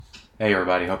Hey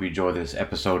everybody, hope you enjoy this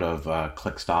episode of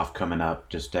Clickstuff coming up.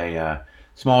 Just a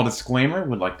small disclaimer,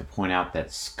 would like to point out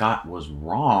that Scott was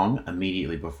wrong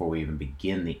immediately before we even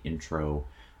begin the intro.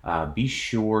 Be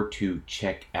sure to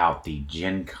check out the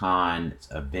Gen Con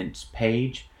events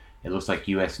page. It looks like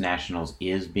US Nationals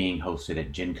is being hosted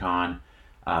at Gen Con.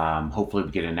 Hopefully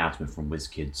we get an announcement from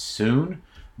WizKids soon.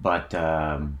 But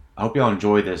I hope y'all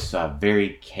enjoy this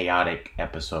very chaotic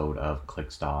episode of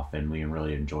Clickstuff, and we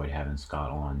really enjoyed having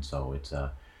Scott on. So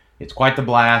it's quite the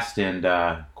blast and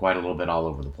quite a little bit all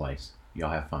over the place. Y'all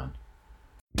have fun.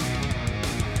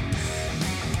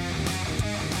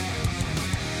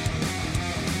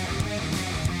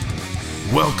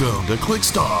 Welcome to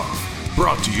Clickstuff,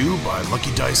 brought to you by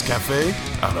Lucky Dice Cafe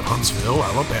out of Huntsville,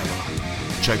 Alabama.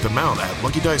 Check them out at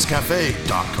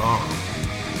luckydicecafe.com.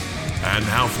 And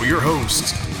now for your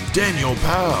hosts, Daniel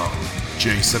Powell,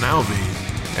 Jason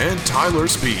Alvey, and Tyler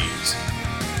Spees.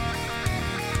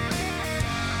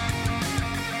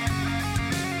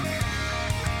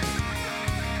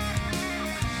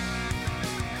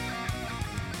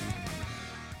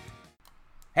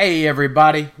 Hey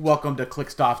everybody, welcome to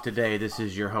Clickstuff today. This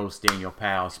is your host Daniel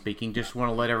Powell speaking. Just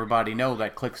want to let everybody know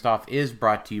that Clickstuff is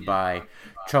brought to you by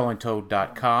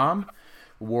TrollandToad.com,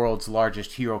 world's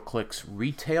largest HeroClix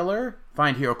retailer.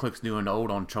 Find HeroClix new and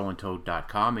old on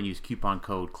TrollandToad.com and use coupon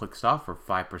code ClickStuff for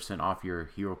 5% off your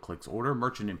HeroClix order.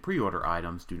 Merchant and pre-order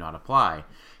items do not apply.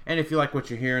 And if you like what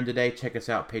you're hearing today, check us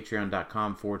out,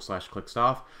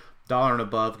 patreon.com/ClickStuff. $1 and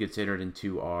above gets entered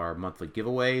into our monthly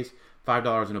giveaways.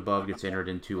 $5 and above gets entered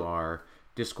into our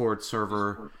Discord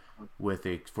server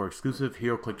for exclusive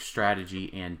HeroClix strategy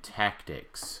and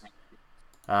tactics.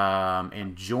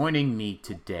 And joining me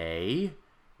today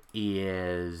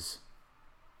is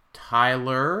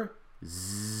Tyler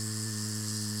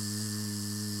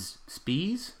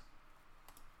Spees.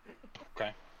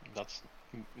 Okay, that's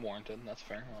warranted. That's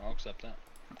fair. I'll accept that.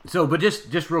 So, but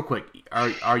just real quick,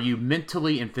 are you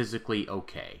mentally and physically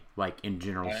okay, like in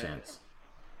general sense?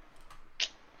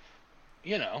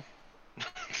 You know,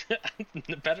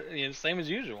 better, same as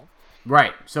usual.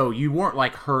 Right. So you weren't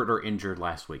like hurt or injured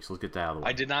last week. So let's get that out of the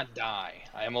way. I did not die.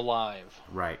 I am alive.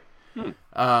 Right.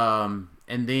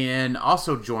 And then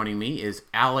also joining me is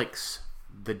Alex,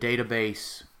 the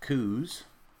database Coos.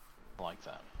 I like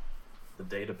that. The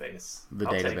database.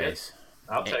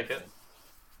 I'll take it.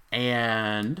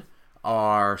 And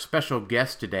our special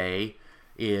guest today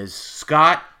is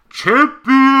Scott,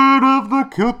 champion of the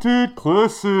Kilted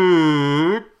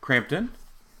Classic, Crampton.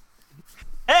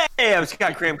 Hey, I'm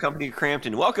Scott Cram, Company of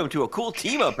Crampton. Welcome to a cool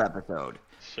team-up episode.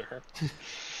 Sure.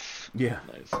 Yeah.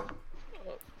 Nice.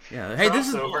 Yeah. Hey, this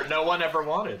is no one ever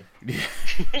wanted.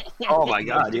 Oh my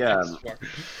God, yeah.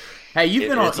 Hey, you've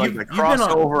been on. It's like the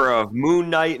crossover of Moon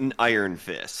Knight and Iron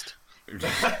Fist.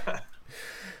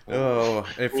 Oh,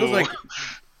 it feels like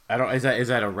I don't. Is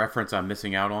that a reference I'm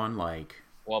missing out on? Like,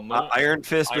 well, Iron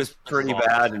Fist was pretty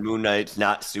bad, and Moon Knight's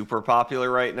not super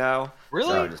popular right now.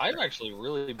 Really, so I've actually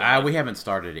really been. We haven't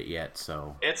started it yet,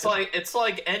 so it's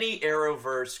like any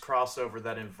Arrowverse crossover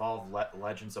that involved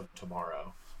Legends of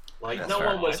Tomorrow. Like That's no fair.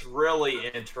 one was really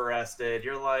interested.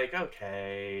 You're like,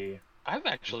 okay. I've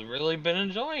actually really been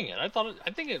enjoying it. I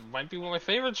think it might be my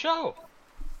favorite show.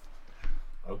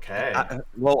 Okay.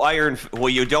 Well,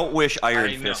 you don't wish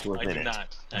Iron Fist was in it.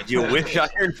 Do you wish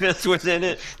Iron Fist was in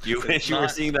it? Do you wish you were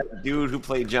seeing that dude who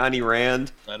played Johnny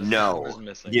Rand? No,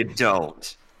 you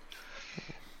don't.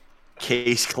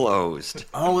 Case closed.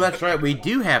 Oh, that's right. We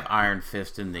do have Iron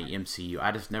Fist in the MCU.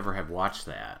 I just never have watched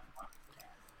that.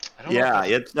 Yeah,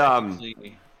 it's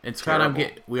It's kind of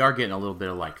we are getting a little bit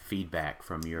of like feedback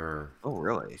from your. Oh,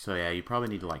 really? So yeah, you probably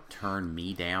need to like turn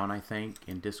me down. I think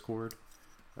in Discord.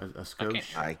 A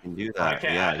skosh. I can do that. I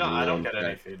can't. Yeah, I don't get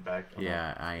any feedback.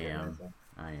 Yeah, I am.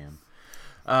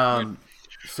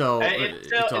 So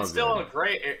it's still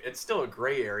a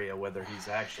gray area whether he's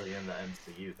actually in the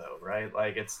MCU though, right?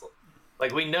 Like it's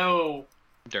like we know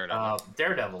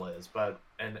Daredevil is, but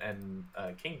and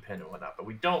Kingpin and whatnot, but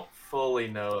we don't fully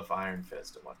know if Iron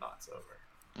Fist and whatnot's over.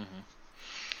 Mm-hmm.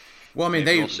 Well, I mean,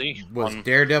 was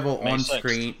Daredevil on 6th.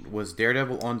 screen? Was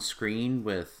Daredevil on screen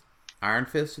with Iron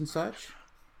Fist and such?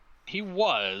 He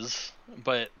was,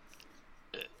 but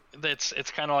it's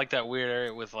kind of like that weird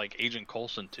area with like Agent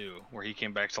Coulson too, where he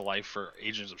came back to life for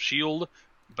Agents of S.H.I.E.L.D.,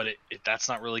 but that's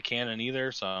not really canon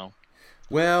either. So,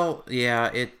 well,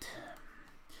 yeah,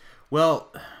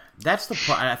 that's the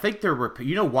part. I think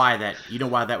you know why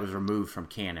that was removed from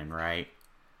canon, right?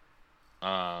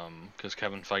 Because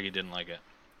Kevin Feige didn't like it.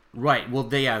 Right. Well,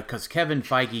 because Kevin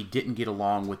Feige didn't get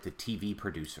along with the TV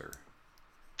producer.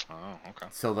 Oh, okay.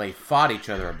 So they fought each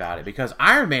other about it because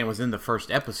Iron Man was in the first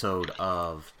episode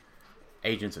of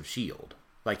Agents of S.H.I.E.L.D.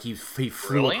 Like he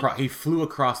flew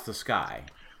across the sky.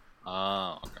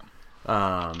 Oh,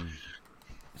 okay.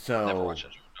 So never watched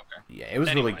it. Okay. Yeah, it was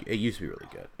it used to be really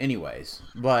good. Anyways,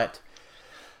 but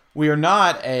we are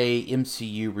not a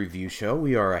MCU review show.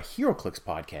 We are a HeroClix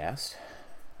podcast.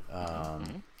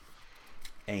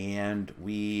 And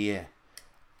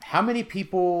how many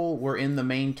people were in the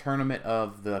main tournament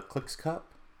of the Clix Cup?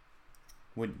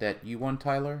 That you won,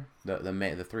 Tyler?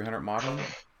 The 300 model?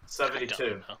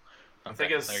 72. I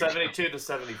think it's 72 to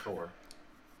 74.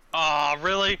 Oh,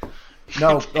 really?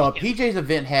 No, PJ's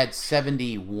event had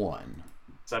 71.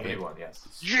 71, yes.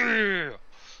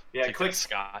 Yeah, Clix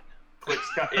Cup.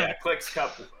 Clix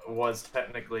Cup was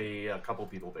technically a couple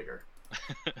people bigger.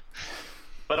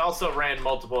 But also ran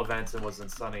multiple events and was in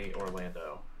sunny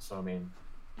Orlando. So, I mean,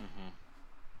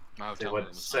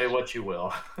 say what you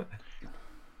will.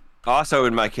 Also,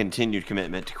 in my continued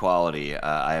commitment to quality,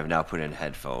 I have now put in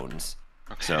headphones.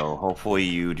 Okay. So hopefully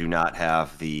you do not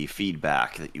have the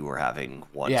feedback that you were having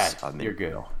once. Yeah, you're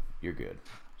good. You're good.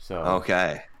 So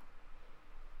okay.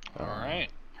 All right.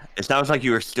 It sounds like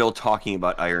you were still talking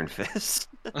about Iron Fist.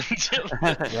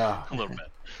 Yeah, a little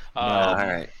bit. All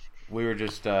right. We were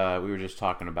just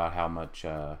talking about how much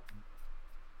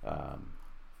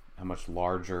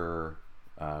larger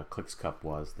Clix Cup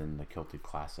was than the Celtic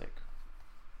Classic.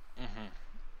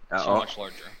 So much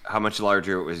larger. How much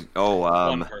larger it was?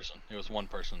 One person. It was one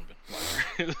person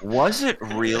larger. Was it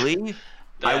really?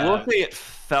 I will say it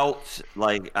felt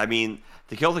like. I mean,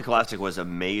 the Celtic Classic was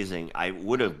amazing. I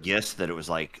would have guessed that it was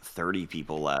like 30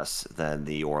 people less than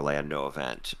the Orlando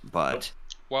event, but.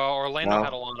 Well, Orlando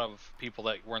had a lot of people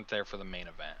that weren't there for the main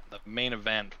event. The main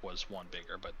event was one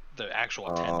bigger, but the actual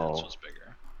attendance was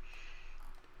bigger.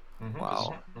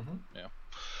 Wow. Yeah.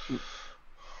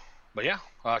 But yeah,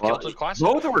 Celtic Classic.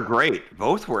 Both were great.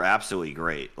 Both were absolutely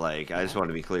great. Like, I just want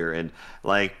to be clear. And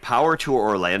like, power to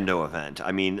Orlando event.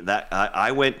 I mean, that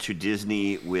I went to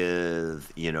Disney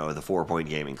with the 4 Point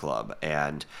Gaming Club,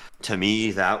 and to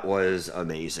me that was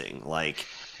amazing. Like,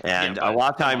 and a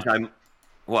lot of times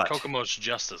What? Kokomo's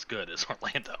just as good as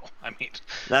Orlando. I mean,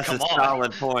 that's a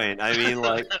solid point. I mean,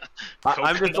 like,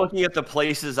 I'm just looking at the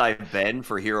places I've been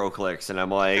for HeroClix, and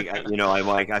I'm like,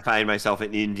 I find myself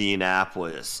in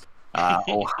Indianapolis,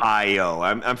 Ohio.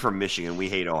 I'm from Michigan. We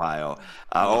hate Ohio.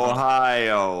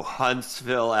 Ohio,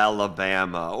 Huntsville,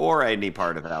 Alabama, or any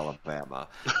part of Alabama.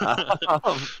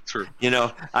 True.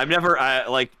 I've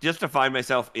never just to find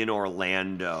myself in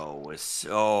Orlando was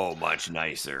so much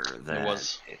nicer than. It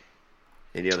was.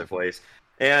 Any other place,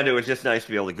 and it was just nice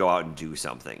to be able to go out and do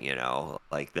something,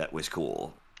 like that was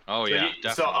cool. Oh yeah,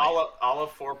 definitely. So all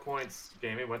of 4 Points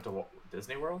Gaming went to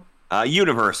Disney World.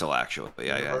 Universal, actually.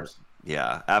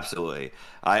 Yeah, absolutely.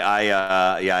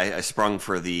 I sprung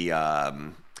for the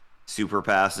super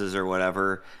passes or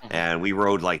whatever, and we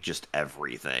rode like just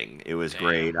everything. It was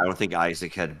great. I don't think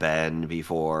Isaac had been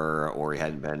before, or he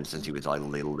hadn't been since he was like a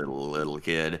little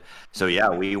kid. So yeah,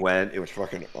 we went. It was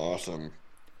fucking awesome.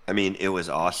 I mean, it was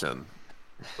awesome.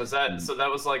 Was that so? That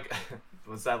was like,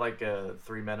 was that like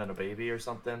 3 Men and a Baby or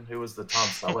something? Who was the Tom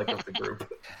Selleck of the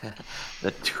group?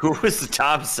 Who was the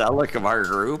Tom Selleck of our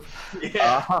group?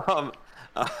 Yeah.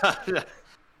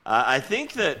 I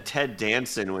think that Ted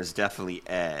Danson was definitely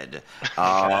Ed.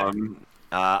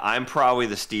 I'm probably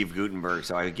the Steve Guttenberg,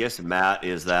 so I guess Matt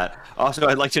is that. Also,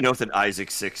 I'd like to note that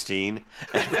Isaac's 16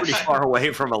 and pretty far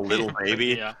away from a little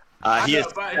baby. Yeah. He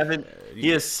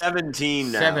is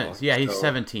 17 now. He's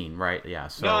 17, right? Yeah.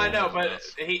 So. No, I know, but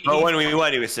when we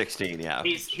went, he was 16. Yeah.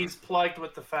 He's plugged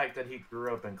with the fact that he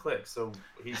grew up in Click, so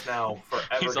he's now forever.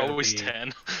 He's always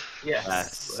 10.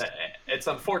 Yes, it's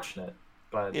unfortunate,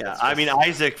 but yeah. I mean,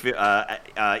 Isaac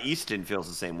Easton feels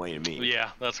the same way to me.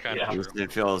 Yeah, that's kind of true. Easton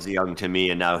feels young to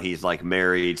me, and now he's like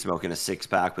married, smoking a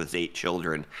 6-pack with 8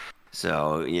 children.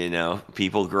 So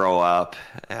people grow up,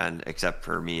 and except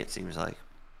for me, it seems like.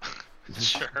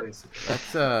 Sure.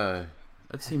 That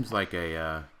seems like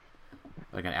an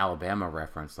Alabama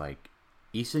reference. Like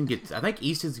I think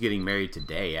Easton's getting married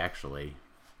today, actually.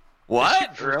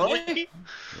 What? Really?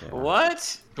 Yeah.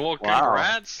 What? Well,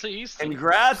 congrats to Easton.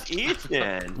 Congrats,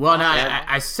 Easton. Well, now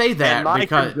I say that and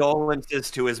because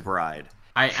condolences to his bride.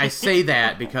 I say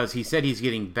that because he said he's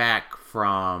getting back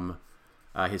from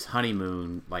his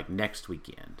honeymoon like next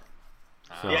weekend.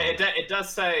 So. Yeah, it does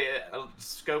say,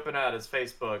 scoping out his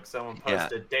Facebook, someone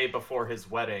posted day before his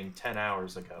wedding 10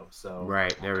 hours ago. So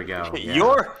right, there we go.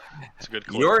 Yeah.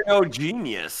 You're no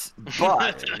genius,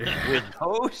 but with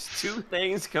those two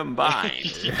things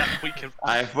combined,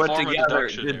 I put together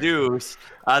the deuce.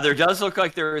 There does look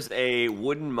like there's a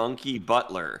wooden monkey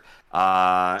butler,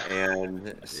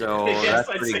 and so that's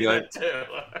pretty good. That too.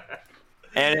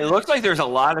 And it looks like there's a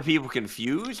lot of people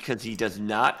confused because he does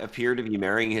not appear to be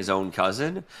marrying his own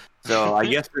cousin. So I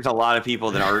guess there's a lot of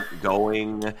people that aren't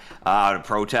going to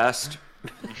protest.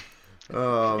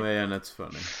 Oh man, that's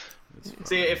funny.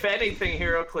 See, if anything,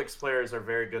 HeroClix players are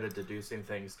very good at deducing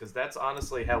things because that's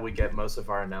honestly how we get most of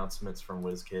our announcements from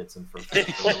WizKids and from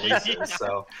releases.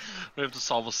 So we have to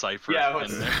solve a cipher. Yeah.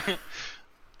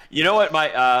 You know what?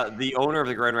 The owner of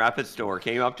the Grand Rapids store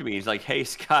came up to me. He's like, "Hey,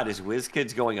 Scott, is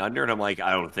WizKids going under?" And I'm like,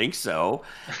 "I don't think so."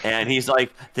 And he's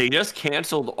like, "They just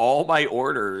canceled all my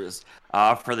orders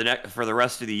for the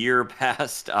rest of the year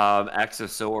past X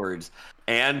of Swords,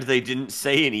 and they didn't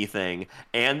say anything,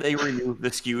 and they removed the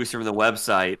SKUs from the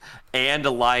website, and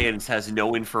Alliance has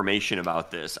no information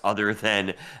about this other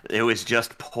than it was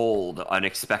just pulled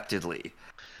unexpectedly."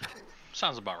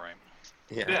 Sounds about right.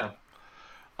 Yeah.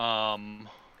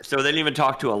 So they didn't even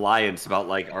talk to Alliance about,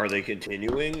 like, are they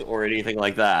continuing or anything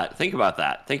like that. Think about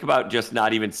that. Think about just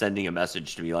not even sending a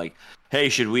message to me like, hey,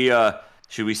 should we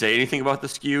say anything about the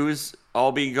SKUs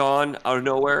all being gone out of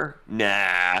nowhere?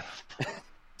 Nah.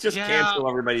 Just cancel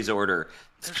everybody's order.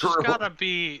 There's just gotta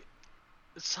be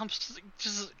something.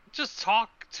 Just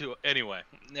talk to anyway.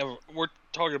 We're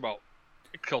talking about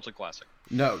Celtic Classic.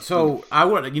 No, so I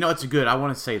want it's good. I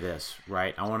want to say this,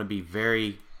 right? I want to be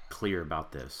very clear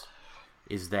about this.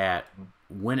 Is that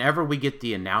whenever we get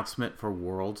the announcement for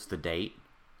Worlds, the date,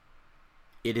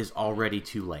 it is already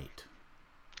too late.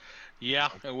 Yeah,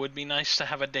 it would be nice to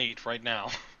have a date right now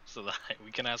so that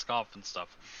we can ask off and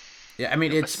stuff. Yeah, I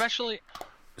mean it's especially.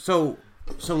 So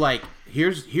like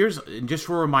here's just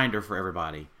for a reminder for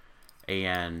everybody,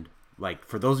 and like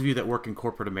for those of you that work in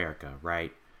corporate America,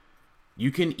 right?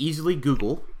 You can easily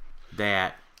Google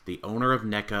that the owner of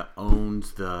NECA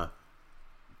owns the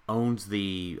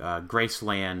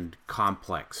Graceland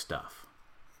complex stuff.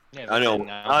 Yeah, an owner.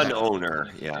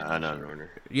 Yeah, an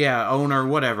owner. Yeah, owner,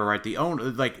 whatever, right? The owner,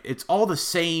 like, it's all the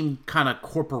same kind of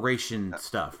corporation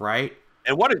stuff, right?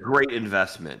 And what a great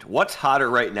investment. What's hotter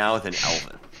right now than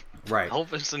Elven? Right.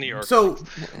 Elven's in New York. So,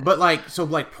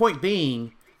 point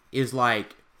being is,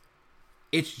 like,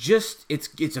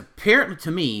 it's apparent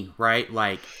to me, right?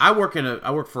 Like, I work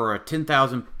for a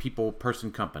 10,000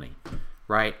 person company.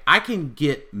 Right, I can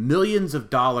get millions of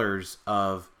dollars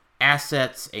of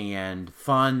assets and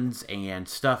funds and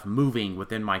stuff moving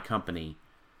within my company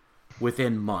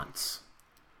within months.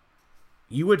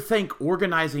 You would think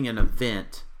organizing an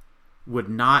event would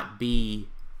not be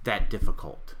that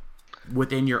difficult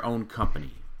within your own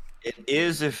company. It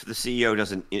is if the CEO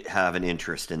doesn't have an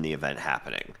interest in the event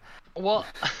happening. Well,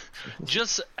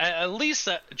 just at least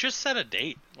just set a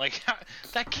date. Like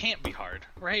that can't be hard,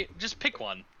 right? Just pick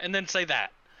one and then say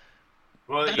that.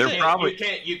 Well,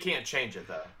 you can't change it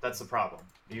though. That's the problem.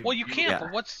 You can't. Yeah.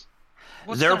 But what's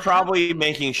they're probably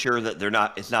making sure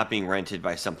that it's not being rented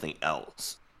by something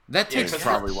else. That takes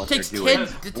probably what they're doing.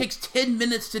 It takes 10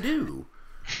 minutes to do.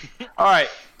 All right.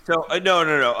 So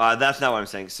no. That's not what I'm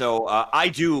saying. So I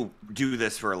do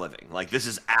this for a living. Like this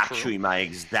is actually my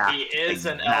exact. He is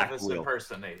an Elvis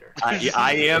impersonator.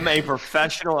 I am a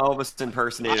professional Elvis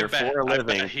impersonator for a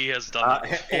living. He has done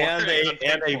it and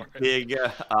a big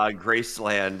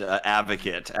Graceland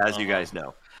advocate, as you guys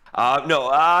know.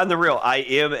 On the real, I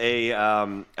am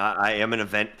an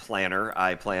event planner.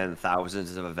 I plan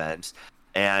thousands of events.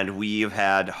 And we've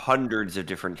had hundreds of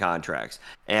different contracts.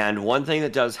 And one thing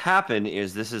that does happen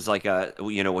is this is like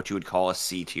what you would call a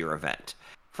C-tier event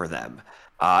for them.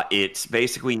 It's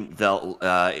basically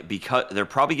because they're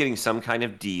probably getting some kind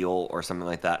of deal or something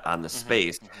like that on the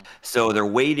space. So they're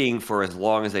waiting for as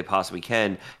long as they possibly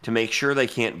can to make sure they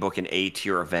can't book an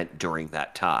A-tier event during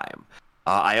that time.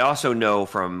 I also know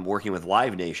from working with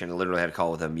Live Nation, I literally had a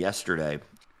call with them yesterday,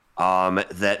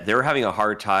 that they're having a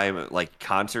hard time, like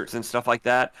concerts and stuff like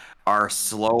that are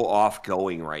slow off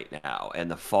going right now. And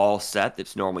the fall set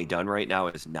that's normally done right now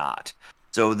is not.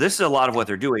 So this is a lot of what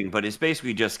they're doing, but it's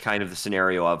basically just kind of the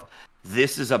scenario of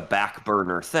this is a back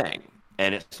burner thing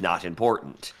and it's not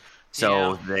important.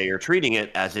 So they are treating it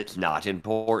as it's not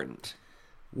important.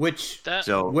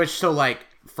 So like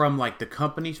from like the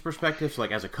company's perspective, so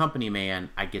like as a company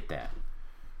man, I get that.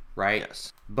 Right?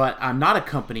 Yes. But I'm not a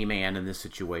company man in this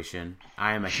situation.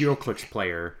 I am a HeroClix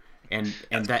player, and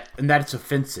that's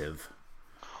offensive.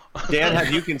 Dan,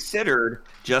 have you considered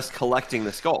just collecting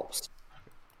the sculpts?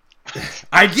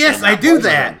 I guess I do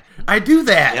that. I do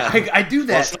that. Yeah. I do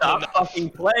that. Well, stop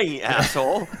fucking playing,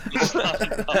 asshole.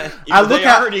 I look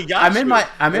out.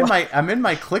 I'm in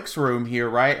my Clicks room here,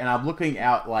 right? And I'm looking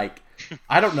out like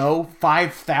I don't know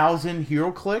 5,000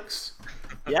 HeroClix.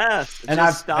 Yes. And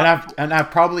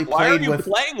I've probably played with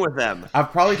playing with them.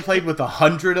 I've probably played with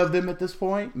 100 of them at this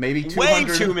point, maybe 200.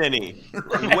 Way too many.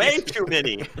 Way too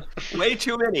many. Way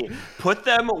too many. Put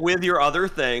them with your other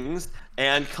things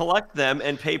and collect them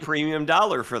and pay premium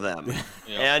dollar for them,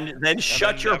 and then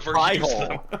shut your pie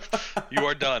hole. You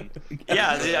are done.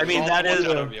 Yeah, I mean that is.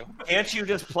 Can't you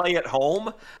just play at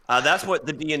home? That's what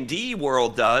the D&D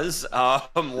world does.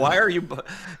 Why are you?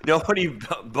 Nobody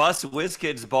busts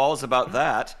WizKids balls about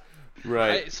that.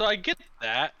 Right. So I get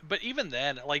that, but even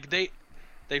then, like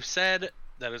they've said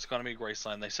that it's going to be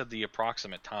Graceland. They said the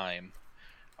approximate time.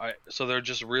 So they're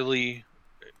just really.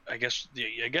 I guess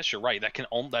you're right.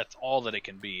 That's all that it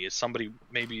can be. Is somebody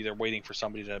maybe they're waiting for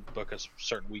somebody to book a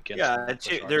certain weekend. Yeah,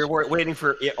 they're waiting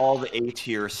for all the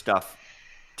A-tier stuff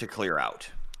to clear out.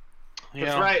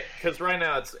 Because right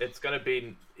now it's going to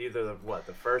be either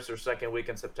the first or second week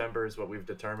in September is what we've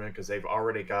determined, because they've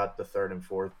already got the third and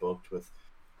fourth booked with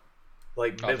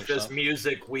like Memphis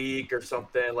Music Week or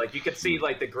something. Like you could see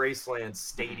like the Graceland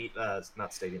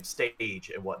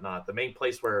stage and whatnot. The main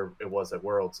place where it was at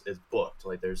Worlds is booked.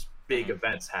 Like there's big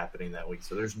events happening that week,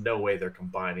 so there's no way they're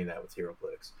combining that with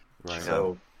HeroClix. Right.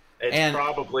 So it's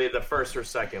probably the first or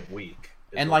second week.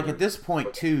 And like at this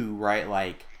point too, right?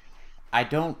 Like I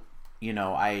don't.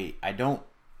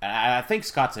 I think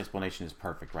Scott's explanation is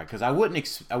perfect, right? Because I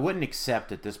wouldn't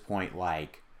accept at this point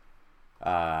like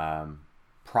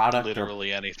product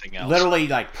literally anything else. Literally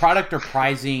like product or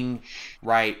pricing,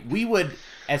 right? We would,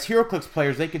 as HeroClix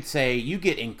players, they could say you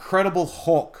get Incredible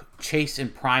Hulk Chase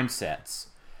and Prime sets,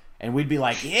 and we'd be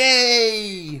like,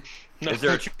 yay! No, is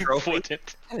there a trophy?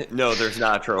 No, there's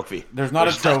not a trophy. There's not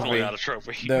a trophy. Definitely not a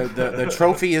trophy. The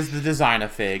trophy is the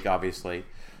Design-A-Fig, obviously.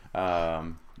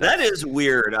 That is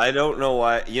weird. I don't know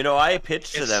why. I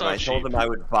pitched to them. So I told them I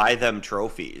would buy them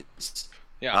trophies.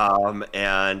 Yeah.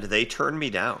 And they turned me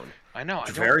down. I know.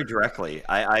 Very directly.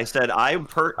 I said I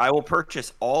will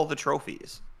purchase all the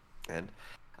trophies, and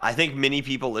I think many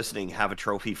people listening have a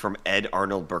trophy from Ed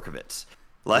Arnold Berkovitz.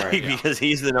 Because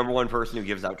he's the number one person who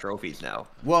gives out trophies now.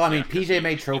 Well, I mean, PJ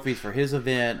made trophies for his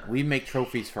event. We make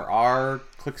trophies for our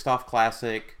Clickstuff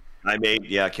Classic. I made,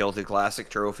 Kilted Classic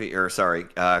trophy,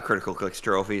 Critical Clicks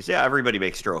trophies. Yeah, everybody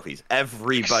makes trophies.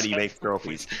 Everybody makes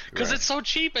trophies. Because it's so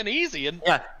cheap and easy. And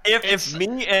if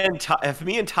me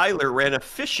and Tyler ran a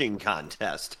fishing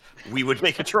contest, we would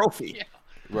make a trophy. Yeah.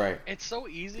 Right. It's so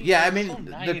easy. Yeah, I mean, so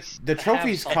nice the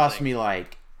trophies cost me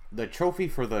like, the trophy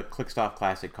for the Clickstuff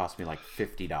Classic cost me like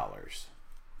 $50.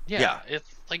 Yeah.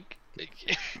 It's like...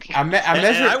 I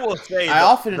measure. I will say,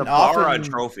 the bar on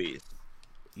trophies.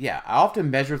 Yeah, I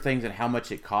often measure things and how much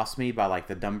it costs me by like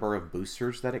the number of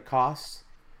boosters that it costs.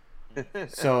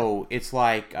 So it's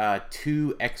like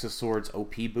 2 Exoswords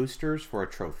OP boosters for a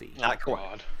trophy. Not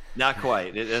quite. Not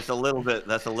quite. That's a little bit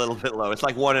low. It's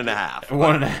like 1.5.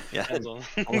 1.5. Yeah.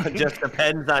 It just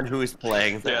depends on who's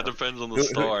playing. Yeah, it depends on the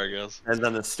store, I guess. Depends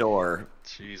on the store.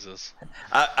 Jesus.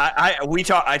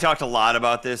 I talked a lot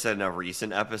about this in a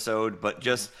recent episode, but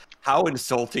just how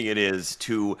insulting it is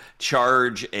to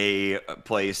charge a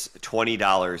place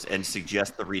 $20 and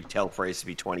suggest the retail price to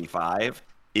be $25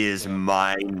 is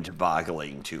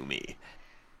mind-boggling to me.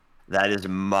 That is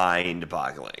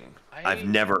mind-boggling. I've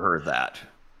never heard that.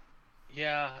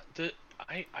 Yeah,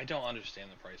 I don't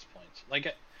understand the price points.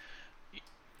 Like,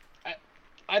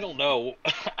 I don't know.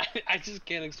 I just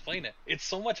can't explain it. It's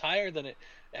so much higher than it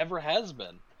ever has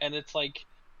been, and it's like,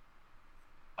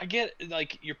 I get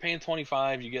like you're paying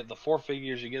 $25, you get the 4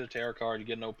 figures, you get a tarot card, you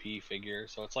get an OP figure,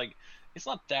 so it's like it's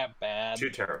not that bad. 2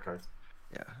 tarot cards.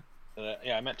 Yeah.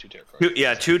 I meant 2 tarot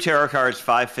cards. 2 tarot cards,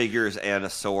 5 figures, and a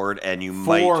sword, and you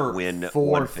might win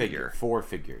 1 figure. 4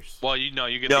 figures. Well, you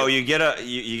get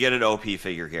an OP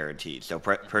figure guaranteed. So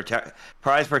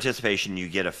prize participation, you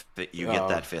get that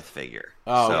 5th figure.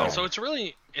 So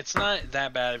it's not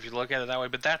that bad if you look at it that way.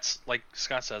 But that's like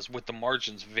Scott says, with the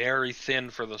margins very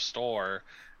thin for the store,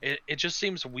 it just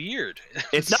seems weird.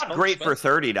 It's not great for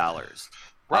 $30.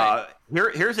 Right.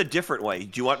 Here's a different way.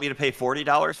 Do you want me to pay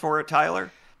 $40 for it, Tyler?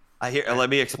 Let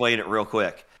me explain it real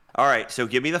quick. All right, so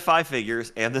give me the 5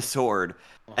 figures and the sword,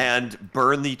 and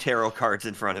burn the tarot cards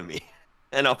in front of me,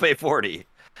 and I'll pay $40.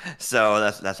 So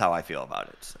that's how I feel about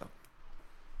it. So.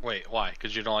 Wait, why?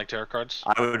 Because you don't like tarot cards?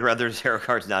 I would rather tarot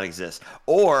cards not exist,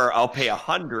 or I'll pay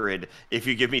 $100 if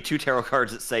you give me 2 tarot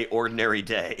cards that say Ordinary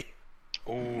Day.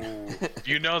 Ooh,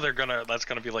 that's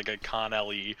gonna be like a Con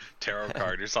LE tarot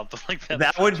card or something like that.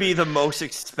 That would be the most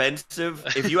expensive.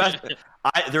 If you ask,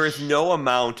 there is no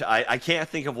amount. I can't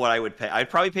think of what I would pay.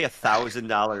 I'd probably pay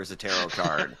 $1,000 a tarot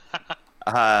card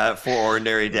for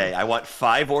Ordinary Day. I want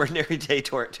 5 Ordinary Day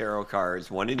tarot cards,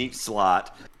 1 in each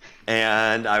slot,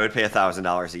 and I would pay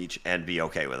 $1,000 each and be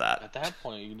okay with that. At that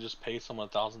point, you can just pay someone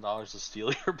 $1,000 to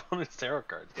steal your opponent's tarot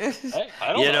cards. Hey,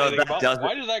 I don't You know, know anything that about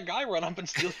why did that guy run up and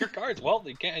steal your cards? Well,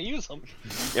 you can't use them.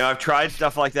 I've tried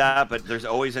stuff like that, but there's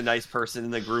always a nice person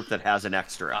in the group that has an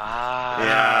extra.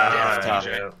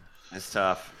 It's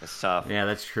tough. Yeah,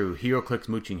 that's true. HeroClix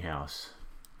Mooching House.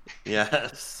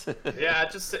 Yes. Yeah,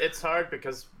 it's hard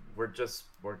because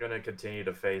we're gonna continue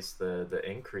to face the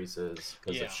increases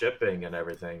because of shipping and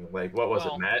everything. Like, what was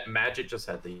it? Magic just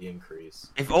had the increase.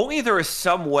 If only there was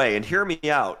some way, and hear me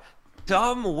out,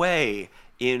 some way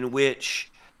in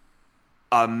which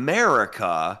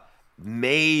America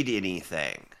made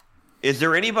anything. Is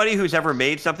there anybody who's ever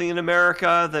made something in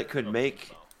America that could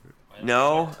make?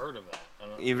 No. I've never heard of that.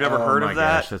 You've never heard of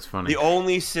that? Gosh, that's funny. The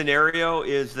only scenario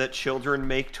is that children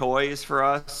make toys for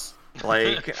us.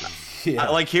 Like,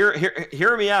 like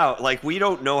hear me out. Like, we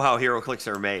don't know how HeroClix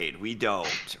are made. We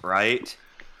don't, right?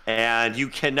 And you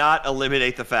cannot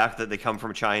eliminate the fact that they come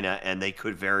from China and they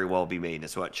could very well be made in a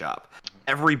sweatshop.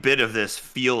 Every bit of this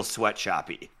feels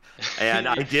sweatshoppy. And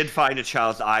I did find a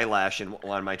child's eyelash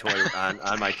on my toy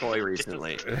on my toy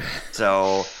recently.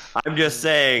 So I'm just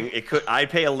saying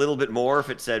I'd pay a little bit more if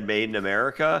it said made in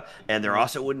America, and there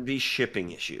also wouldn't be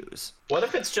shipping issues. What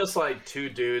if it's just like two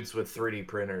dudes with 3D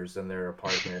printers in their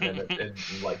apartment in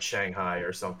like Shanghai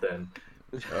or something?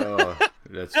 Oh,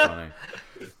 that's funny.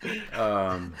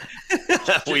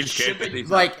 Shipping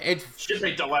delay.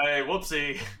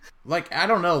 Whoopsie. Like, I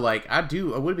don't know. Like, I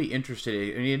would be interested.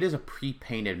 I mean, it is a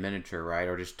pre-painted miniature, right?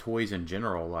 Or just toys in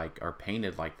general, like, are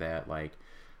painted like that. Like,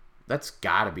 that's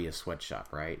got to be a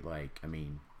sweatshop, right? Like, I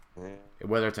mean,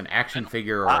 whether it's an action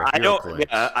figure or a HeroClix.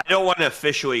 I don't want to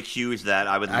officially accuse that.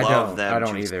 I would love them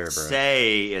to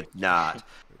say it's not.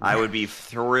 I would be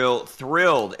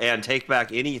thrilled and take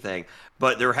back anything.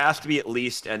 But there has to be at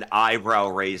least an eyebrow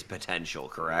raise potential,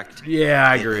 correct? Yeah,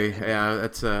 I agree. Yeah,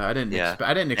 that's I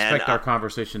didn't expect our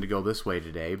conversation to go this way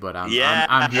today, but I'm here.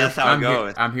 That's how it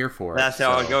goes. I'm here for it. That's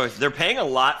how it goes. They're paying a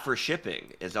lot for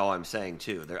shipping, is all I'm saying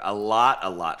too. They're a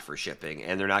lot for shipping,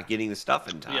 and they're not getting the stuff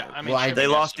in time. Yeah, I mean, they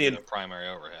lost the primary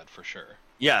overhead for sure.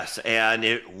 Yes, and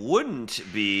it wouldn't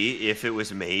be if it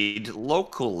was made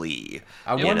locally.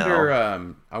 I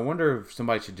wonder if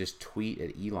somebody should just tweet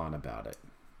at Elon about it.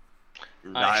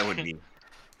 I would be.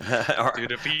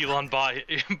 Dude, if Elon bought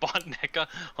NECA,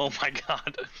 oh my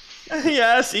god.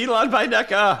 Yes, Elon buy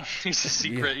NECA. He's a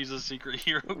secret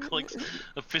HeroClix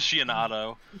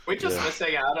aficionado. We're just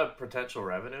missing out of potential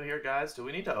revenue here, guys. Do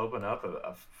we need to open up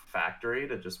a factory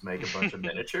to just make a bunch of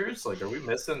miniatures? Like, are we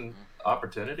missing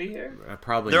opportunity here?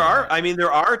 Probably. There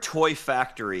are toy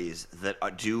factories that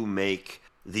do make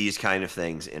these kind of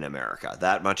things in America.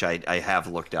 That much I have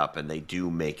looked up, and they do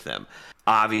make them.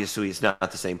 Obviously, it's not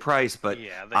the same price, but they'd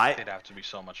have to be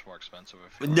so much more expensive.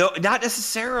 No, not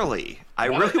necessarily. I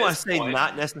really want to say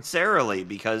not necessarily,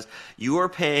 because you are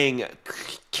paying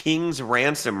king's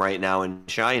ransom right now in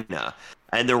China,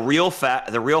 and the real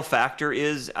factor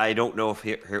is, I don't know if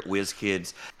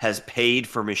WizKids has paid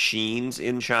for machines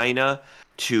in China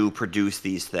to produce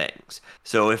these things.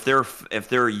 So if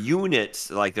their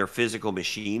units, like their physical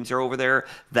machines, are over there,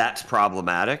 that's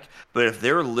problematic. But if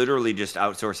they're literally just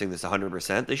outsourcing this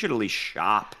 100%, they should at least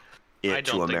shop it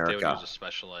to America. I don't think they would use a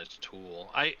specialized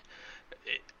tool. I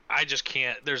just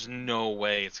can't. There's no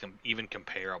way it's even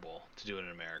comparable to do it in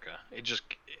America.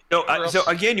 So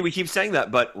again, we keep saying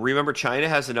that, but remember, China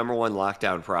has the #1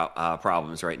 lockdown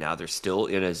problems right now. They're still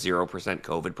in a 0%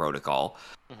 COVID protocol.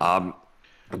 Mm-hmm.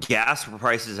 Gas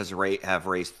prices have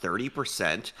raised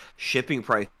 30%. Shipping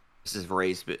prices have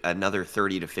raised another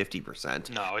 30 to 50%.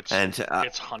 No, it's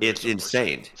it's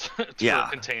insane. For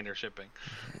container shipping.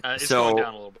 It's going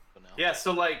down a little bit now. Yeah,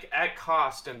 so like at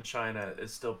cost in China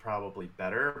is still probably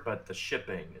better, but the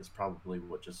shipping is probably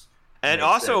what just. And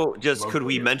also, just could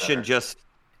we mention better. Just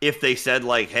if they said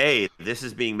like, hey, this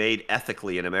is being made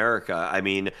ethically in America? I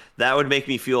mean, that would make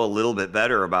me feel a little bit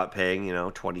better about paying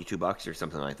 $22 or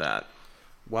something like that.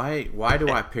 Why do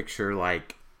I picture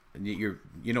like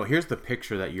here's the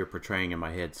picture that you're portraying in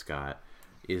my head, Scott,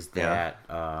 is that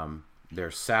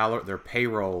their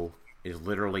payroll is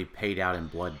literally paid out in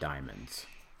blood diamonds.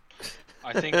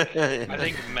 I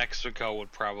think Mexico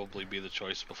would probably be the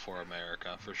choice before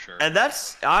America for sure. And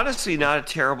that's honestly not a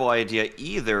terrible idea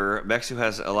either. Mexico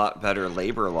has a lot better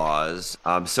labor laws.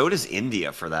 So does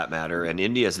India, for that matter, and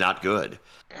India is not good.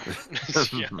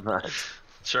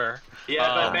 Sure. Yeah,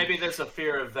 but maybe there's a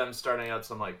fear of them starting out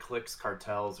some like Clix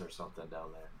cartels or something down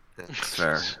there. That's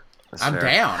fair. I'm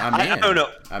down. I don't know.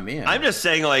 I'm in. I'm just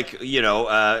saying, like,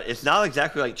 it's not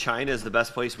exactly like China is the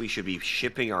best place we should be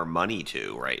shipping our money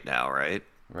to right now, right?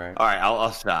 Right. All right,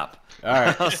 I'll stop. All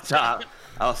right.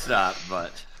 I'll stop.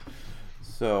 But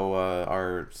so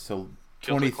our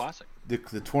 20 classic. The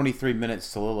 23-minute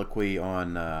soliloquy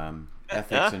on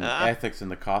ethics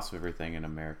and the cost of everything in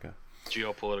America.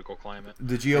 Geopolitical climate.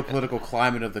 The geopolitical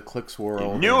climate of the Clicks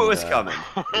world. You knew it was coming.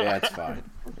 Yeah, it's fine.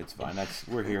 It's fine.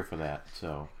 We're here for that.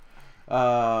 So,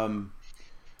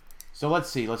 so let's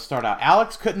see. Let's start out.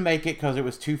 Alex couldn't make it because it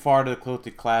was too far to the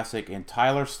Clotilde Classic, and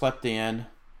Tyler slept in.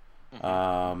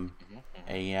 And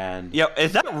yeah,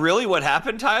 is that really what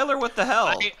happened, Tyler? What the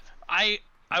hell?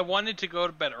 I wanted to go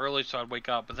to bed early so I'd wake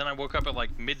up, but then I woke up at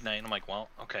like midnight and I'm like, well,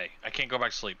 okay, I can't go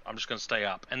back to sleep. I'm just gonna stay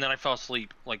up. And then I fell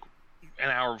asleep like an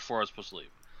hour before I was supposed to leave.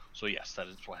 So yes, that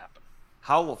is what happened.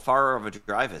 How far of a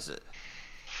drive is it?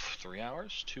 3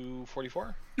 hours,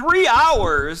 2:44. 3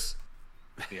 hours?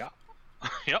 Yeah.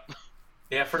 Yep.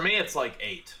 Yeah, for me it's like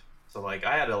 8. So like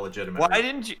I had a legitimate. Why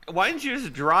didn't you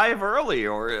just drive early?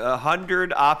 Or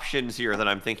 100 options here that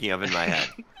I'm thinking of in my head.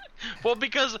 Well,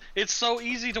 because it's so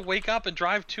easy to wake up and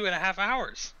drive 2.5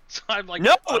 hours. So I'm like,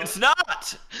 no, it's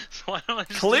not. So why don't I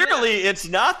just Clearly, it's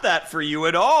not that for you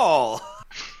at all.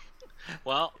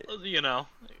 Well, you know,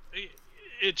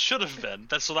 it should have been.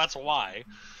 That's why.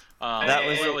 That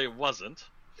was really wasn't.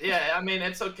 Yeah, I mean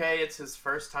it's okay. It's his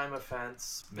first time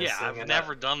offense. Yeah, I've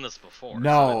never done this before.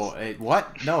 No,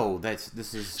 what? No, this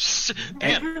is.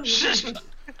 Man,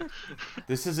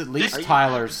 this is at least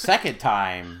Tyler's second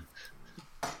time.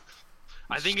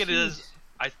 I think it is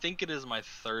my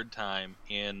third time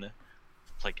in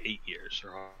like 8 years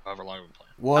or however long I've been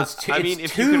playing. Well, if you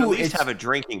could at least have a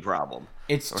drinking problem,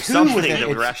 it's or two something that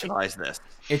would rationalize this.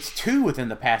 It's 2 within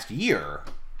the past year.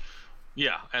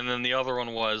 Yeah, and then the other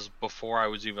one was before I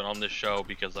was even on this show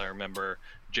because I remember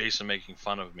Jason making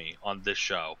fun of me on this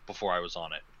show before I was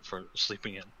on it for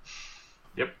sleeping in.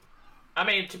 Yep. I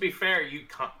mean, to be fair, you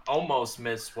almost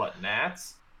missed what,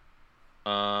 Nats?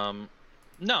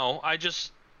 No, I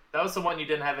just... That was the one you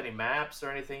didn't have any maps or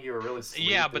anything? You were really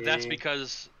sleepy? Yeah, but that's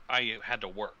because I had to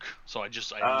work. So I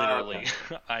literally...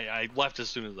 Okay. I left as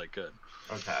soon as I could.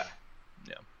 Okay.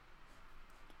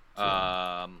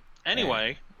 Yeah.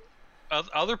 Anyway,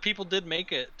 other people did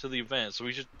make it to the event, so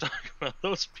we should talk about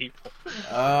those people.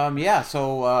 Yeah,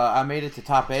 so I made it to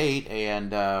top 8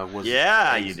 and was...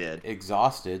 Yeah, you did.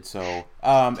 Exhausted, so...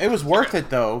 it was worth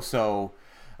it, though, so...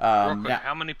 Real quick,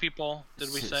 how many people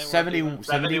did we say?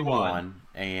 71,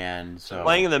 and so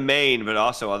playing in the main, but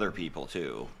also other people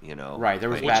too. You know, right? There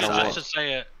was battle. I should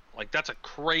say it like that's a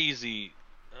crazy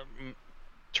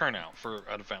turnout for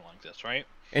an event like this, right?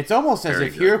 It's almost as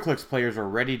if HeroClix players are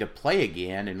ready to play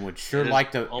again, and would sure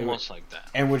like to like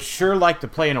that, and would sure like to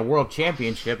play in a world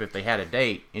championship if they had a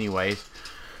date. Anyways,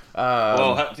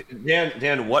 well,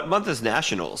 Dan, what month is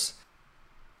Nationals?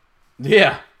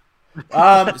 Yeah.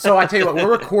 So I tell you what, we're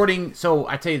recording. So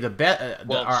I tell you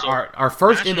our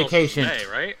first indication, today,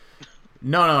 right?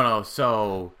 No.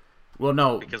 So, well,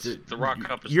 no, because the Rock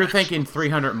Cup is. You're thinking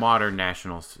 300 modern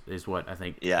nationals is what I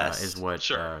think. Yes, is what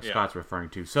Scott's referring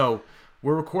to. So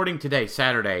we're recording today,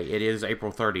 Saturday. It is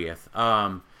April 30th.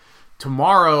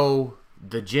 Tomorrow,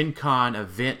 the Gen Con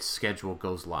event schedule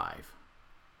goes live.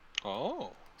 Oh.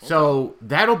 Okay. So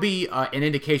that'll be an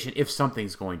indication if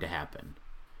something's going to happen.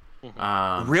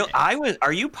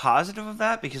 Are you positive of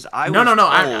that? Because I was no.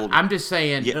 told, I'm just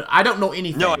saying. Yeah, I don't know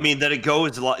anything. No, I mean that it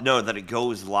goes. That it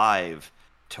goes live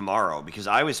tomorrow. Because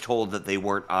I was told that they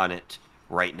weren't on it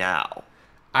right now.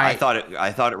 I thought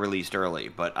it released early,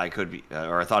 but I could be,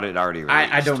 or I thought it already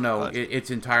released. I don't know.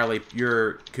 It's entirely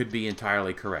could be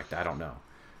entirely correct. I don't know,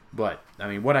 but I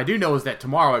mean, what I do know is that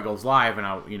tomorrow it goes live,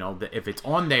 and if it's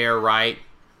on there, right?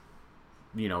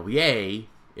 Yay.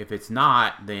 If it's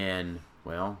not, then.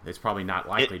 Well, it's probably not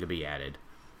likely to be added.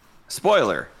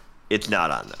 Spoiler, it's not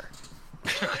on there.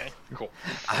 Okay, cool.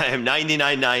 I am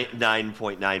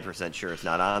 99.9% sure it's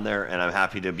not on there, and I'm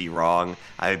happy to be wrong.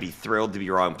 I would be thrilled to be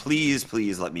wrong. Please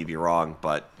let me be wrong,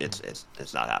 but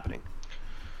it's not happening.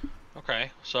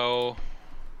 Okay, so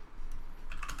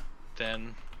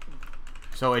then.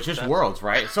 So it's just Worlds,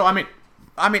 right? So I mean,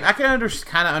 I can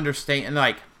kind of understand, and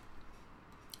like,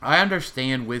 I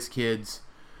understand WizKids'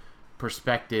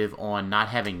 perspective on not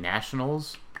having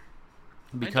nationals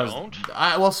because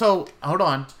so hold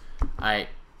on, I'm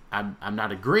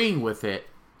not agreeing with it.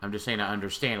 I'm just saying I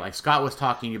understand. Like Scott was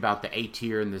talking about the A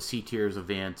tier and the C tiers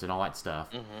events and all that stuff.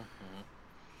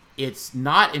 It's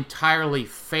not entirely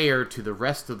fair to the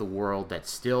rest of the world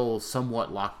that's still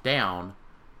somewhat locked down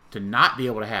to not be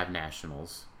able to have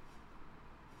nationals,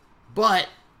 but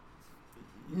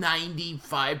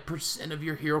 95% of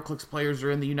your HeroClix players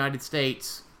are in the United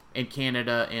States and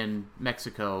Canada and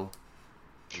Mexico.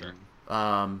 Sure.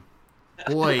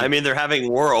 Boy, I mean, they're having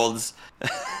worlds.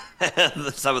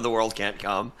 Some of the world can't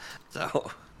come,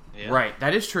 so. Yeah. Right,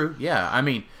 that is true. Yeah, I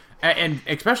mean, and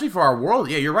especially for our world.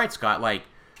 Yeah, you're right, Scott. Like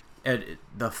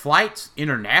the flights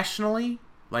internationally,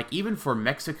 like even for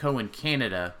Mexico and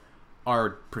Canada,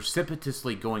 are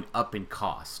precipitously going up in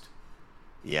cost.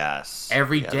 Yes.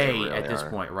 Every Yeah, day they really at this are.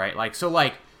 point, right? Like so,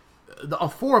 like the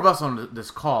four of us on this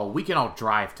call, we can all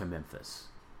drive to Memphis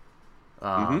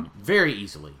very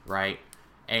easily, right?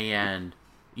 And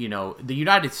you know, the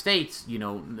United States, you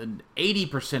know,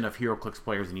 80% of HeroClix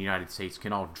players in the United States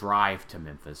can all drive to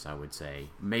Memphis. I would say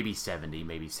maybe 70,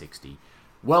 maybe 60,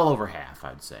 well over half,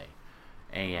 I'd say,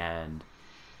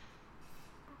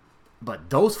 but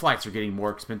those flights are getting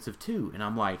more expensive too, and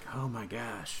I'm like, oh my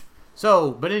gosh.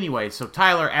 So, but anyway, so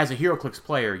Tyler, as a HeroClix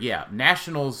player, yeah,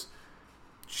 Nationals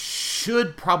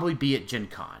should probably be at Gen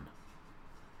Con.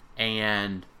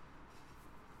 And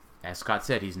as Scott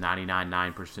said, he's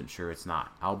 99.9% sure it's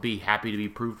not. I'll be happy to be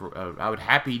proved. I would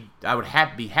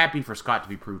be happy for Scott to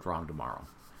be proved wrong tomorrow.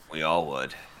 We all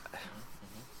would.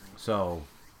 So,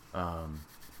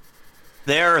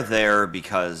 They're there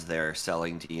because they're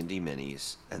selling D&D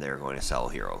minis, and they're going to sell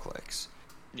HeroClix.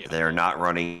 Yeah. They're not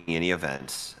running any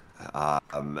events.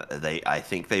 I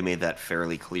think they made that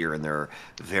fairly clear in their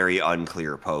very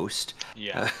unclear post.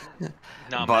 Yeah.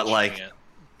 Not But, mentioning like, it.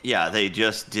 yeah, they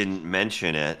just didn't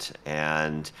mention it,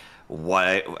 and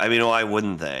why? I mean, why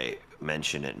wouldn't they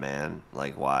mention it, man?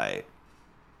 Like, why?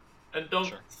 And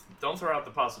don't throw out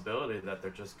the possibility that they're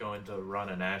just going to run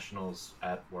a Nationals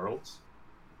at Worlds.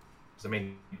 'Cause, I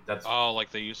mean, that's like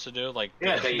they used to do, like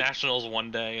Nationals one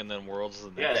day and then Worlds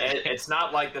the next day. it's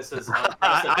not like this is.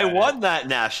 I won that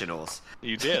Nationals.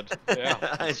 You did,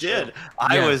 yeah. I did.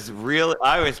 Yeah.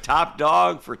 I was top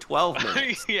dog for 12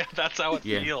 minutes. Yeah, that's how it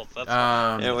feels.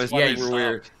 That's It was yeah, super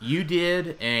weird. You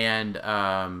did, and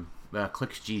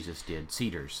Clicks Jesus did.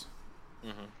 Cedars.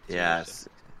 Yes.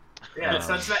 Yeah,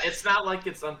 it's not like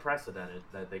it's unprecedented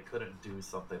that they couldn't do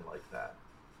something like that.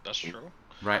 That's true.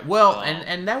 Right. Well,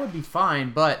 and that would be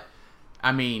fine, but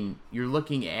I mean, you're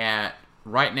looking at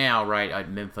right now, right,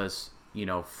 at Memphis, you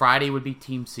know, Friday would be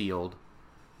team sealed,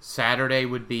 Saturday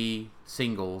would be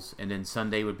singles, and then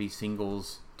Sunday would be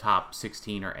singles top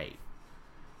 16 or 8.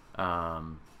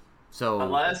 So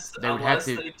unless they would have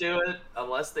to they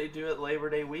do it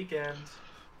Labor Day weekend.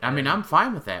 I mean, I'm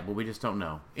fine with that, but we just don't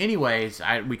know. Anyways,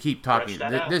 we keep talking.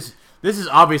 Stretch that out. This is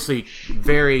obviously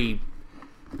very.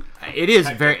 It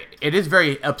is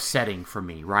very upsetting for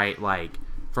me, right? Like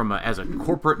as a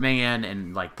corporate man,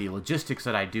 and like the logistics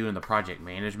that I do and the project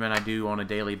management I do on a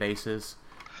daily basis,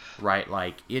 right?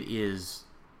 Like it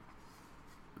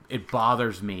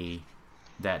bothers me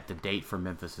that the date for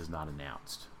Memphis is not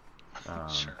announced.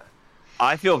 Sure.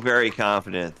 I feel very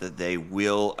confident that they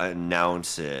will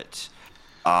announce it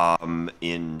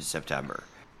in September.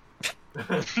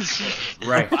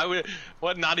 Right. I would.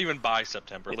 What? Not even by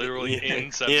September. Literally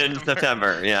in September. In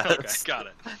September, yeah. Okay, got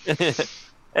it.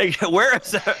 Hey, where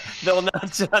is they'll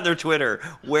announce it on their Twitter?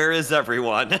 Where is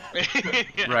everyone?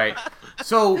 Right.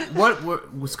 So what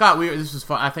Scott? This was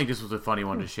fun. I think this was a funny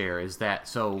one to share. Is that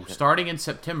so? Starting in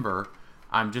September,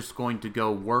 I'm just going to go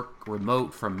work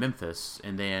remote from Memphis,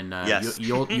 and then Yes.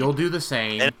 you'll do the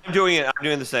same. And I'm doing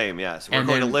the same. Yes, we're And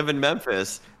going then- to live in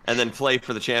Memphis and then play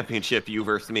for the championship. You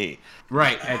versus me.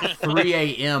 Right at 3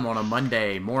 a.m. on a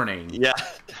Monday morning. Yeah,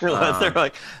 they're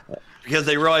like, because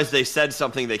they realize they said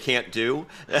something they can't do.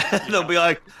 They'll be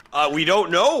like, "We don't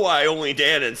know why only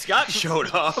Dan and Scott showed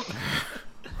up."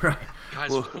 Right.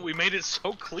 Guys, we made it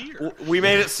so clear. We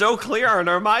made it so clear on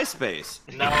our MySpace.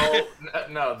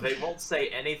 No, they won't say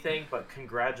anything but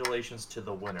congratulations to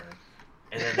the winner,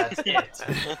 and then that's it.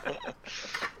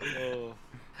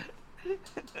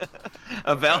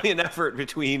 A valiant effort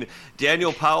between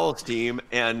Daniel Powell's team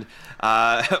and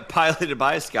piloted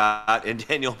by Scott, and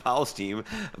Daniel Powell's team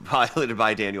piloted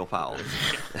by Daniel Powell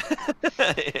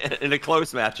in a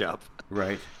close matchup.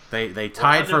 Right. They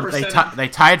tied 100%. they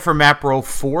tied for map roll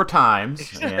 4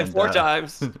 times. And, 4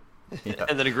 times, yeah.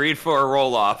 and then agreed for a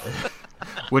roll off.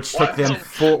 Which took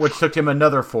him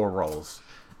another 4 rolls.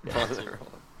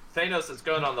 Thanos is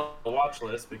going on the watch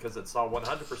list because it saw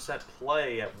 100%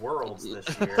 play at Worlds this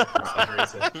year for some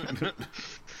reason.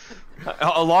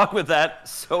 Along with that,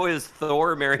 so is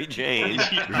Thor, Mary Jane,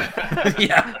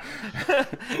 Yeah.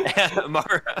 and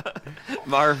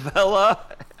Marvella,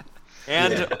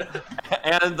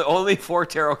 and only 4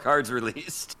 tarot cards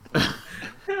released.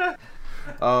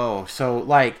 Oh, so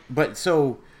like, but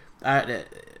so, I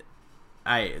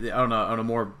on a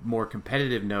more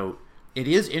competitive note, it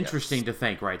is interesting to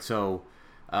think, right? So,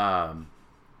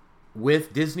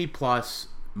 with Disney Plus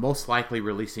most likely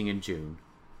releasing in June,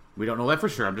 We don't know that for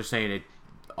sure. I'm just saying it.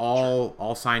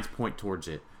 All signs point towards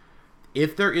it.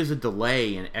 If there is a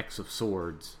delay in X of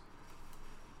Swords,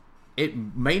 it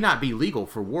may not be legal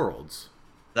for Worlds.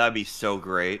 That'd be so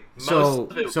great.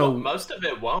 Most of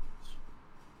it won't.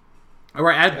 All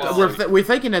right, we're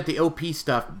thinking that the OP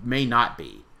stuff may not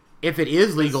be. If it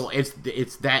is legal, it's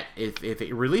that if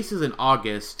it releases in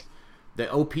August, the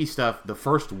OP stuff the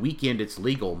first weekend it's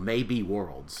legal may be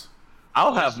Worlds.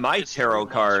 I'll have my tarot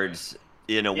cards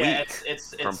in a week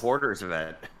it's from Porter's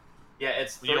event. Yeah,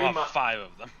 it's 3 You'll have months. 5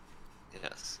 of them.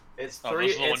 Yes. It's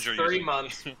 3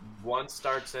 months. One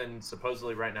starts in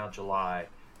supposedly right now July,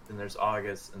 then there's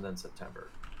August, and then September.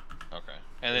 Okay,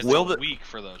 and it's a week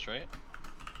for those, right?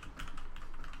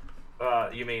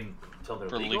 You mean until they're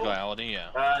for legal? legality?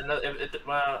 Yeah. No,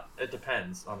 it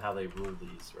depends on how they rule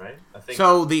these, right? I think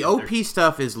so. The OP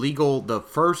stuff is legal the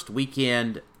first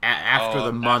weekend after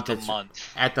the month.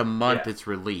 It's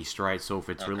released, right? So if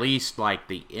it's released like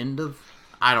the end of,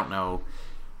 I don't know,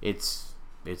 it's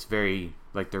very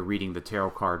like they're reading the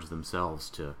tarot cards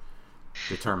themselves to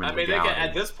determine. I mean,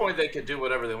 at this point they could do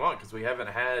whatever they want because we haven't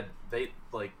had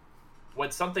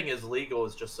when something is legal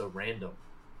is just so random.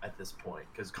 At this point,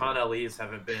 because Con LEs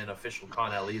haven't been official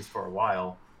Con LEs for a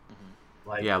while.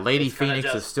 Mm-hmm. Lady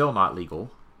Phoenix is still not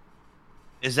legal.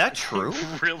 Is that true?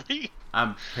 Really?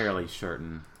 I'm fairly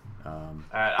certain.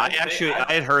 I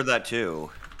had heard that too.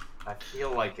 I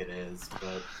feel like it is,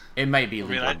 but it may be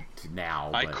legal now.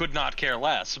 I could not care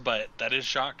less, but that is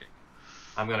shocking.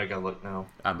 I'm gonna go look now.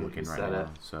 I'm looking right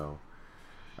now. So.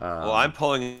 Well, I'm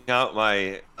pulling out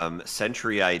my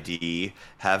Sentry ID,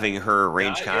 having her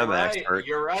range combat expert,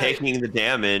 taking the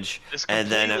damage, and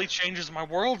then completely changes my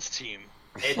Worlds team.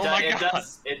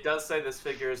 It does say this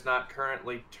figure is not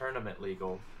currently tournament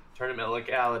legal. Tournament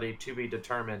legality to be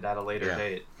determined at a later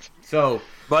date. So,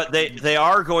 but they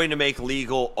are going to make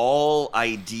legal all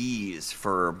IDs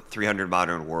for 300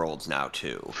 Modern Worlds now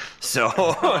too.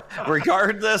 So,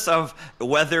 regardless of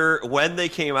when they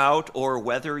came out or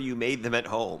whether you made them at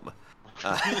home.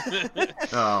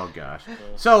 Oh gosh.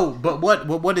 So, but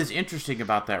what is interesting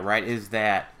about that, right, is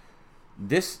that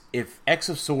if X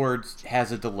of Swords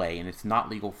has a delay and it's not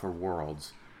legal for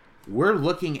Worlds, we're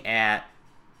looking at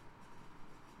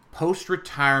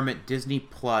post-retirement Disney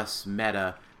Plus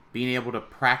meta being able to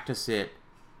practice it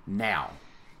now.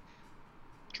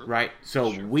 True. Right?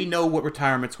 So we know what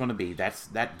retirement's going to be.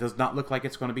 That does not look like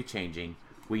it's going to be changing.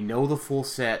 We know the full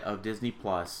set of Disney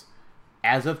Plus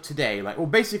as of today.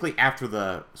 Basically after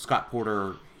the Scott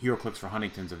Porter HeroClix for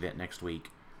Huntington's event next week.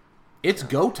 It's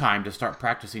go time to start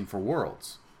practicing for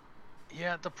Worlds.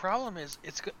 Yeah, the problem is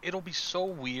it'll be so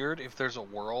weird if there's a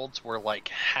Worlds where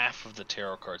half of the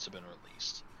tarot cards have been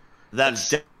released.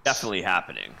 That's definitely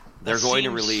happening. They're going to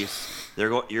release. You're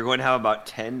going to have about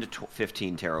 10 to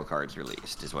 15 tarot cards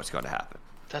released. Is what's going to happen.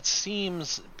 That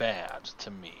seems bad to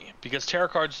me because tarot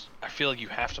cards. I feel like you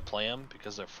have to play them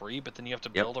because they're free, but then you have to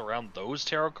build around those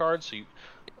tarot cards. So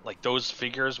those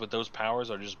figures with those powers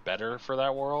are just better for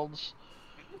that Worlds.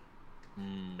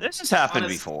 This has happened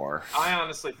before. I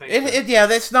honestly think.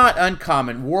 That's not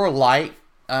uncommon. War of Light.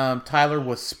 Tyler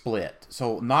was split,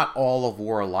 so not all of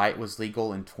War of Light was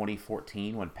legal in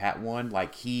 2014 when Pat won.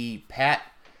 Pat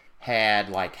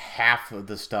had half of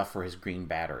the stuff for his green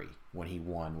battery when he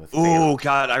won with. Oh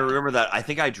God, I remember that. I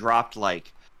think I dropped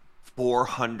 $400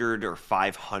 or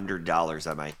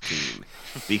 $500 on my team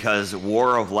because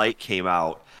War of Light came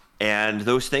out, and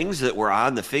those things that were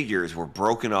on the figures were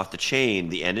broken off the chain,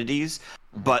 the entities,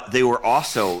 but they were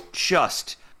also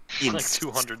just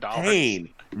 $200.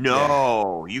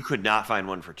 No, you could not find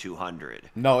one for $200.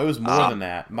 No, it was more than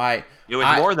that. It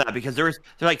was more than that because there's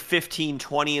 15,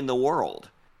 20 in the world.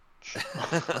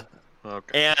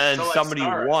 Okay. And somebody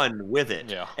won with it.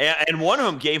 Yeah. And one of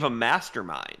them gave a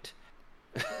mastermind.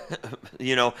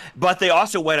 But they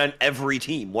also went on every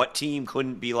team. What team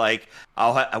couldn't be one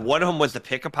of them was the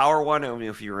pick a power one. I don't know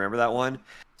if you remember that one.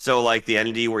 So the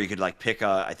entity where you could pick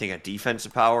a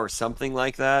defensive power or something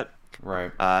like that.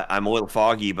 Right. I'm a little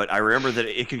foggy, but I remember that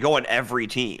it could go on every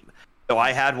team. So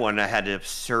I had one that had an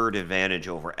absurd advantage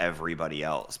over everybody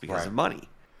else because of money.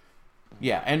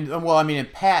 Yeah, and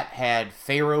Pat had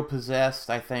Pharaoh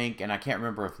possessed, I think, and I can't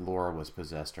remember if Laura was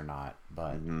possessed or not,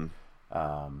 but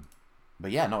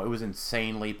it was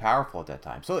insanely powerful at that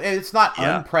time. So it's not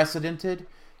unprecedented.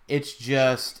 It's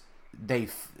just in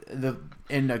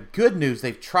the good news,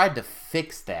 they've tried to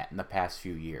fix that in the past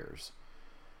few years.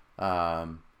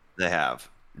 They have.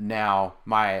 Now,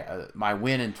 my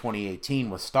win in 2018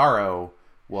 with Starro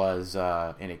was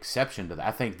an exception to that.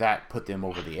 I think that put them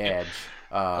over the edge.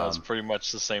 That was pretty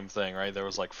much the same thing, right? There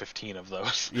was 15 of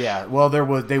those. Yeah, well,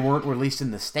 they weren't released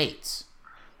in the States.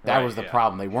 That was the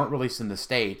problem. They weren't released in the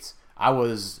States. I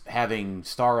was having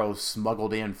Staros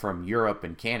smuggled in from Europe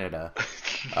and Canada.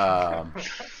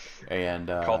 And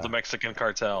called the Mexican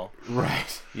cartel.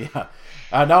 Right. Yeah.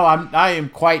 No, I am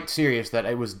quite serious that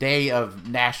it was day of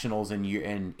nationals in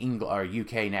England or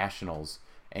UK nationals,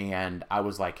 and I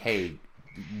was like, "Hey,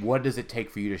 what does it take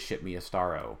for you to ship me a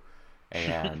Starro?"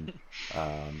 And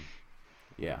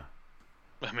yeah.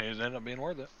 I mean, it ended up being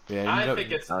worth it. Yeah, I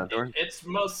think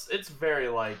it's very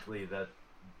likely that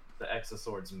the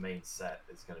Exosword's main set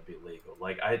is going to be legal.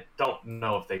 Like, I don't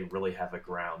know if they really have a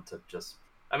ground to just.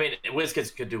 I mean,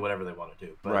 WizKids could do whatever they want to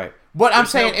do, but right. But I'm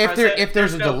saying if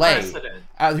there's a delay, precedent.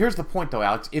 Here's the point though,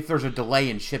 Alex. If there's a delay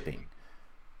in shipping,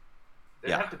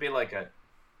 there'd have to be like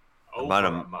over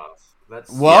a month.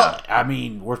 I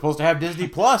mean, we're supposed to have Disney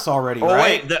Plus already,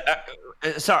 right? Wait,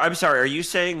 I'm sorry. Are you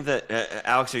saying that,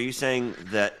 Alex? Are you saying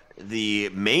that the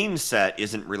main set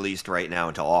isn't released right now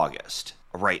until August?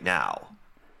 Right now,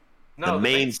 no, the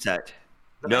main set.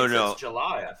 No. It's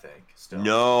July, I think. Still.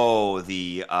 No,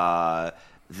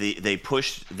 they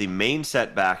pushed the main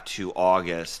set back to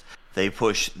August. They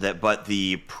pushed that, but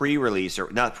the pre-release or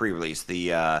not pre-release,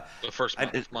 the first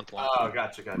month one. Oh,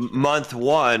 gotcha. Month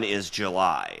one is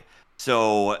July.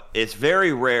 So it's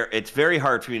very rare. It's very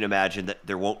hard for me to imagine that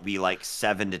there won't be like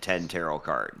 7 to 10 tarot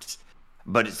cards,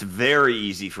 but it's very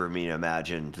easy for me to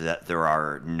imagine that there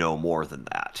are no more than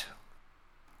that.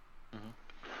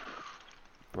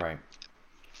 Right.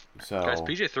 So guys,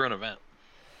 PJ threw an event.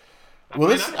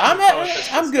 Well,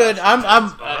 I'm good. All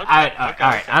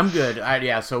right. I'm good.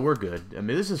 Yeah, so we're good. I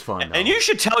mean, this is fun. Though. And you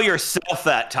should tell yourself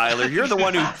that, Tyler. You're the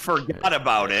one who forgot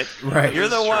about it. Right. You're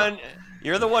the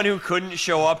one who couldn't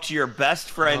show up to your best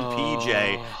friend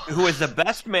PJ, who is the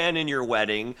best man in your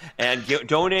wedding, and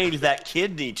donated that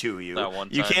kidney to you. That one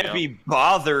time, you can't be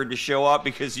bothered to show up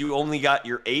because you only got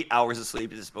your 8 hours of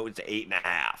sleep as opposed to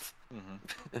 8.5. Mm-hmm.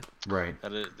 Right.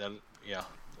 That is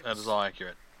all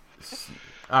accurate.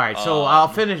 All right, so I'll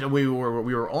finish. We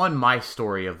were on my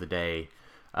story of the day.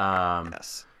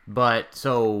 Yes. But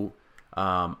so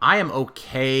I am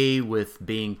okay with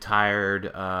being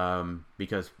tired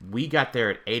because we got there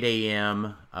at 8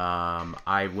 a.m.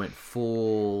 I went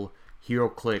full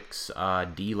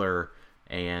HeroClix dealer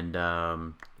and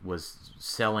was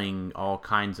selling all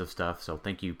kinds of stuff. So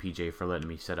thank you, PJ, for letting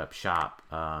me set up shop.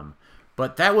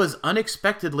 But that was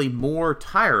unexpectedly more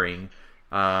tiring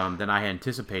than I had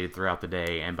anticipated throughout the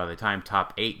day. And by the time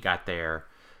top 8 got there,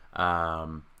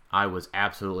 I was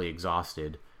absolutely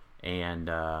exhausted.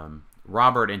 And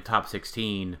Robert in top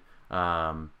 16,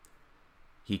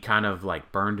 he kind of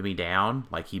like burned me down.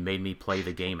 Like he made me play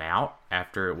the game out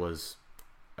after it was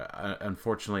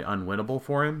unfortunately unwinnable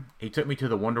for him. He took me to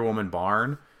the Wonder Woman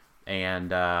barn,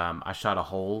 and I shot a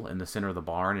hole in the center of the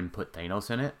barn and put Thanos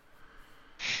in it.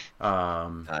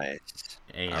 Nice.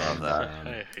 And I love that.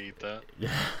 I hate that.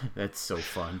 that's so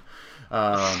fun.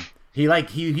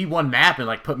 He won map and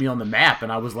like put me on the map,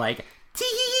 and I was like, tee.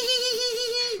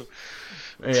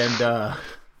 And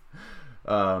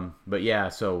but yeah,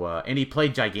 so and he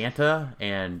played Giganta,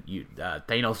 and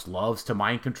Thanos loves to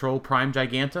mind control Prime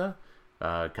Giganta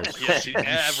because yes,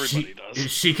 everybody does.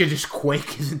 She could just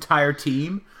quake his entire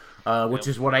team, which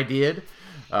is what I did.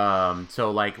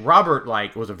 So like Robert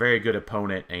like was a very good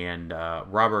opponent, and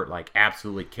Robert like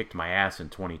absolutely kicked my ass in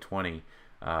 2020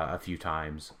 a few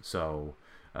times. So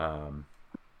now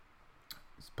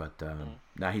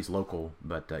he's local,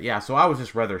 but yeah, so I was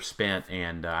just rather spent,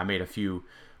 and I made a few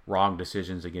wrong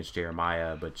decisions against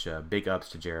Jeremiah, but big ups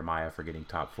to Jeremiah for getting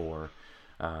top 4.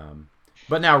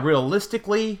 But now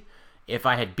realistically, if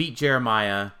I had beat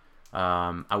Jeremiah,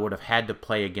 I would have had to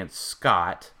play against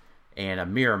Scott and a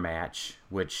mirror match,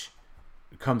 which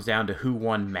comes down to who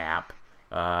won map.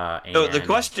 So the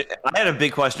question, I had a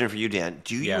big question for you, Dan.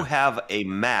 Do you have a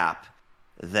map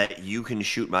that you can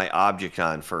shoot my object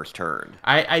on first turn?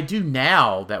 I do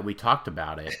now that we talked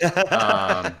about it.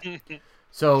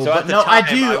 So but no, I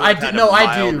do.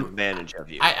 Advantage of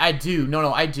you. I do.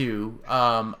 No, I do.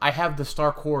 I have the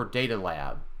Starcore Data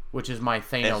Lab, which is my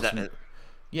Thanos.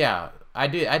 Yeah, I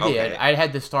did. Okay. I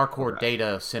had the Starcore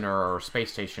Data Center or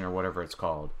Space Station or whatever it's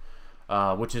called,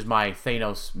 which is my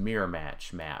Thanos mirror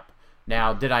match map.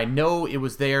 Now, did I know it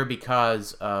was there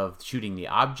because of shooting the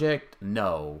object?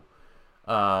 No.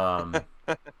 But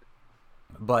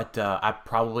I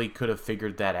probably could have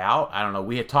figured that out. I don't know.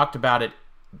 We had talked about it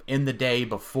in the day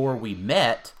before we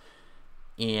met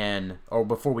or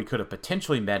before we could have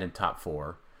potentially met in top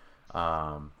 4.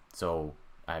 So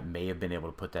I may have been able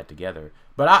to put that together.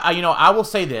 But I will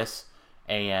say this,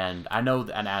 and I know,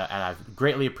 and I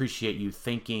greatly appreciate you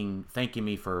thanking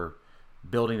me for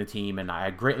building the team, and I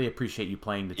greatly appreciate you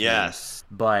playing the team. Yes.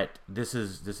 But this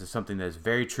is something that is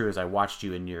very true. As I watched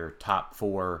you in your top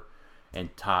 4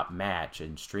 and top match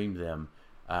and streamed them,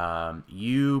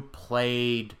 you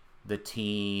played the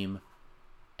team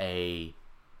a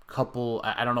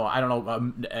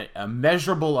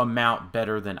measurable amount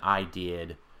better than I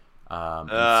did.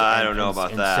 I don't know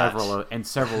about that. In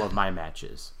several of my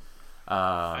matches.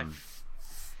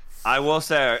 I will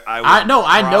say I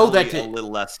know that a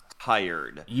little less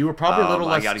tired. You were probably a little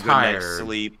less tired. I got a good night's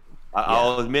sleep.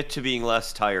 I'll admit to being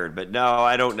less tired, but no,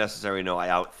 I don't necessarily know I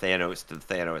out Thanos to the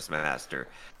Thanos Master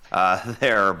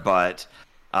there, but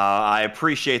I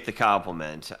appreciate the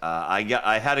compliment.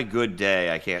 I had a good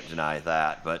day. I can't deny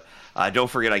that, but don't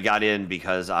forget I got in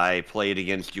because I played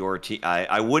against your team.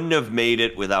 I wouldn't have made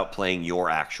it without playing your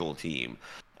actual team,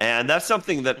 and that's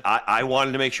something that I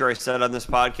wanted to make sure I said on this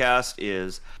podcast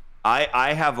is.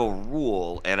 I have a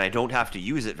rule, and I don't have to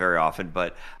use it very often,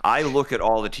 but I look at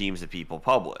all the teams that people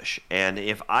publish, and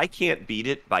if I can't beat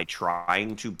it by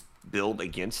trying to build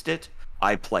against it,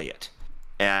 I play it.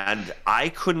 And I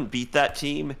couldn't beat that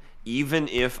team even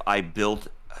if I built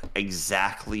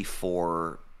exactly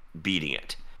for beating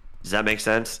it. Does that make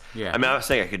sense? Yeah. I mean, I'm not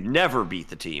saying I could never beat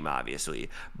the team,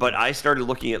 obviously, but I started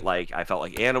looking at I felt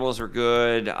like animals were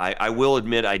good. I will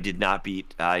admit I did not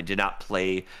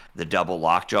play the double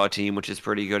lockjaw team, which is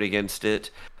pretty good against it.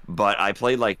 But I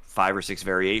played 5 or 6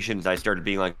 variations. I started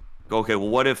being like, okay, well,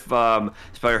 what if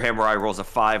Spider Hammer rolls a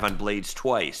 5 on Blades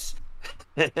twice?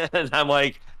 And I'm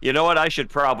like, you know what? I should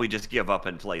probably just give up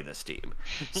and play this team.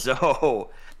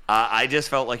 So. I just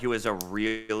felt like it was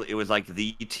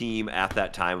the team at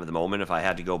that time of the moment. If I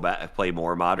had to go back and play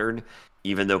more modern,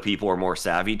 even though people are more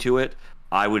savvy to it,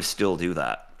 I would still do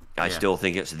that. I still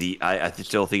think it's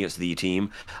the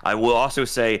team. I will also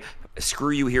say,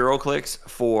 screw you, HeroClix,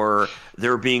 for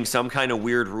there being some kind of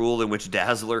weird rule in which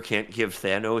Dazzler can't give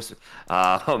Thanos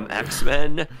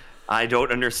X-Men. I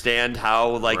don't understand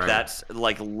how that's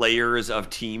layers of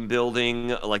team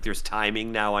building. There's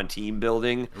timing now on team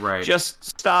building. Right.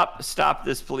 Just stop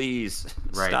this, please.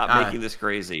 Right. Stop making this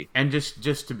crazy. And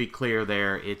just to be clear,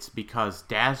 there, it's because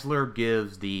Dazzler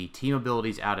gives the team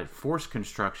abilities out at Force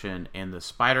Construction, and the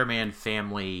Spider-Man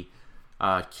family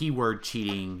keyword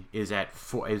cheating is at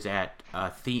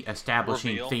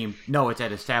establishing Reveal? theme. No, it's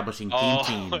at establishing theme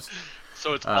teams.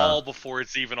 So it's all before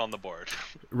it's even on the board.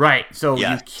 Right. So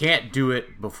Yes. you can't do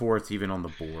it before it's even on the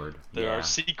board. There are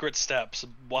secret steps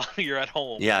while you're at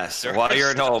home. Yes, There while are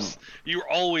you're at home. steps. You're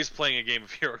always playing a game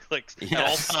of HeroClix at all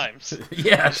Yes. times.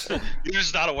 Yes. You're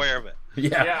just not aware of it.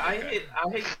 Yeah. Yeah, I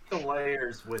hate the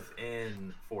layers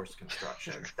within Force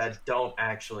Construction that don't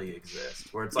actually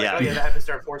exist. Where it's like, Yeah. oh yeah, that happens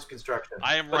during Force Construction.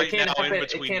 I am But it right can't now happen- in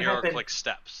it between can't happen- HeroClix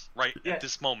steps. Right Yeah. at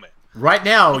this moment. Right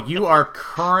now, you are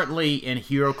currently in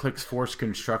HeroClix Force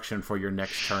Construction for your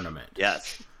next tournament.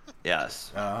 Yes.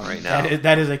 Right now.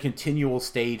 That is a continual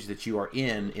stage that you are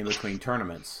in between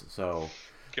tournaments. So,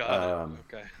 Got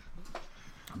it. Okay.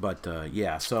 but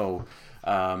yeah, so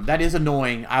that is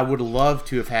annoying. I would love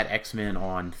to have had X-Men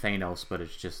on Thanos, but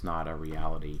it's just not a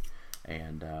reality.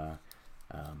 And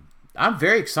I'm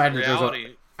very excited.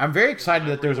 I'm very excited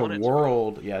that there's a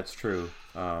world. Yeah, it's true.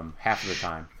 Half of the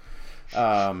time.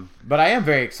 But I am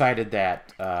very excited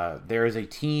that there is a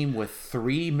team with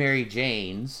 3 Mary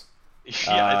Janes.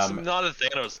 Yeah, it's not a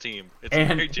Thanos team. It's a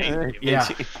Mary Jane team. Yeah.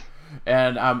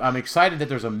 And I'm excited that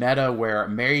there's a meta where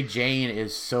Mary Jane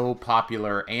is so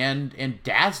popular and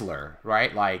Dazzler,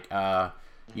 right?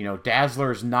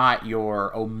 Dazzler's not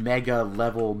your Omega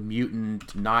level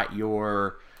mutant, not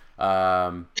your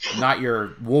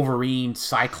Wolverine,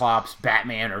 Cyclops,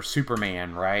 Batman, or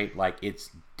Superman, right?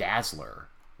 It's Dazzler.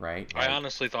 Right? I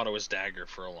honestly thought it was Dagger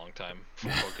for a long time.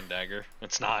 From Cloak and Dagger.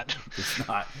 It's not. It's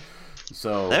not.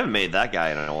 So They haven't made that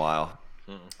guy in a while.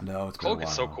 No, it's Cloak been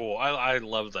a is so while. cool. I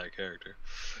love that character.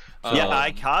 Yeah,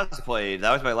 I cosplayed.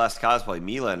 That was my last cosplay.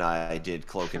 Mila and I did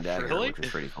Cloak and Dagger, Really? which was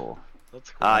pretty cool.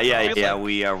 That's cool. Yeah.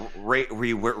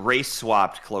 We race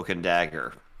swapped Cloak and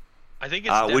Dagger, I think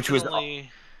it's which was-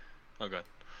 definitely. Oh, good.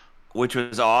 which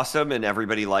was awesome, and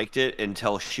everybody liked it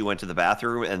until she went to the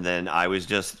bathroom, and then I was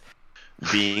just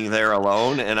being there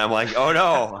alone, and I'm like, oh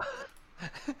no,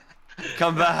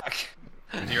 come back.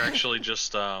 You're actually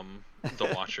just the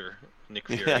Watcher, Nick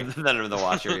Fury. Yeah, then the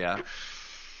Watcher. Yeah.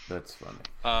 That's funny.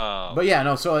 But yeah,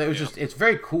 no. So it was just it's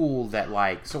very cool that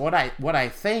so what I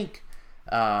think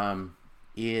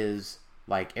is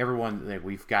everyone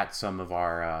we've got some of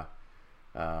our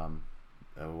what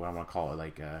I want to call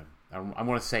it I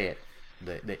want to say it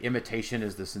the imitation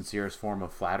is the sincerest form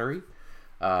of flattery.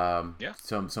 Some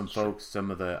folks,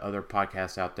 some of the other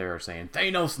podcasts out there are saying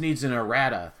Thanos needs an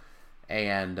errata,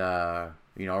 and or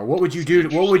what would you do?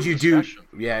 What would you do?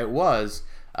 Yeah, it was.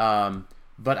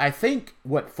 But I think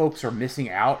what folks are missing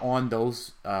out on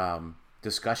those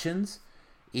discussions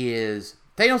is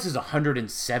Thanos is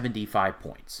 175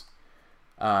 points.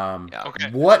 Okay.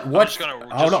 What?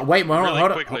 Hold on. Wait. Really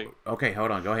hold on. Quickly. Okay,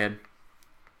 hold on. Go ahead.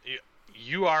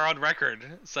 You are on record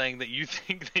saying that you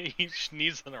think that he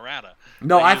needs an errata.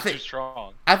 No, I think too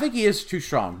strong. I think he is too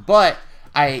strong, but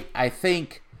I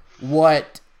think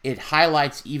what it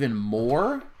highlights even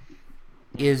more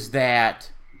is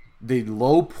that the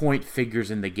low point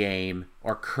figures in the game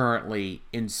are currently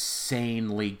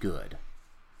insanely good.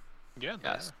 Yeah,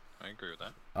 yes. I agree with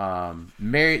that.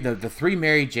 The 3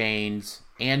 Mary Janes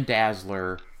and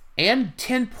Dazzler and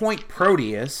 10-point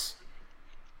Proteus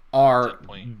are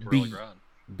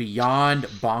beyond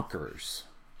bonkers.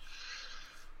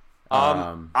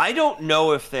 I don't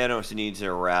know if Thanos needs an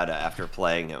errata after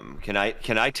playing him. Can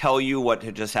I tell you what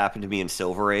had just happened to me in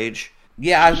Silver Age?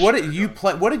 Yeah, what did you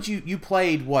play? What did you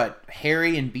played? What,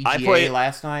 Harry and BGA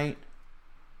last night?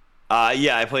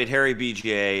 Yeah, I played Harry,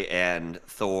 BGA, and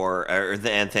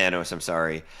and Thanos. I'm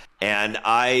sorry, and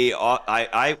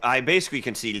I basically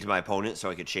conceded to my opponent so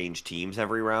I could change teams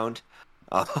every round,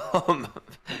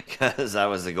 because that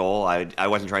was the goal. I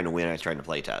wasn't trying to win. I was trying to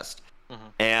play test,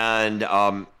 and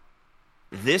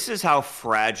this is how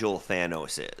fragile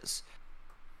Thanos is.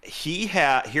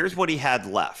 Here's what he had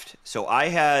left. So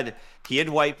he had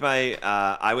wiped my.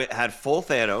 I had full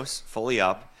Thanos, fully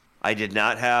up. I did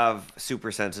not have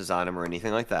super senses on him or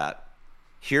anything like that.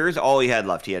 Here's all he had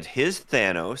left. He had his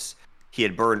Thanos. He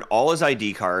had burned all his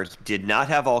ID cards. Did not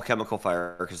have all chemical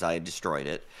fire because I had destroyed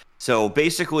it. So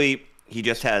basically, he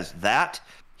just has that.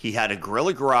 He had a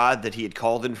Gorilla Grodd that he had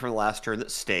called in from the last turn that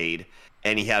stayed,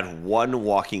 and he had 1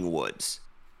 Walking Woods.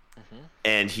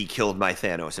 And he killed my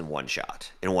Thanos in 1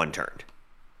 shot, in 1 turn.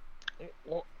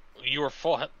 Well, you were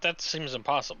full. That seems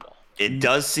impossible. It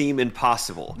does seem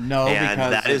impossible. No, and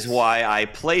that is why I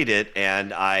played it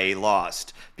and I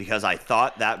lost, because I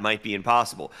thought that might be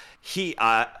impossible.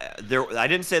 I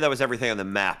didn't say that was everything on the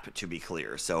map, to be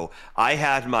clear. So I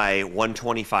had my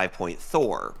 125-point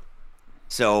Thor.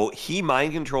 So he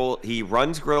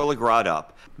runs Gorilla Grodd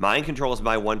up, mind controls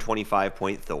my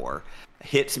 125-point Thor,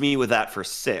 hits me with that for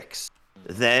 6,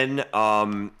 then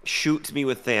shoots me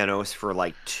with Thanos for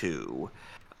like 2.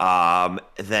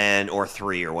 Then or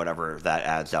 3 or whatever that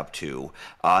adds up to.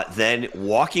 Then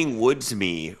Walking Woods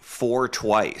me 4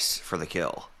 twice for the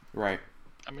kill. Right.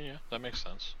 I mean, yeah, that makes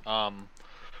sense. I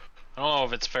don't know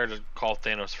if it's fair to call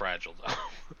Thanos fragile though.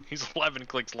 He's 11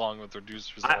 clicks long with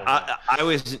reduced result.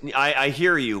 I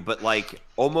hear you, but like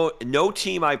almost no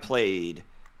team I played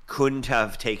couldn't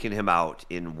have taken him out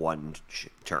in 1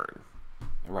 turn.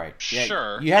 Right. Yeah,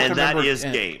 sure. You have and to remember, that is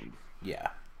game. Yeah.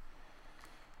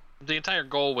 The entire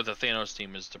goal with a Thanos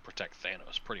team is to protect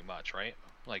Thanos, pretty much, right?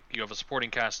 Like, you have a supporting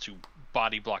cast to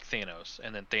body block Thanos,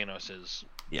 and then Thanos is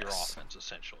your offense,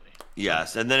 essentially.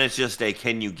 Yes, and then it's just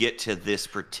can you get to this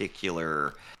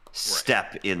particular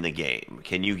step in the game?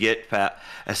 Can you get past?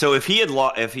 So if he had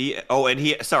he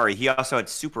also had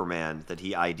Superman that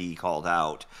he ID called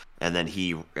out, and then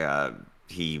he hypersped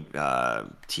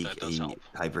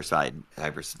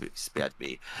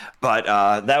me, but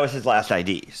that was his last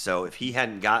ID. So if he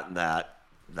hadn't gotten that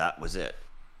was it.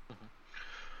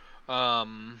 But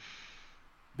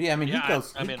yeah, I mean,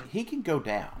 he can go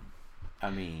down. I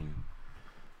mean,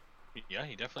 yeah,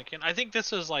 he definitely can. I think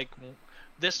this is like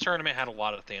this tournament had a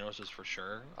lot of Thanoses for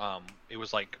sure. It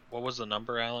was like, what was the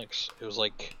number, Alex? It was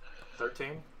like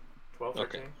 13, 12,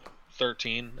 13. Okay.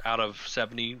 13 out of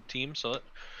 70 teams. So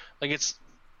it's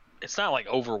not like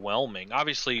overwhelming.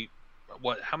 Obviously,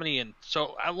 how many in?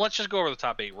 So let's just go over the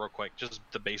top 8 real quick, just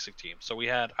the basic team. So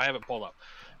I have it pulled up.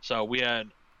 So we had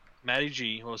Matty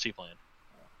G. What was he playing?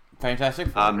 Fantastic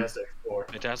Four.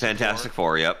 Fantastic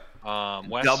Four. Yep.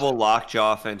 Wes? Double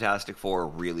Lockjaw Fantastic Four,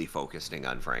 really focusing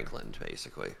on Franklin,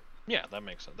 basically. Yeah, that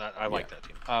makes sense. I like that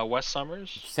team. Wes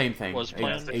Summers. Same thing. Was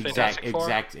playing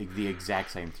the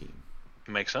exact same team.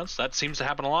 Makes sense. That seems to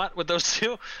happen a lot with those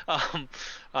two.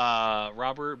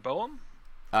 Robert Boehm.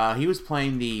 He was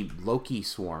playing the Loki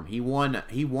Swarm. He won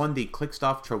the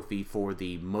Clickstuff trophy for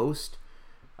the most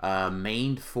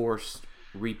main force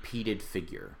repeated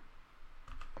figure.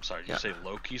 I'm sorry, did you say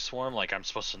Loki Swarm? Like I'm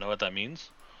supposed to know what that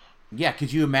means? Yeah,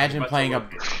 could you imagine playing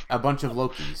a bunch of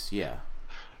Lokis? Yeah.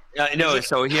 No,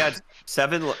 so he had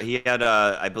 7. He had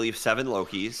I believe 7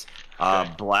 Lokis.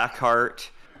 Okay. Blackheart,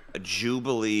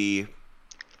 Jubilee,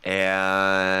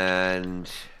 and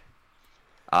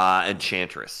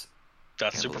Enchantress.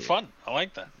 That's super fun. I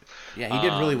like that. Yeah, he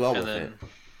did really well with it.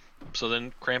 So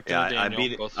then Crampton and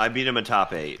Daniel I beat him in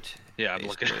top 8, Yeah, I'm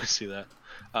looking to see that.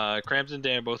 Krams and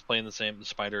Dan are both playing the same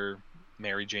Spider,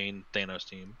 Mary Jane, Thanos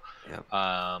team. Yep.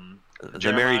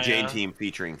 The Mary Jane team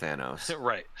featuring Thanos.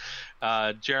 Right.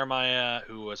 Jeremiah,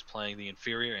 who was playing the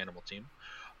inferior animal team.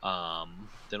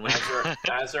 Then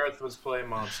Azareth was playing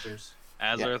monsters.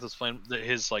 Azareth was playing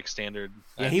his like standard.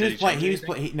 Yeah, he was playing. He was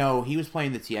playing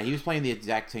the. Yeah, he was playing the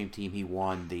exact same team he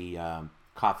won the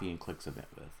Coffee and Clicks event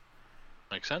with.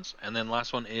 Makes sense. And then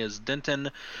last one is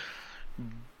Denton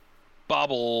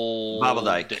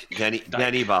Bobbledyke. Denny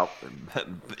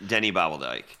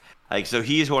Bobbledyke. Like, so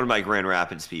he's one of my Grand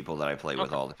Rapids people that I play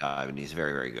with all the time, and he's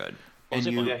very, very good. And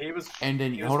he was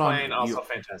playing also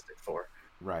Fantastic Four.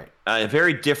 Right. A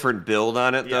very different build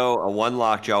on it, though. A one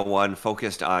Lockjaw, one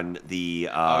focused on the.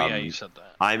 You said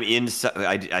that.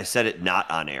 I said it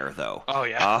not on air, though. Oh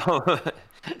yeah.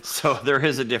 So there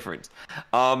is a difference.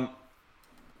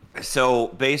 So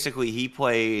basically, he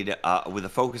played with a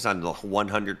focus on the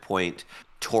 100-point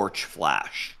Torch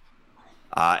Flash,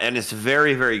 and it's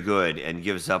very, very good and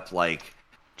gives up like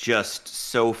just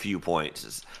so few points.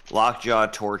 It's Lockjaw,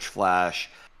 Torch Flash,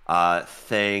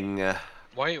 Thing.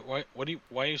 Why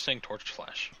are you saying Torch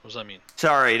Flash? What does that mean?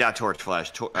 Sorry, not Torch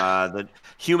Flash. The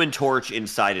Human Torch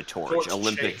inside a torch.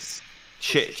 Olympic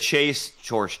Chase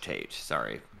Torch Tate.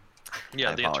 Sorry.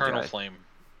 Yeah, the Eternal Flame.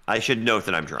 I should note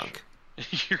that I'm drunk.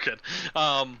 You're good.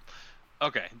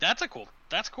 Okay, that's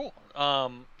cool.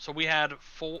 So we had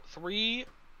 3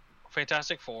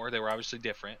 Fantastic Four. They were obviously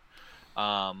different.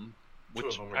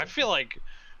 Which I feel like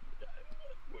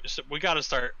we got to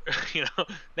start.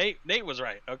 Nate was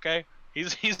right. Okay.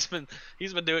 He's been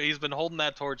holding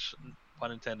that torch,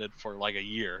 pun intended, for like a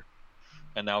year,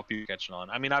 and now people catching on.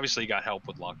 I mean, obviously, he got help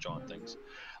with Lockjaw and things.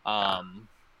 I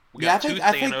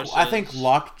think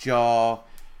Lockjaw,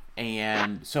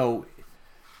 and so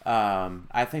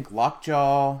I think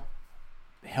Lockjaw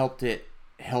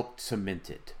helped cement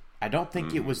it. I don't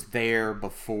think it was there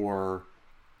before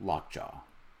Lockjaw,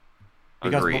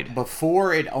 because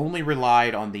before it only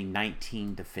relied on the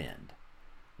 19 defend.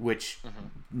 Which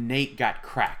Nate got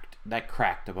cracked. That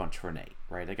cracked a bunch for Nate,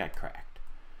 right? It got cracked.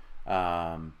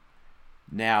 Now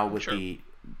with the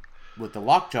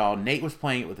Lockjaw, Nate was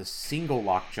playing it with a single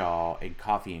Lockjaw and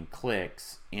Coffee and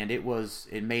Clicks, and it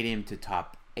made him to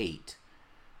top 8.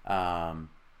 But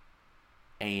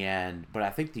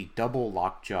I think the double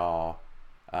Lockjaw.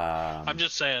 I'm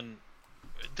just saying,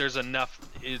 there's enough.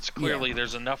 It's clearly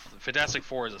there's enough. Fantastic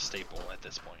Four is a staple at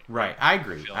this point. Right, I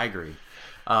agree.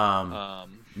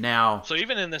 Now, so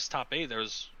even in this top 8,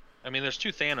 there's 2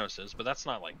 Thanoses, but that's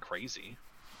not like crazy.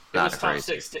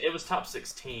 It was top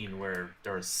 16 where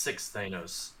there was 6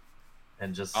 Thanos,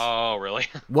 and just. Oh, really?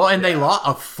 Well, and they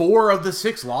lost 4 of the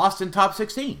 6 lost in top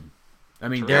 16. I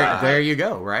mean, there you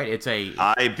go, right?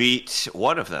 I beat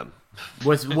one of them.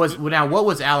 Now what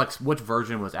was Alex? Which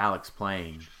version was Alex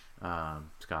playing,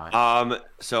 Scott?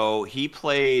 So he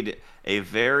played a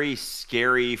very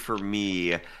scary for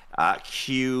me.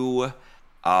 Q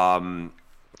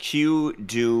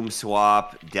Doom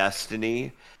Swap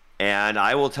Destiny, and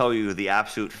I will tell you the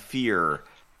absolute fear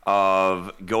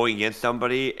of going against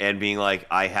somebody and being like,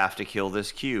 I have to kill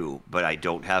this Q, but I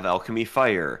don't have Alchemy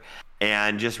Fire,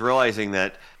 and just realizing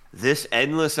that this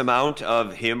endless amount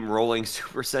of him rolling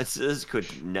super senses could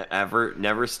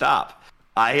never stop.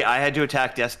 I had to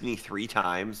attack Destiny 3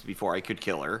 times before I could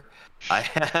kill her.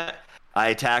 I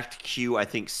attacked Q, I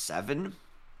think 7.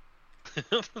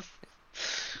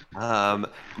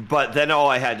 But then all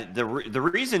I had the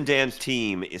reason Dan's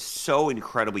team is so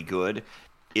incredibly good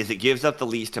is it gives up the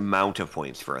least amount of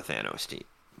points for a Thanos team.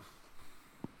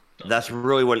 That's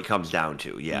really what it comes down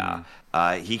to. Yeah,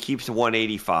 he keeps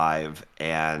 185,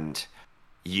 and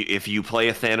if you play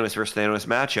a Thanos versus Thanos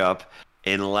matchup,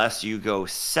 unless you go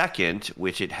second,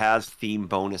 which it has theme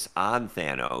bonus on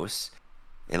Thanos,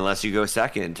 unless you go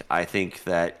second, I think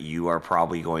that you are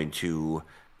probably going to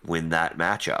win that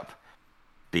matchup.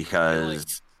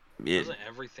 Because doesn't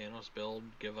every Thanos build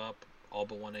give up all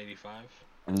but 185?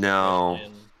 No.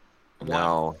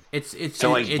 It's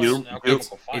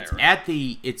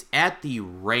at the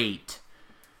rate.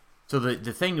 So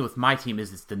the thing with my team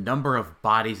is it's the number of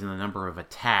bodies and the number of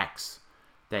attacks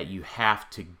that you have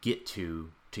to get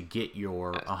to get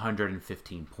your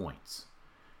 115 points.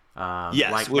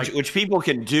 Yes, which people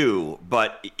can do,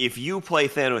 but if you play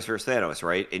Thanos versus Thanos,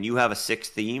 right, and you have a 6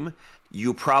 theme,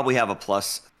 you probably have a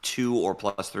 +2 or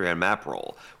 +3 on map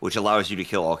roll, which allows you to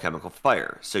kill all chemical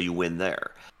fire, so you win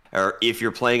there. Or if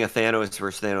you're playing a Thanos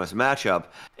versus Thanos matchup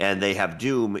and they have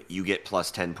Doom, you get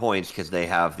 +10 points because they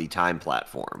have the time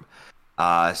platform.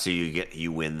 So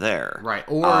you win there. Right.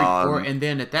 Or and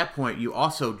then at that point you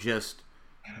also just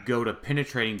go to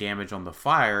penetrating damage on the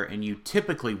fire, and you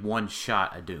typically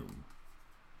one-shot a Doom.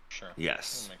 Sure.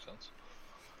 Yes. That makes sense.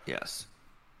 Yes.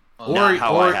 Or, Not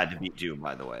how or, I had to beat Doom,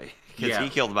 by the way, because he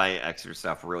killed my extra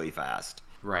stuff really fast.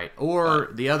 Right. Or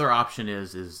the other option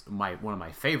is one of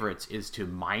my favorites is to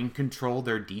mind control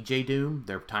their DJ Doom,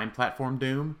 their time platform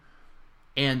Doom,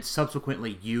 and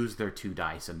subsequently use their 2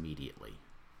 dice immediately.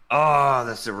 Oh,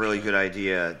 that's a really good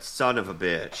idea. Son of a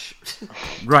bitch.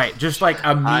 Right. Just like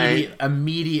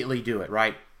immediately do it,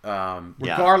 right?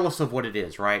 Regardless of what it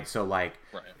is, right? So like,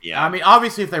 yeah. I mean,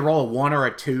 obviously if they roll a 1 or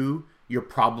a 2, you're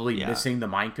probably missing the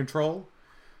mind control.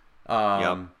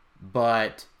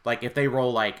 But like if they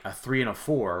roll like a 3 and a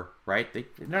 4, right? They're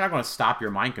not going to stop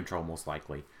your mind control most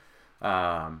likely.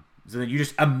 So then you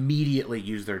just immediately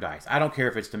use their dice. I don't care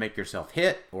if it's to make yourself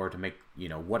hit or to make,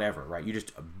 whatever, right? You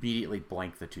just immediately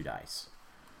blank the 2 dice.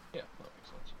 Yeah, that makes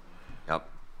sense. Yep.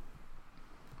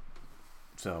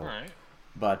 So, all right.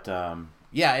 But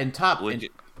in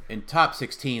top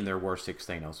 16 there were 6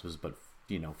 Thanoses, but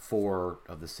 4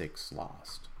 of the 6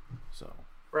 lost. So.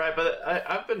 Right, but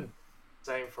I've been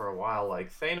saying for a while,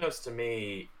 like Thanos to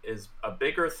me is a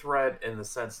bigger threat in the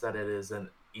sense that it is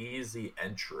an easy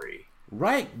entry.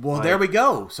 Right. Well, there we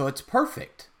go. So it's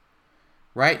perfect.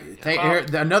 Right?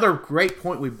 Another great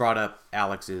point we brought up,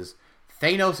 Alex, is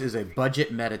Thanos is a budget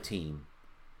meta team.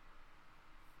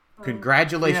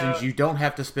 Congratulations, you don't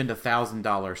have to spend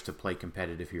 $1,000 to play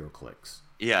competitive HeroClix.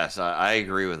 Yes, I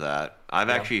agree with that. I've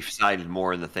actually sided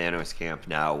more in the Thanos camp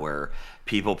now, where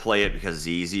people play it because it's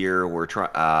easier.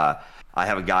 I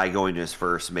have a guy going to his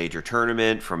first major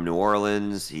tournament from New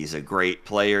Orleans. He's a great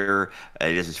player.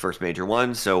 It is his first major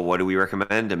one. So what do we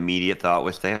recommend? Immediate thought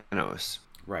with Thanos.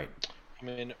 Right. I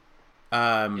mean,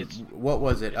 what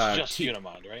was it? It's just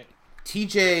Unimod, right?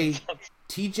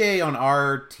 TJ on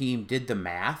our team did the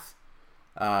math.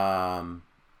 And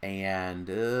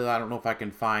I don't know if I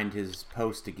can find his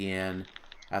post again.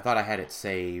 I thought I had it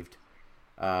saved.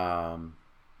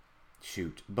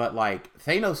 Shoot. But like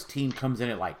Thanos' team comes in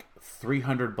at like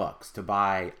 $300 to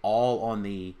buy all on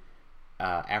the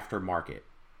aftermarket.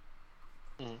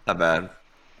 Not bad.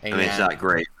 And I mean, it's not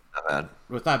great. Not bad.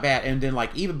 Well, it's not bad. And then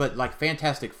like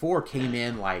Fantastic Four came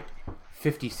in like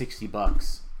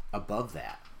 $50-$60 above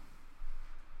that.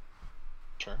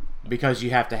 Sure. Because you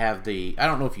have to have I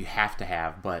don't know if you have to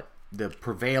have, but the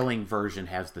prevailing version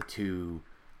has the 2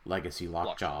 legacy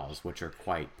lockjaws, which are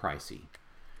quite pricey.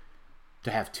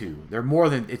 To have 2. They're more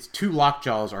than, it's 2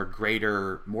 lockjaws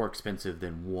are more expensive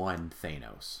than 1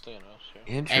 Thanos. Yeah.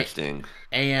 Interesting.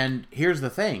 And here's the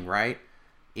thing, right?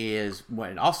 Is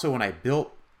when I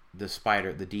built the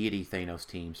deity Thanos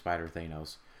team, Spider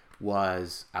Thanos,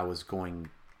 I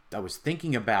was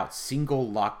thinking about single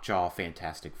lockjaw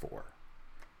Fantastic Four.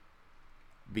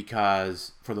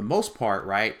 Because for the most part,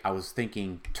 right, I was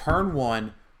thinking turn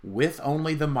 1 with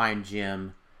only the Mind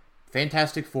Gem,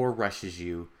 Fantastic Four rushes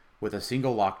you with a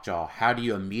single lockjaw. How do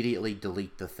you immediately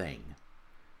delete the thing?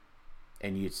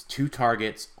 And it's 2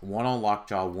 targets, 1 on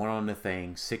lockjaw, 1 on the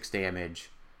thing, 6 damage,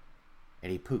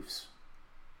 and he poofs.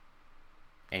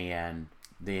 And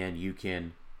then you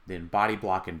can body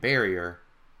block and barrier.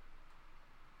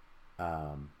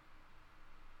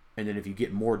 And then if you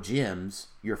get more gems,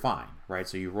 you're fine, right?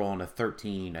 So you roll on a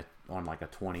 13 on like a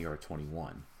 20 or a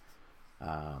 21.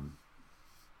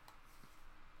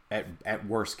 At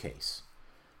worst case.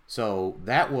 So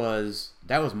that was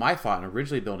my thought in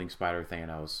originally building Spider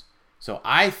Thanos. So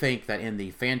I think that in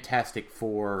the Fantastic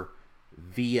Four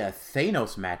via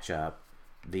Thanos matchup,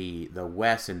 the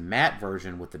Wes and Matt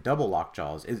version with the double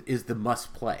lockjaws is the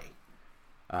must play.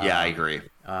 Yeah, I agree.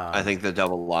 I think the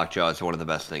double lockjaw is one of the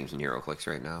best things in HeroClix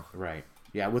right now. Right.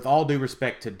 Yeah, with all due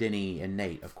respect to Denny and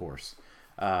Nate, of course.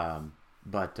 Yeah,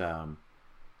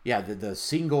 the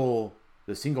single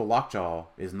lockjaw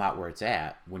is not where it's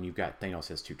at when you've got Thanos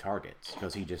has 2 targets,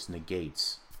 because he just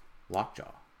negates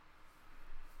lockjaw.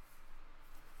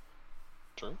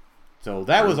 True. So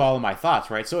that was all of my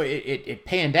thoughts, right? So it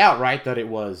panned out, right, that it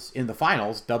was in the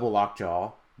finals double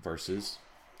lockjaw versus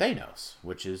Thanos,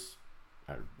 which is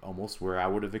almost where I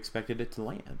would have expected it to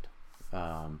land.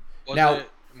 Was now, it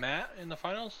Matt in the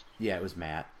finals? Yeah, it was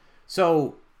Matt.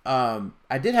 So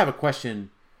I did have a question,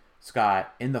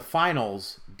 Scott. In the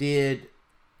finals, did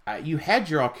you had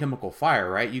your alchemical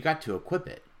fire, right? You got to equip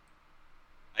it.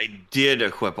 I did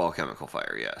equip alchemical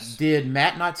fire, yes. Did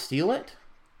Matt not steal it?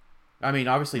 I mean,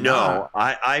 obviously no.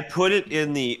 not. I put it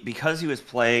in because he was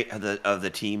playing of the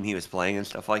team he was playing and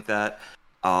stuff like that.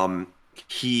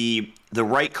 The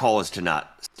right call is to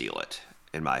not steal it,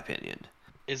 in my opinion.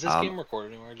 Is this game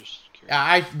recorded anywhere? Just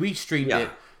curious. We streamed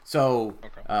it, so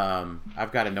okay.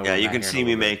 I've got to know. Yeah, you can see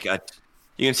me make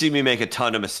You can see me make a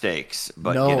ton of mistakes,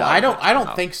 but no, I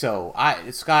don't think so.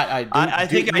 Scott, I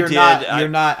think I did. You're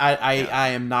not. I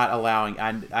am not allowing.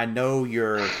 I know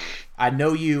you're. I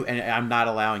know you, and I'm not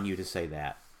allowing you to say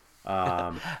that.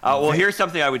 Well, here's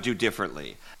something I would do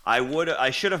differently.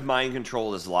 I should have mind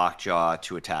controlled his Lockjaw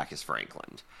to attack his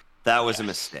Franklin. That was a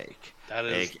mistake. That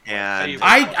is, and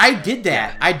I did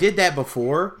that. I did that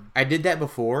before.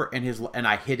 And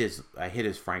I hit his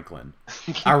Franklin.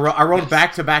 I rolled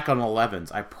back to back on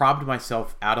 11s. I probbed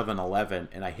myself out of an 11,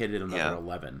 and I hit it another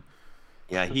 11.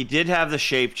 Yeah, he did have the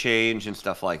shape change and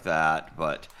stuff like that,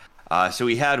 but so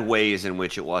he had ways in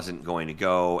which it wasn't going to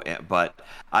go. But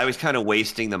I was kind of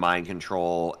wasting the mind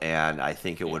control, and I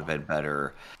think it would have been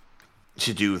better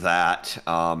to do that.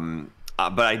 But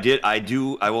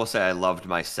I will say I loved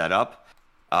my setup,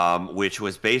 which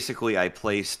was basically I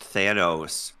placed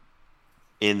Thanos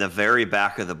in the very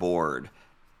back of the board,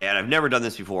 and I've never done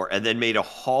this before, and then made a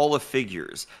hall of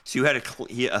figures. So you had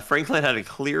Franklin had a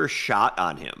clear shot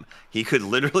on him. He could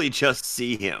literally just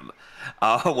see him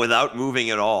without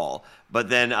moving at all. But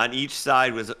then on each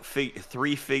side was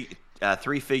three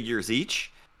figures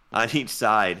each on each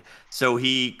side, so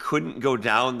he couldn't go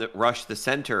down rush the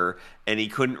center, and he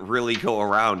couldn't really go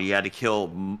around. He had to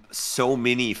kill so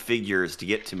many figures to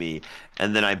get to me,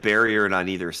 and then I barriered on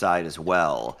either side as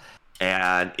well.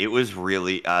 And it was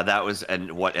really that was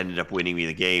what ended up winning me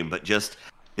the game. But just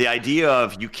the idea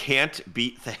of you can't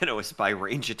beat Thanos by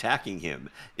range attacking him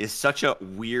is such a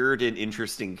weird and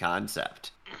interesting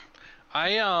concept.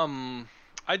 I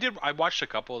watched a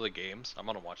couple of the games. I'm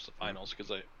gonna watch the finals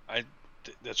because I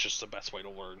that's just the best way to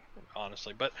learn,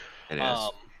 honestly. But it is.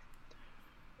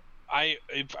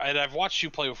 I've watched you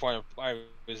play before. I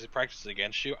was practicing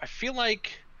against you. I feel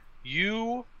like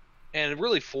you and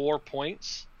really 4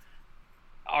 points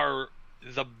are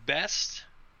the best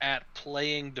at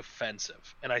playing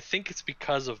defensive, and I think it's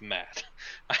because of Matt.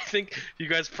 I think you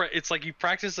guys it's like you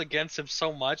practice against him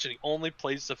so much and he only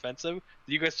plays defensive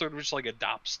that you guys sort of just like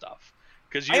adopt stuff.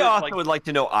 Because I also would like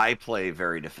to know I play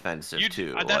very defensive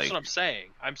too. That's what I'm saying.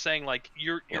 I'm saying like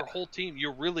your whole team,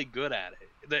 you're really good at it.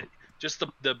 That just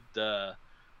the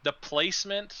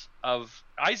placement of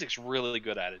Isaac's really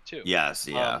good at it too. Yes,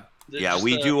 yeah.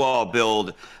 We do all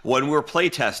build when we're play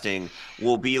testing.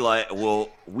 We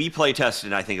play test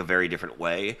in I think a very different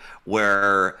way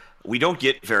where we don't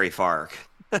get very far.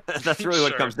 That's really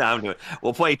what it comes down to. It.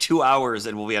 We'll play 2 hours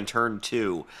and we'll be on turn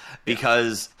 2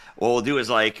 because what we'll do is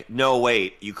like, no,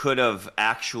 wait, you could have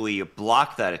actually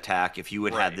blocked that attack if you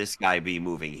had had this guy be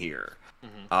moving here.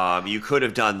 Mm-hmm. You could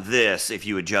have done this if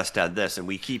you had just done this, and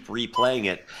we keep replaying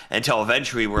it until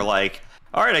eventually we're like,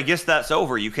 all right, I guess that's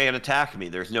over. You can't attack me.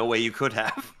 There's no way you could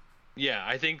have. Yeah,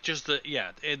 I think just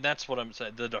and that's what I'm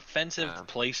saying. The defensive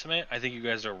placement, I think you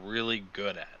guys are really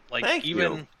good at. Like Thank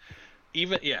you.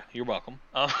 Even you're welcome.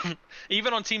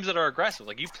 Even on teams that are aggressive,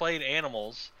 like you played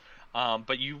animals,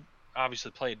 but you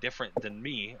obviously play it different than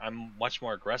me. I'm much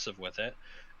more aggressive with it,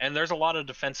 and there's a lot of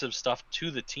defensive stuff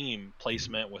to the team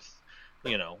placement with,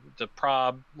 the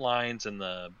prob lines and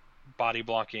the body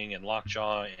blocking and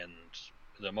lockjaw and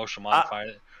the emotional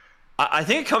modifier. I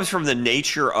think it comes from the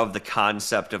nature of the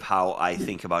concept of how I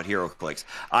think about HeroClix.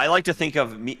 I like to think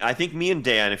of me. I think me and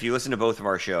Dan, if you listen to both of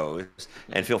our shows,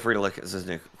 and feel free to look. This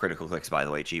is Critical Clicks, by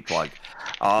the way, cheap plug.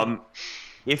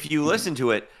 If you listen to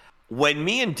it, when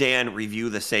me and Dan review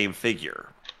the same figure,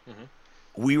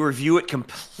 we review it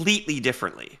completely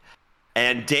differently.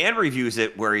 And Dan reviews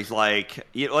it where he's like,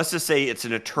 let's just say it's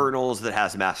an Eternals that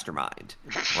has Mastermind,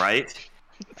 right?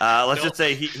 Let's just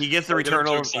say he gets the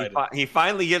Eternals. He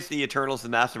finally gets the Eternals, the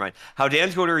Mastermind. How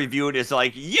Dan's going to review it is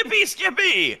like, yippee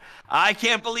skippy! I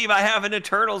can't believe I have an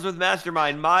Eternals with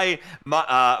Mastermind. My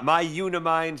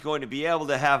Unimind's going to be able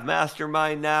to have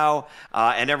Mastermind now,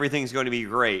 and everything's going to be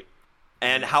great.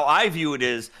 And how I view it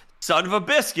is, son of a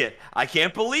biscuit! I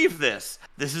can't believe this.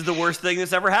 This is the worst thing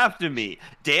that's ever happened to me.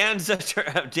 Dan's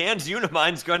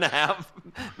Unimind's going to have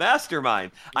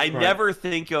Mastermind. I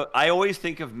always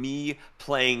think of me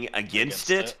playing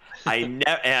against it.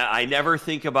 I never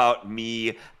think about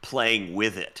me playing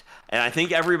with it. And I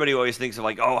think everybody always thinks of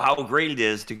like, oh, how great it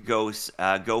is to go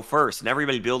first. And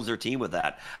everybody builds their team with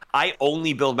that. I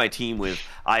only build my team with,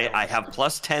 I have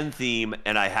 +10 theme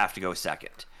and I have to go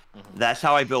second. Mm-hmm. That's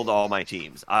how I build all my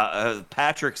teams.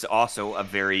 Patrick's also a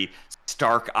very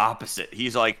stark opposite.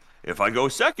 He's like, if I go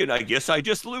second, I guess I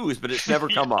just lose, but it's never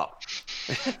come up.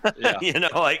 Until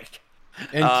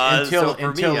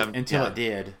it did. Until it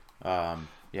did. Right?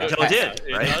 It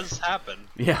does happen.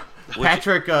 Yeah,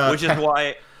 Patrick. Which is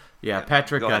why. Yeah,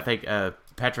 Patrick. I think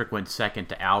Patrick went second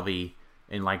to Alvy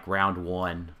in like round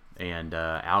 1, and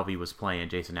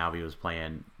Jason Alvey was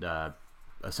playing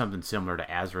something similar to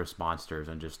Azarus monsters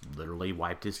and just literally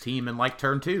wiped his team in like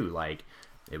turn 2. Like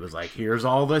it was like, here's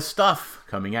all this stuff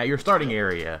coming at your starting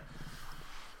area.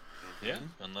 Yeah,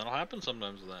 and that'll happen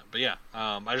sometimes with that. But yeah,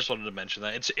 I just wanted to mention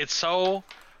that it's so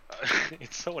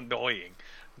it's so annoying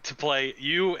to play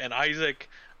you and Isaac,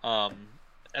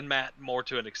 and Matt more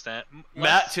to an extent.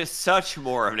 Matt to such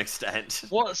more of an extent.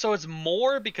 Well, so it's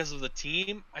more because of the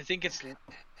team. I think it's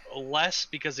less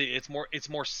because it's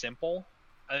more simple.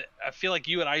 I feel like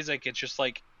you and Isaac, it's just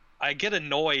like I get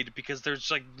annoyed because there's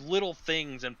like little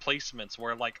things and placements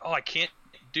where like, oh, I can't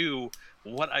do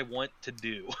what I want to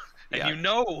do, and you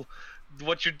know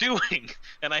what you're doing,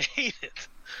 and I hate it.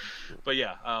 But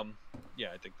yeah, I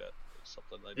think that is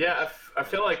something. I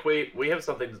feel like we have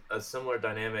a similar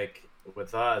dynamic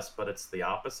with us, but it's the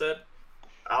opposite.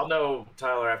 I'll know,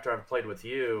 Tyler, after I've played with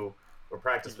you or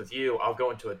practiced with you, I'll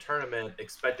go into a tournament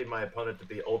expecting my opponent to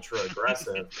be ultra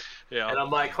aggressive. And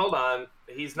I'm like, hold on,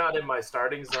 he's not in my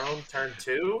starting zone turn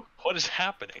 2. What is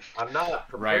happening? I'm not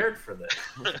prepared for this.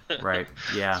 Right.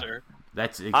 Yeah. Sure.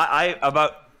 That's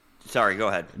Sorry, go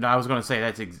ahead. No, I was going to say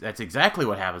that's exactly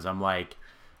what happens. I'm like,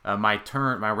 my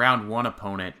round 1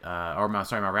 opponent,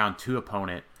 my round 2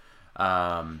 opponent,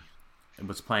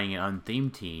 was playing an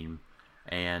unthemed team,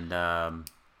 and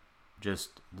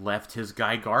just left his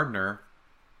guy Gardner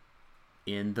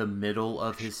in the middle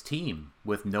of his team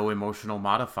with no emotional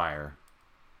modifier.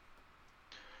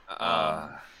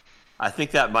 I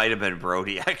think that might have been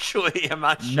Brody. Actually, I'm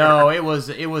not sure. No, it was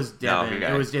Devin.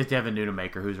 No, it was just Devin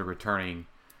Nunemaker, who's a returning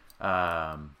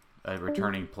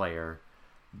player,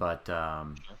 but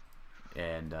no,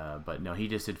 he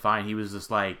just did fine. He was just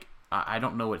like, I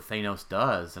don't know what Thanos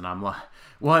does, and I'm like,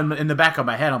 well, in the back of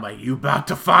my head, I'm like, you about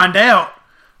to find out.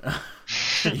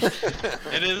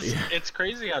 It is. Yeah. It's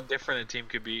crazy how different a team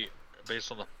could be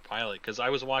based on the pilot. Because I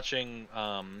was watching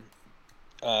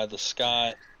the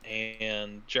Scott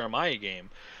and Jeremiah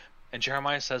game, and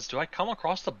Jeremiah says, "Do I come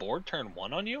across the board turn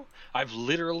 1 on you? I've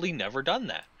literally never done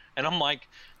that." And I'm like,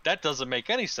 that doesn't make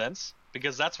any sense,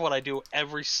 because that's what I do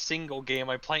every single game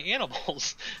I play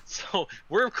animals. So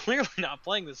we're clearly not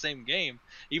playing the same game,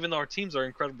 even though our teams are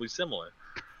incredibly similar.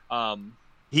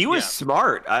 He was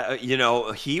smart.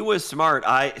 He was smart.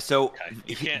 I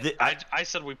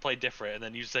said we play different, and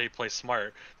then you say play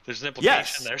smart. There's an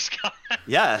implication there, Scott.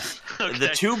 Yes. Okay. The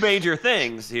two major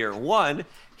things here. One,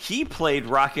 he played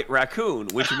Rocket Raccoon,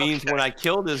 which means when I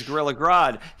killed his Gorilla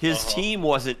Grodd, his team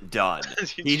wasn't done.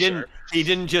 He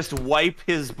didn't just wipe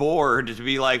his board to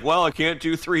be like, well, I can't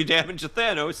do 3 damage to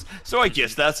Thanos, so I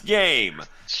guess that's game.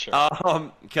 Sure.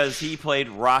 Because he played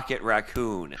Rocket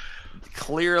Raccoon.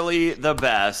 Clearly the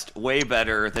best, way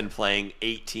better than playing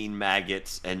 18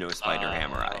 maggots and no Spider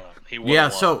Hammer Eye.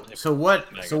 So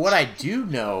what I do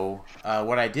know,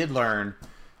 what I did learn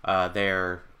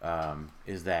there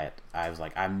is that I was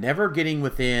like, I'm never getting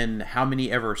within how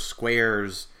many ever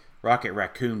squares Rocket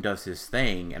Raccoon does his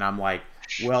thing, and I'm like,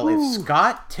 well, if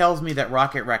Scott tells me that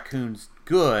Rocket Raccoon's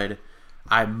good,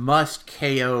 I must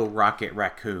KO Rocket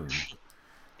Raccoon.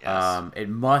 Yes. It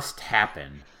must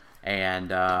happen, and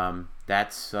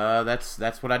that's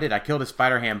what I did. I killed his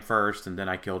Spider-Ham first, and then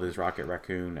I killed his Rocket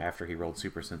Raccoon after he rolled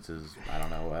super senses,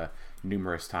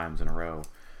 numerous times in a row.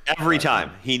 Every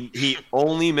time. He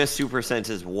only missed super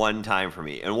senses 1 time for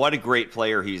me. And what a great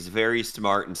player. He's very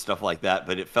smart and stuff like that,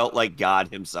 but it felt like God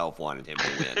himself wanted him to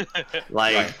win.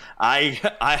 Like,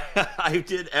 I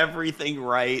did everything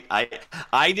right.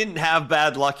 I didn't have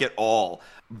bad luck at all,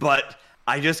 but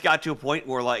I just got to a point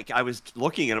where, like, I was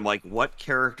looking at him like, what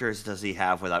characters does he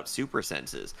have without super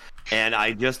senses? And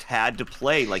I just had to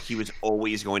play like he was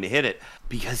always going to hit it,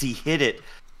 because he hit it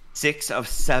 6 of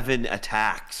 7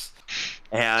 attacks.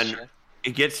 And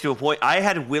it gets to a point, I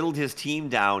had whittled his team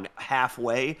down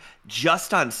halfway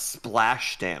just on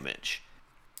splash damage.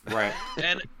 Right.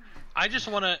 And I just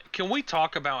want to, can we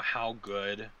talk about how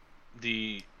good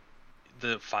the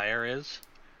fire is?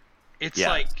 It's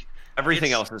like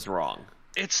everything else is wrong.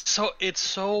 It's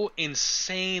so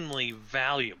insanely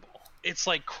valuable. It's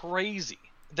like crazy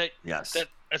that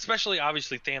especially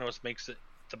obviously Thanos makes it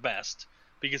the best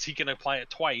because he can apply it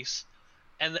twice.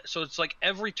 And so it's like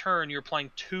every turn you're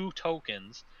playing 2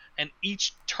 tokens, and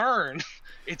each turn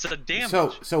it's a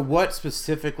damage. So what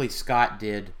specifically Scott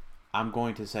did, I'm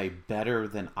going to say better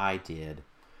than I did,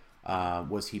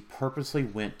 was he purposely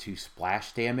went to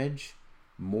splash damage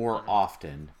more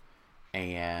often,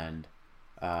 and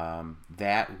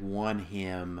that won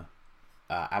him.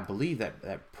 I believe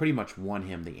that pretty much won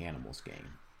him the animals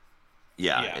game.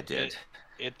 Yeah, it did.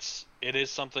 It is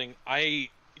something I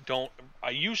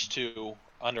used to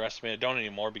underestimate. I don't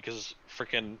anymore because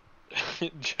freaking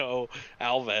Joe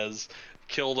Alves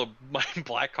killed my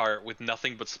Blackheart with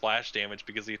nothing but splash damage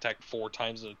because he attacked 4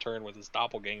 times in a turn with his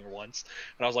doppelganger once.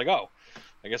 And I was like, oh,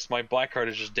 I guess my Blackheart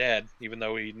is just dead, even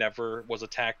though he never was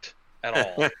attacked at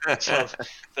all. So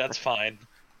that's fine.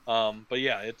 But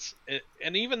yeah,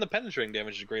 and even the penetrating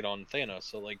damage is great on Thanos.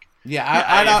 So like,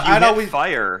 I'd always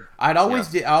fire. I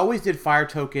always did fire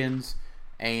tokens,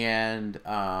 and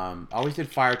the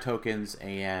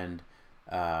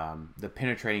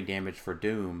penetrating damage for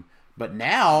Doom. But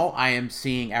now I am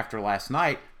seeing, after last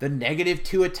night, the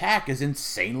 -2 attack is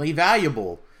insanely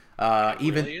valuable.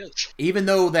 Even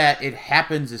though that it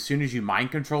happens as soon as you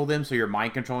mind control them, so you're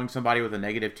mind controlling somebody with a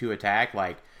 -2 attack,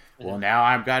 like, well, now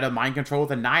I've got a mind control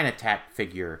with a 9 attack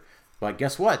figure. But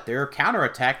guess what? Their counter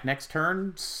attack next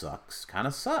turn sucks. Kind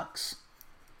of sucks.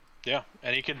 Yeah,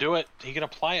 and he can do it. He can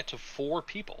apply it to 4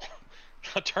 people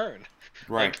a turn.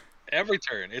 Right. Like, every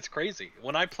turn. It's crazy.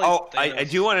 When I play I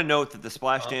do want to note that the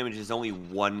splash damage is only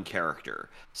 1 character.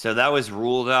 So that was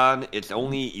ruled on. It's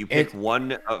only you pick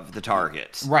 1 of the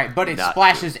targets. Right, but it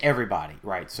splashes everybody.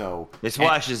 Right, so it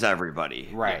splashes everybody.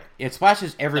 Right. It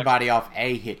splashes everybody off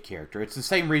a hit character. It's the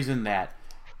same reason that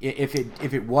if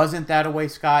it wasn't that way,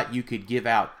 Scott, you could give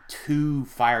out 2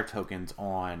 fire tokens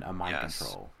on a mind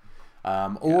control.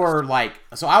 Or like,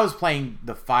 so I was playing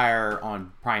the fire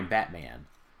on Prime Batman.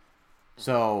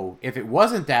 So if it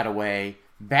wasn't that way,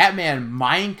 Batman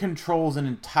mind controls an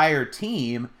entire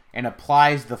team and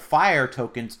applies the fire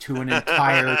tokens to an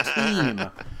entire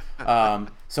team.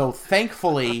 So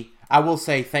thankfully, I will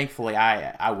say,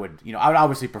 I would, I would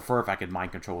obviously prefer if I could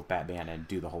mind control with Batman and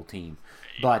do the whole team.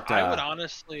 But I would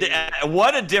honestly,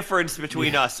 what a difference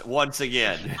between us once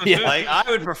again. Like, I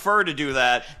would prefer to do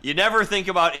that. You never think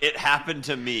about it happened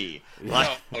to me.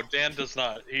 Like, no, Dan does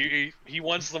not. He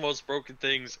wants the most broken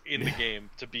things in the game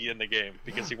to be in the game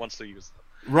because he wants to use them.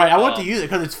 Right, I want to use it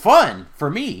because it's fun for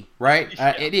me, right?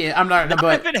 It is. I'm not.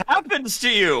 But if it happens to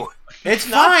you, it's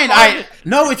fine.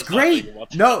 It's great.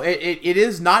 No, it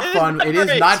is not fun. It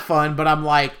is not fun. But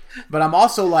I'm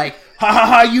also like, ha ha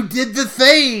ha! You did the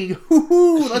thing.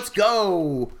 Hoo-hoo, let's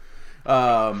go.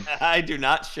 I do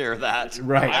not share that.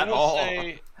 Right. I will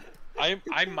say,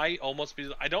 I might almost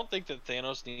be. I don't think that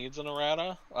Thanos needs an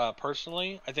errata.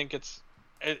 Personally, I think it's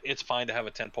fine to have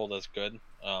a tentpole that's good.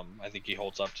 I think he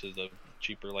holds up to the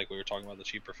cheaper, like we were talking about, the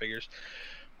cheaper figures.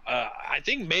 I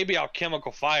think maybe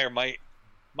Alchemical Fire might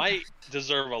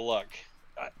deserve a look.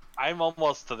 I'm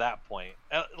almost to that point.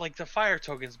 Like the fire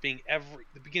tokens being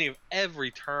the beginning of every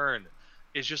turn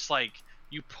is just like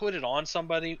you put it on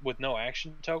somebody with no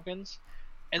action tokens,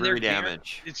 and 3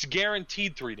 damage. It's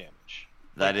guaranteed 3 damage.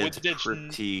 That is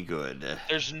pretty good.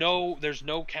 There's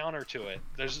no counter to it.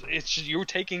 It's just, you're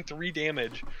taking 3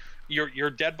 damage.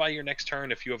 You're dead by your next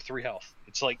turn if you have 3 health.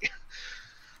 It's like,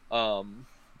 right.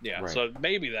 So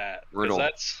maybe that,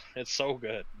 because it's so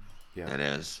good. Yeah, it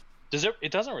is.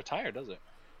 It doesn't retire, does it?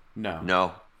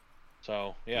 No.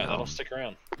 So that'll stick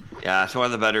around. Yeah, it's one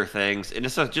of the better things, and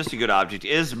it's just a good object.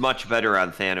 It is much better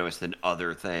on Thanos than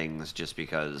other things, just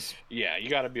because. Yeah, you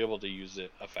got to be able to use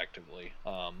it effectively.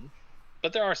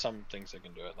 But there are some things that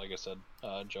can do it. Like I said,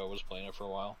 Joe was playing it for a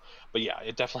while. But yeah,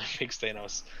 it definitely makes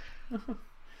Thanos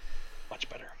much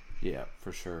better. Yeah,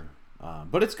 for sure.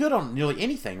 But it's good on nearly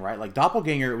anything, right? Like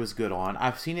Doppelganger, it was good on.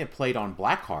 I've seen it played on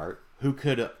Blackheart, who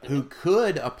could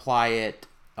apply it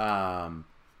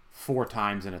 4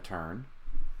 times in a turn.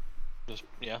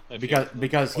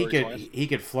 Because he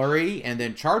could flurry and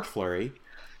then charge flurry.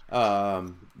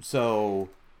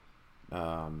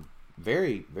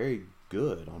 Very, very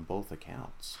good on both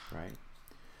accounts, right?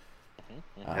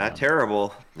 Not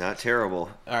terrible.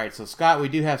 All right, so Scott, we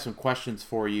do have some questions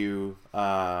for you.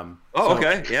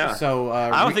 Okay, yeah. So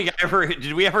I don't think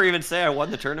did we ever even say I won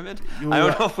the tournament? I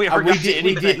don't know if we ever we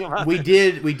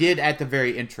did at the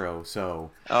very intro.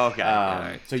 So okay.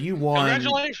 Right. So you won.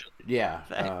 Congratulations.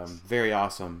 Yeah, very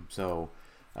awesome. So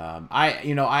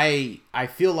I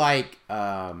feel like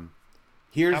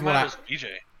here's How what was BJ?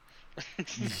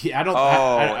 Yeah, I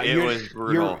don't. It was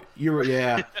brutal.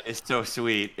 Yeah. It's so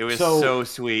sweet. It was so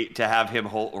sweet to have him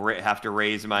have to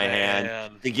raise my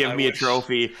hand to give me a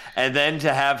trophy, and then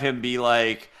to have him be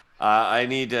like, "I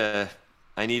need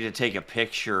to take a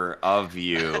picture of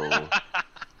you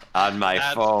on my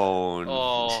phone."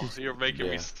 Oh, you're making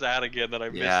me sad again that I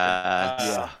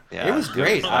missed it. It was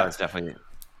great. It's definitely.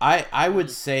 I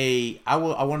would say I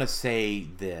want to say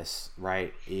this,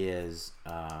 right, is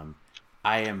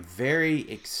I am very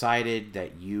excited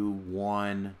that you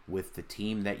won with the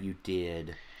team that you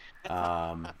did.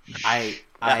 That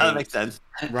makes sense.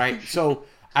 Right. So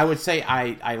I would say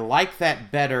I like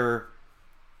that better,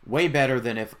 way better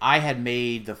than if I had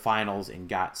made the finals and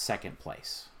got second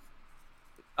place.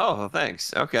 Oh,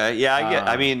 thanks. Okay, yeah, I get.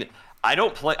 I mean, I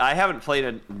haven't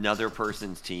played another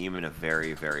person's team in a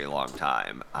very, very long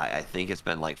time. I think it's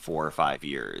been like 4 or 5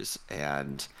 years,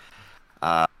 and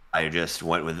I just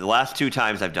went with the last 2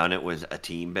 times I've done it was a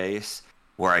team base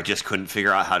where I just couldn't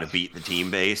figure out how to beat the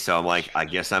team base. So I'm like, I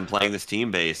guess I'm playing this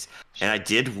team base, and I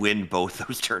did win both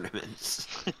those tournaments.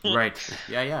 Right.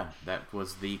 Yeah. That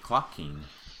was the Clock King.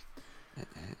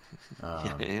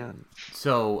 Yeah.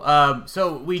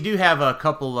 So we do have a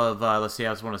couple of let's see,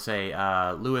 I just want to say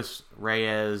Luis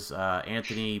Reyes,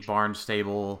 Anthony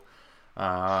Barnstable,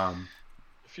 a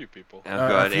few people. Oh,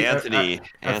 good.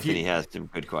 Anthony has some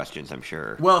good questions, I'm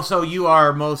sure. Well, so you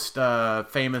are most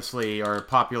famously or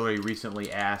popularly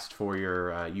recently asked for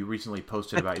your you recently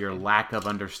posted about your lack of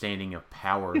understanding of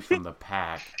powers from the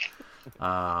pack.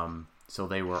 So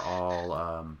they were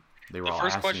all the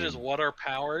first question is, what are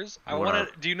powers?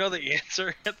 Do you know the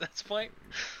answer at this point?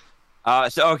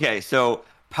 So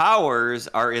powers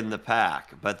are in the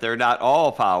pack, but they're not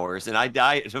all powers, and I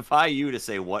defy you to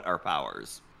say what are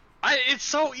powers. It's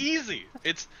so easy.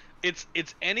 It's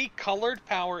any colored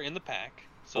power in the pack.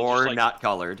 So or not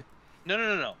colored.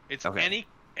 No. It's okay.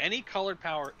 any colored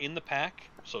power in the pack.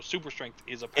 So super strength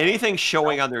is a power. Anything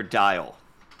showing on their dial.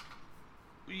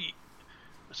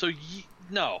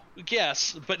 No.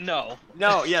 Yes, but no.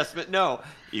 No, yes, but no.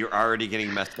 You're already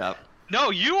getting messed up. No,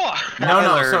 you are.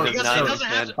 No. So because it doesn't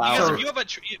have to, because if you have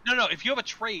if you have a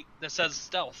trait that says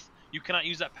stealth, you cannot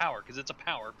use that power because it's a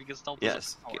power because stealth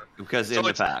is a power. Because in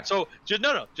the pack. So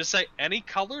just say any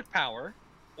colored power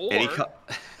or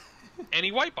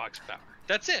any white box power.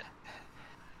 That's it.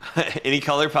 Any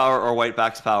colored power or white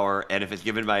box power, and if it's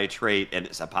given by a trait and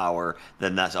it's a power,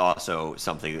 then that's also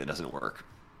something that doesn't work.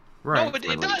 Right. No, but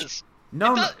it does. It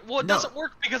doesn't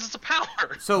work because it's a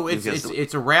power. So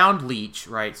it's around Leech,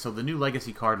 right? So the new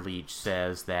Legacy card Leech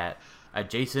says that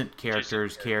adjacent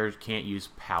characters can't use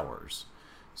powers.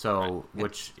 So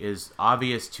which is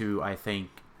obvious to, I think,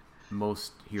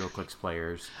 most HeroClix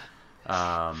players.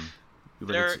 But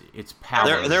it's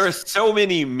powers. There are so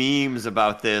many memes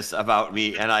about this about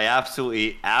me, and I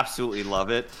absolutely love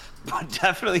it. But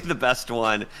definitely the best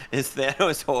one is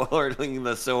Thanos holding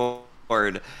the sword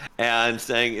and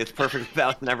saying it's perfectly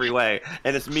balanced in every way,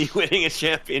 and it's me winning a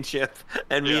championship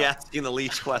and me asking the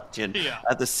Leech question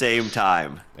at the same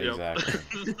time.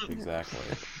 Exactly.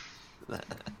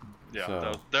 Yeah,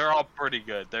 so. They're all pretty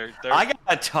good. I got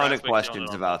a ton of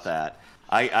questions about that.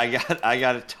 I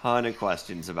got a ton of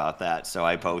questions about that, so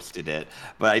I posted it.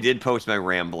 But I did post my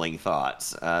rambling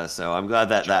thoughts. So I'm glad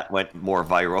that went more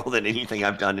viral than anything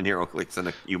I've done in HeroClix in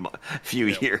a few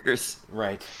years.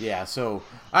 Right. Yeah. So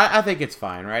I think it's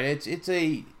fine. Right. It's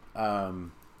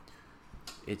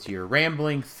your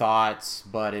rambling thoughts,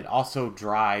 but it also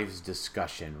drives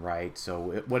discussion. Right.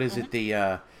 So what is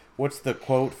it? What's the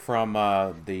quote from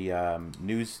the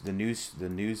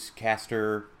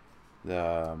newscaster?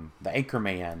 The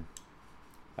Anchorman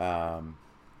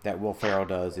that Will Ferrell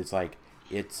does. It's like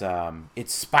it's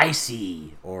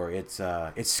spicy or it's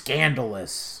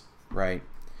scandalous, right?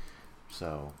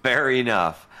 So fair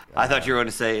enough. I thought you were going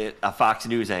to say a Fox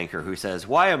News anchor who says,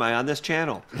 "Why am I on this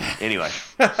channel?" Anyway,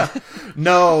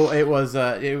 no, it was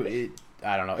I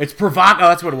don't know. It's provocative. Oh,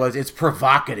 that's what it was. It's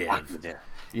provocative.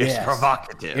 Yes.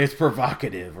 It's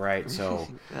provocative, right? So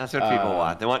that's what people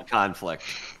want. They want conflict.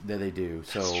 That they do.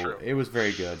 So it was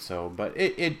very good. So, but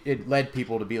it led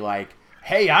people to be like,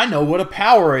 "Hey, I know what a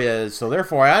power is, so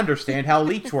therefore I understand how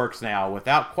Leech works now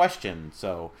without question."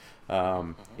 So,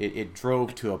 it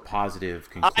drove to a positive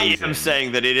conclusion. I am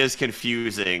saying that it is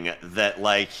confusing that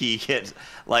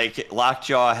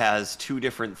Lockjaw has 2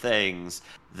 different things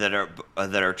that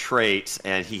are traits,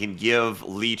 and he can give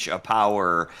Leech a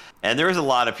power. And there's a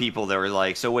lot of people that were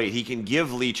like, so wait, he can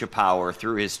give Leech a power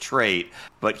through his trait,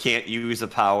 but can't use the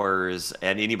powers,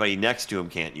 and anybody next to him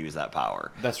can't use that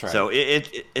power. That's right. So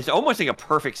it's almost like a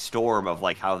perfect storm of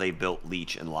like how they built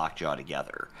Leech and Lockjaw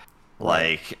together.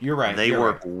 Right. Like you're right. They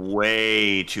work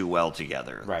way too well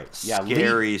together. Right. Yeah.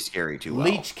 Scary too well.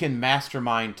 Leech can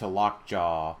mastermind to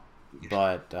Lockjaw,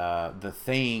 but the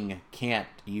Thing can't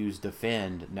use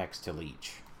defend next to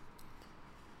Leech.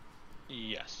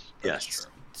 Yes. Yes.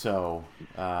 True. So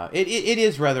it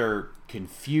is rather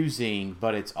confusing,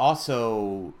 but it's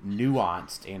also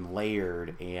nuanced and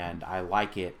layered, and I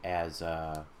like it as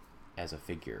a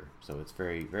figure. So it's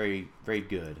very, very, very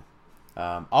good.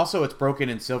 Also, it's broken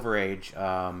in Silver Age.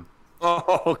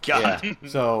 Oh God! Yeah.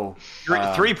 So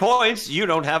 3 points. You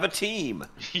don't have a team.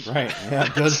 Right. Yeah.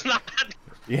 Good.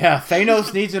 Yeah,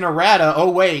 Thanos needs an errata. Oh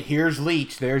wait, here's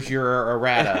Leech. There's your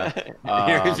errata.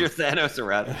 Here's your Thanos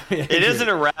errata. It isn't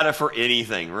errata for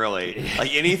anything, really.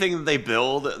 Like anything that they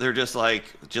build, they're just like,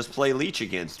 just play Leech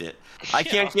against it. I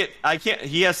can't.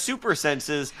 He has super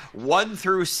senses 1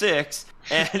 through 6,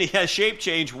 and he has shape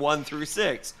change 1 through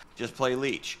 6. Just play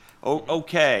Leech. Oh,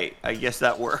 okay. I guess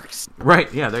that works.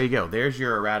 Right. Yeah. There you go. There's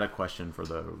your errata question for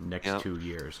the next 2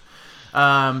 years.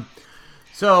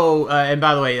 So, and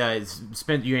by the way,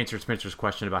 you answered Spencer's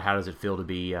question about how does it feel to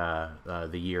be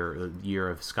the year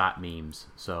of Scott memes.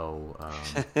 So,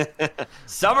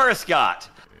 Summer of Scott.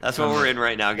 That's what we're in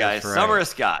right now, guys. Right. Summer of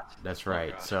Scott. That's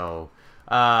right. So,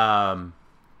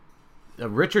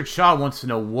 Richard Shaw wants to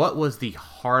know, what was the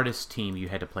hardest team you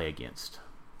had to play against?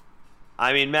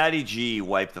 I mean, Matty G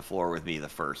wiped the floor with me the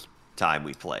first time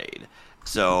we played.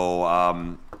 So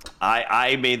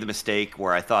I made the mistake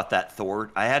where I thought that Thor.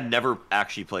 I had never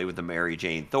actually played with the Mary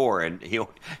Jane Thor, and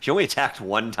she only attacked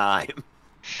one time,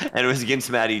 and it was against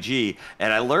Matty G.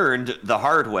 And I learned the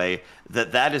hard way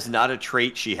that is not a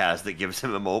trait she has that gives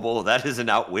him immobile. That is an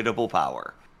outwittable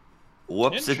power.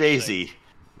 Whoops-a-daisy.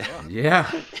 Yeah.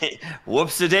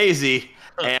 Whoops-a-daisy.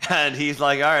 And he's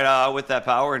like, all right, I'll with that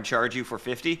power and charge you for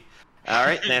 50. All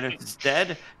right, Thanos is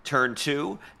dead. Turn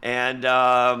 2. And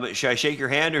should I shake your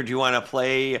hand, or do you want to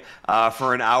play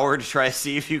for an hour to try to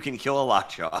see if you can kill a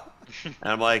Lockjaw? And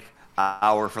I'm like,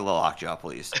 hour for the Lockjaw,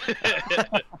 please.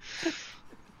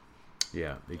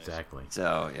 Yeah, exactly.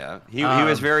 So, yeah, he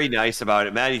was very nice about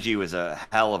it. Matty G was a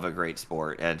hell of a great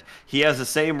sport, and he has the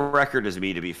same record as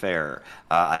me, to be fair.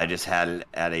 I just had it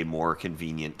at a more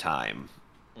convenient time.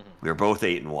 Mm-hmm. We were both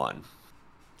 8-1.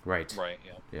 Right. Right,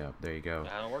 yeah. Yeah, there you go.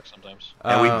 That'll work sometimes.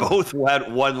 And we both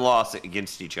had one loss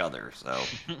against each other, so.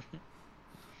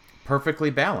 Perfectly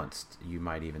balanced, you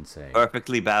might even say.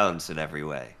 Perfectly balanced in every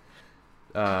way.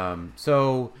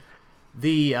 So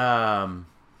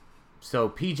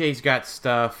PJ's got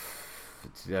stuff.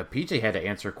 PJ had to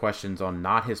answer questions on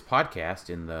not his podcast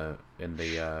in the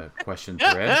question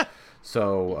thread.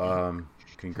 So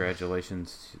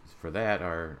congratulations for that.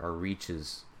 Our reach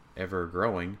is ever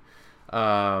growing.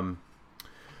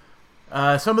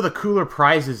 Some of the cooler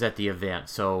prizes at the event.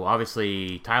 So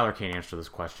obviously Tyler can't answer this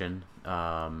question.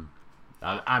 I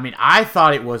mean, I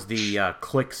thought it was the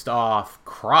Clickstuff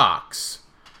Crocs,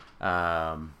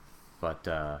 but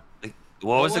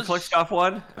what was the Clickstuff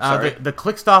one? The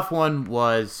Clickstuff one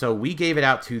was, so we gave it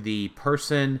out to the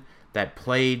person that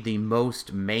played the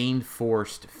most main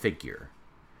forced figure.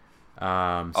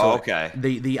 Okay.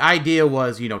 The idea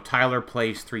was, Tyler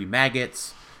plays 3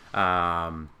 maggots.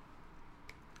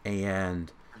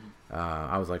 And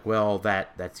I was like, well,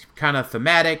 that's kind of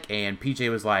thematic. And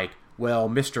PJ was like, well,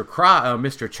 Mr.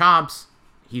 Chomps,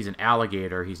 he's an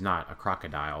alligator. He's not a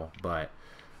crocodile. But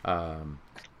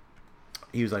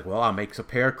he was like, well, I'll make a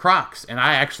pair of Crocs. And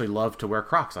I actually love to wear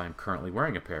Crocs. I'm currently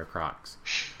wearing a pair of Crocs.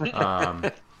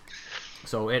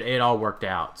 So it all worked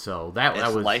out. So that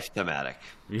was life thematic.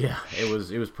 Yeah, it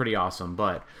was pretty awesome.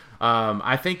 But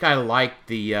I think I liked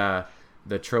the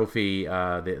trophy,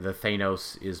 the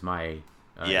Thanos is my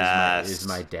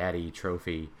daddy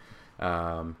trophy,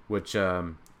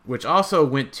 which also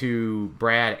went to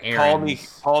Brad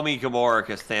Aarons. Call me Gamora,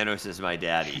 because Thanos is my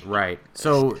daddy. Right.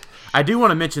 So I do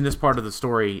want to mention this part of the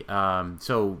story.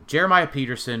 So Jeremiah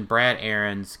Peterson, Brad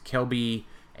Aarons, Kelby,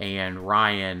 and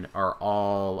Ryan are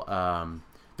all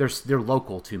they're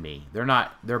local to me. They're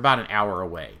about an hour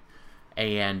away,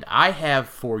 and I have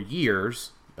for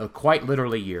years. Quite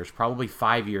literally years, probably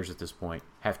 5 years at this point,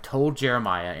 have told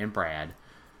Jeremiah and Brad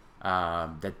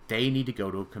that they need to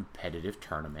go to a competitive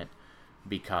tournament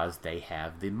because they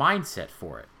have the mindset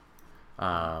for it.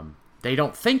 They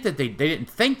didn't think that they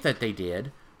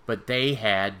did, but they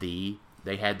had the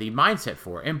mindset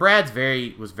for it. And Brad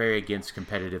was very against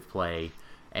competitive play,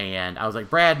 and I was like,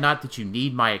 Brad, not that you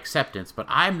need my acceptance, but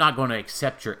I'm not going to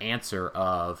accept your answer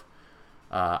of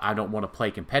I don't want to play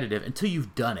competitive until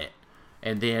you've done it.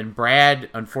 And then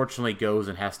Brad, unfortunately, goes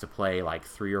and has to play like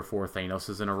 3 or 4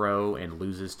 Thanoses in a row and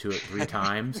loses to it 3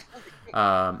 times.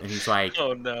 And he's like,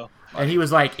 oh, no. And he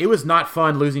was like, it was not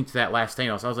fun losing to that last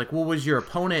Thanos. I was like, well, was your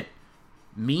opponent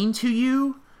mean to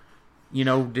you?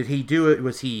 Did he do it?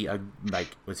 Was he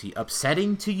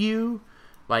upsetting to you?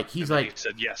 Like, he's like... He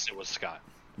said, yes, it was Scott.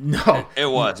 No. It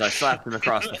was. I slapped him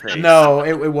across the face. No,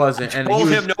 it wasn't. And told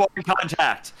him no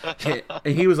contact.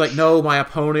 And he was like, no, my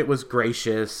opponent was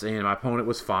gracious, and my opponent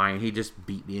was fine. He just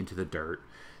beat me into the dirt.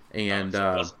 And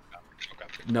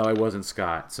no, it wasn't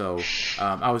Scott. So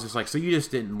I was just like, so you just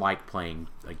didn't like playing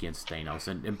against Thanos.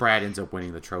 And Brad ends up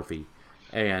winning the trophy.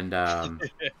 And I'm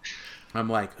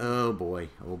like, oh boy.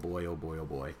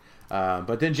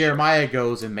 But then Jeremiah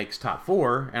goes and makes top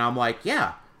 4, and I'm like,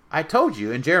 yeah, I told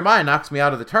you. And Jeremiah knocks me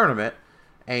out of the tournament,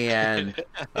 and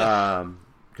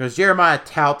because Jeremiah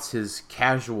touts his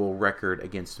casual record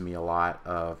against me a lot.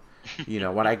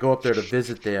 When I go up there to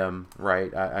visit them,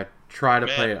 right, I try to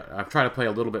play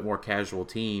a little bit more casual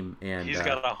team, and he's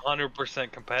got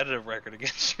 100% competitive record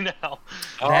against you now.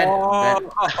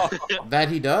 That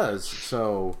he does.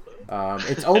 So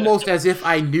it's almost as if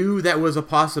I knew that was a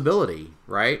possibility,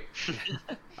 right?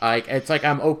 It's like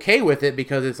I'm okay with it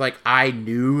because it's like I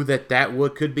knew that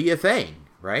could be a thing,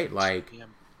 right? Like, yeah.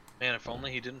 Man, if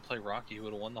only he didn't play Rocky, he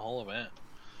would have won the whole event.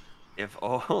 If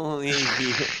only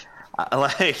he.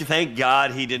 Thank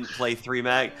God he didn't play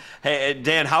 3-mag. Hey,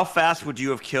 Dan, how fast would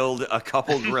you have killed a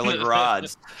couple Gorilla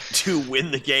Grods to win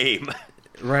the game?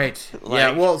 Right.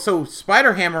 Yeah, well, so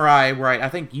Spider Hammer Eye, right, I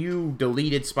think you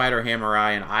deleted Spider Hammer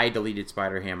Eye, and I deleted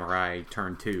Spider Hammer Eye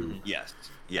turn 2. Yes.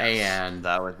 And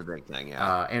that was the big thing,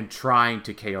 yeah. And trying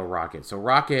to KO Rocket. So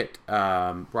Rocket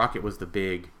was the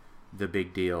big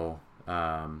deal.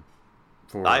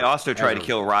 I also tried to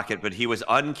kill Rocket, but he was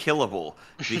unkillable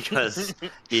because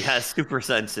he has super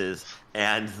senses,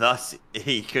 and thus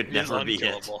he could never be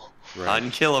hit. Right.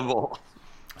 Unkillable.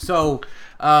 So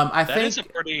I think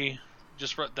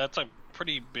that's a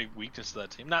pretty big weakness to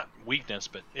that team. Not weakness,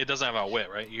 but it doesn't have outwit,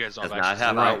 right? You guys don't does not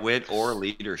have outwit or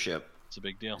leadership. It's a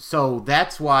big deal. So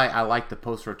that's why I like the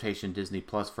post-rotation Disney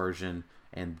Plus version,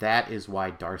 and that is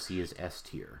why Darcy is S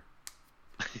tier.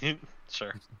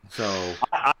 Sure. So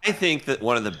I think that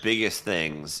one of the biggest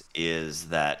things is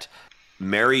that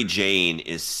Mary Jane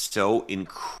is so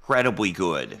incredibly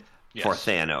good for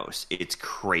Thanos. It's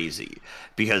crazy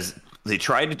because they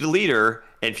tried to delete her,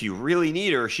 and if you really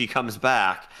need her, she comes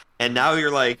back, and now you're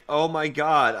like, oh my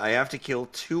God, I have to kill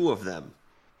 2 of them.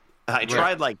 I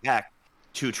tried like heck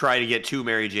to try to get 2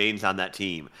 Mary Janes on that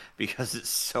team because it's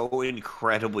so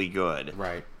incredibly good.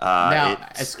 Right. Now,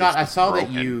 Scott, I saw that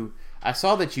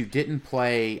you didn't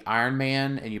play Iron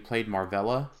Man and you played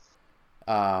Marvella.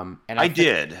 And I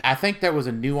did. I think there was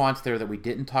a nuance there that we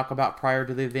didn't talk about prior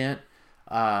to the event.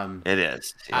 It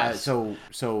is. Yes. So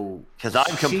because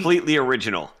I'm completely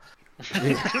original.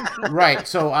 Right.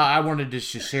 So I wanted to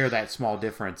just share that small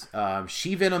difference.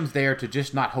 She Venom's there to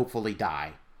just not hopefully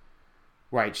die.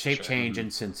 Right. Shape change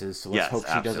and senses. So let's hope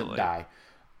she doesn't die.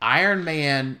 Iron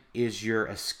Man is your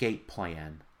escape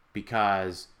plan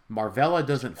because Marvella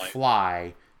doesn't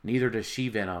fly, neither does She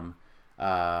Venom.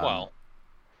 Marvella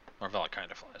kind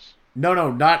of flies. No,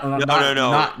 not on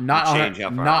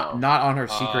her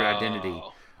secret identity.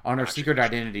 On her secret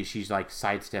identity, she's like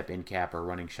sidestep in cap or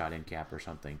running shot in cap or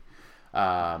something.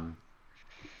 But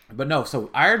no, so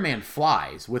Iron Man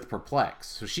flies with Perplex,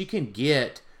 so she can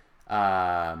get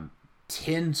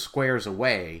 10 squares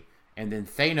away, and then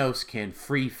Thanos can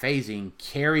free phasing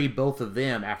carry both of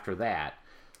them after that.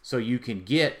 So you can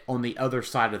get on the other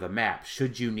side of the map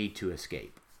should you need to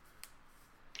escape.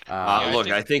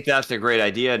 I think that's a great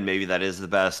idea, and maybe that is the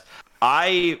best.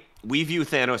 We view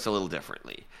Thanos a little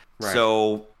differently. Right.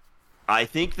 So I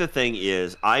think the thing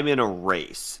is I'm in a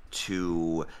race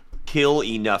to kill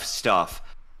enough stuff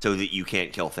so that you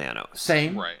can't kill Thanos.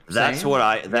 Same. Right. That's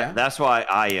why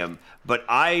I am. But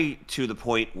to the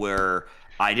point where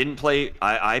I didn't play.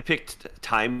 I picked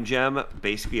Time Gem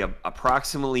basically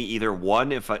approximately either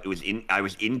 1 if I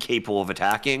was incapable of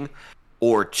attacking,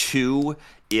 or 2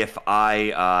 if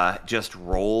I just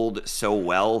rolled so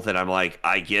well that I'm like,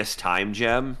 I guess Time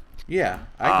Gem. Yeah,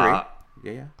 I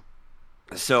agree. Yeah.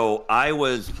 So I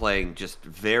was playing just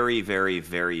very, very,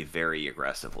 very, very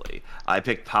aggressively. I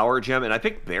picked Power Gem and I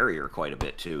picked Barrier quite a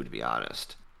bit too, to be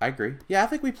honest. I agree. Yeah, I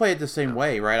think we play it the same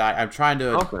way, right? I'm trying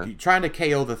to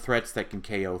KO the threats that can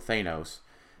KO Thanos.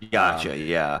 Gotcha.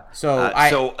 Yeah. So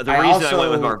the reason I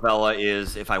went with Marvella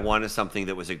is if I wanted something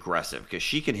that was aggressive because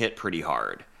she can hit pretty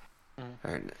hard.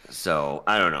 So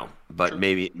I don't know, but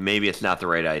maybe it's not the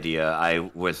right idea.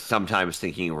 I was sometimes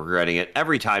thinking regretting it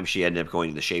every time she ended up going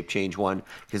to the shape change one,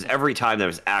 because every time that I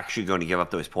was actually going to give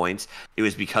up those points, it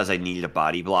was because I needed a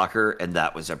body blocker, and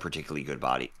that was a particularly good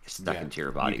second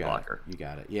tier body blocker. You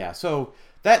got it. Yeah. So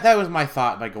that was my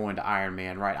thought by going to Iron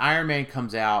Man. Right. Iron Man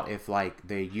comes out if like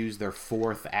they use their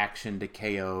 4th action to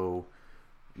KO,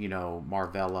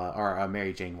 Marvella or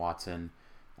Mary Jane Watson,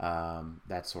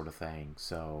 that sort of thing.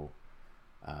 So.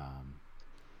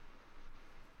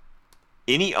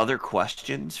 Any other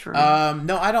questions for me?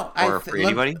 No, I don't. Or for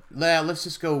anybody? Let's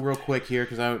just go real quick here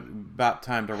because I'm about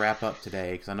time to wrap up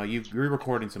today. Because I know you're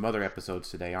recording some other episodes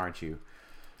today, aren't you?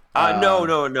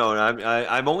 No.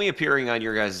 I'm only appearing on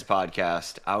your guys'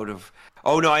 podcast out of.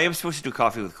 Oh no, I am supposed to do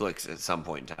Coffee with Clicks at some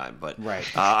point in time, but right.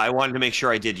 I wanted to make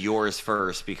sure I did yours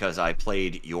first because I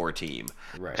played your team.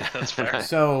 Right. That's fair.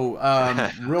 So,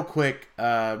 real quick,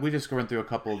 we just going through a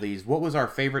couple of these. What was our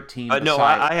favorite team? No,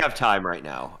 I have time right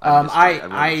now. I'm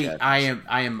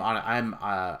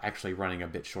actually running a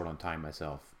bit short on time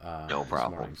myself. No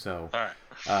problem. Morning, so, all right.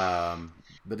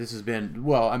 But this has been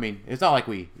well. I mean, it's not like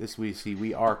we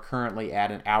are currently at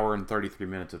an hour and 33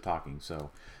 minutes of talking. So.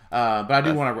 But I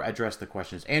do want to address the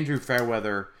questions. Andrew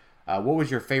Fairweather, what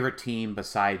was your favorite team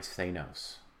besides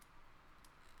Thanos?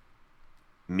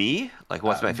 Me? Like,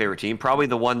 what's my favorite team? Probably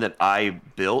the one that I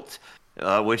built,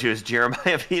 which is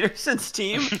Jeremiah Peterson's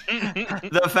team.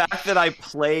 The fact that I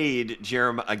played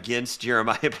against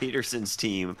Jeremiah Peterson's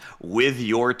team with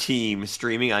your team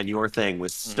streaming on your thing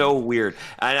was so weird.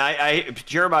 And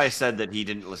Jeremiah said that he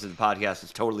didn't listen to the podcast.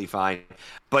 It's totally fine.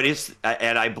 But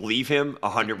and I believe him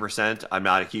 100%. I'm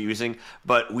not accusing,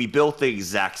 but we built the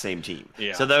exact same team.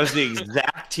 Yeah. So that was the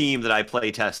exact team that I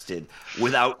play tested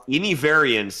without any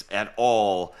variance at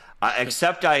all.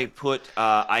 Except I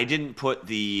didn't put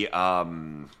the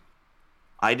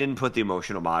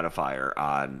emotional modifier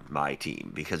on my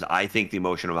team because I think the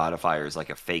emotional modifier is like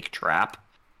a fake trap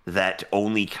that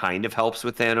only kind of helps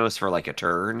with Thanos for like a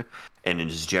turn and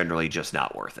is generally just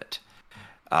not worth it.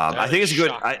 I think it's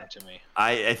good.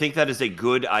 I think that is a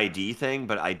good ID thing,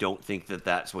 but I don't think that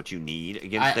that's what you need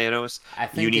against Thanos.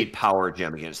 You need Power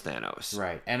Gem against Thanos.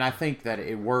 Right, and I think that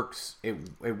it works. It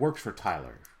works for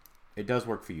Tyler. It does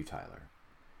work for you, Tyler.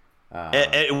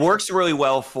 It works really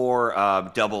well for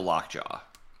double Lockjaw.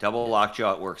 Double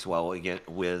Lockjaw it works well again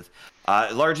with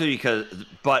largely because,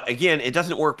 but again, it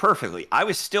doesn't work perfectly. I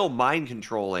was still mind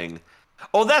controlling.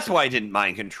 Oh, that's why I didn't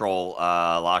mind control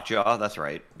Lockjaw. That's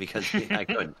right, because I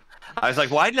couldn't. I was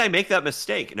like, why did I make that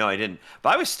mistake? No, I didn't.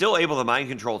 But I was still able to mind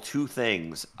control 2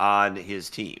 things on his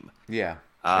team. Yeah.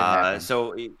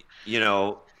 So, you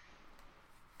know.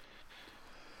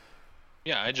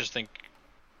 Yeah, I just think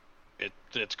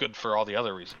it's good for all the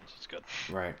other reasons. It's good.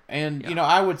 Right. And, you know,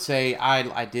 I would say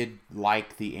I did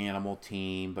like the animal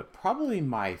team, but probably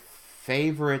my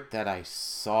favorite that I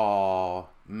saw,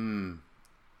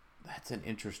 that's an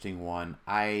interesting one.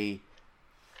 I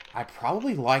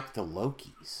probably like the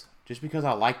Lokis, just because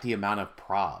I like the amount of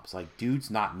probs. Like,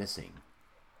 dude's not missing.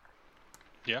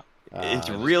 Yeah. It's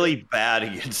really bad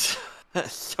against...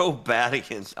 so bad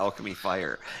against Alchemy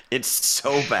Fire. It's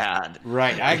so bad.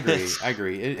 Right, I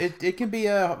agree. It can be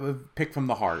a pick from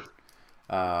the heart.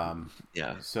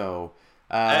 Yeah. So...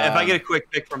 if I get a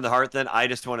quick pick from the heart, then I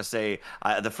just want to say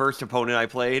the first opponent I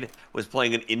played was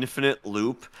playing an infinite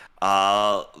loop,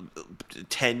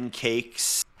 10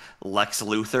 cakes Lex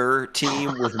Luthor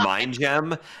team with Mind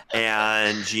Gem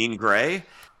and Jean Grey.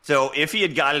 So if he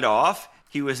had got it off,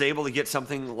 he was able to get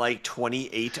something like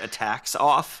 28 attacks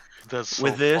off. That's so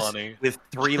with this, funny. with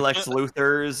 3 Lex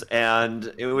Luthors,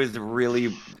 and it was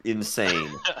really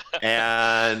insane.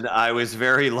 And I was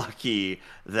very lucky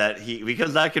that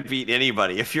because that could beat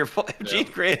anybody. If Jean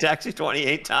Grey attacks you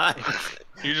 28 times,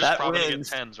 you just probably get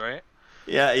 10s, right?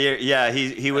 Yeah.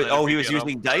 He was. He was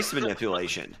using dice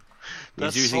manipulation.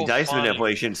 He's using dice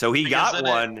manipulation, so he got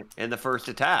one in the first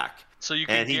attack. So you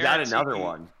can he got another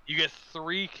one. You get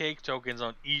 3 cake tokens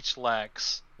on each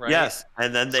Lex, right? Yes,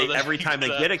 and then every time they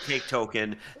get a cake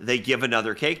token, they give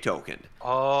another cake token.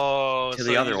 Oh, to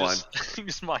the other one. You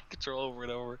just mind control over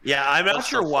and over. Yeah, I'm not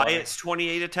sure why it's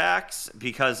 28 attacks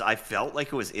because I felt like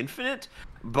it was infinite,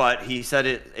 but he said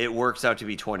it works out to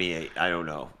be 28. I don't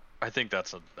know. I think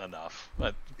that's enough.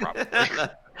 Probably.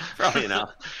 Probably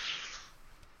enough.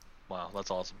 Wow,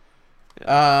 that's awesome.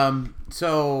 Yeah.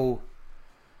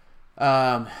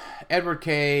 Edward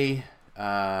K.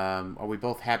 Are we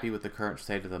both happy with the current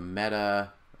state of the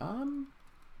meta?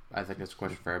 I think that's a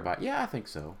question for everybody. Yeah, I think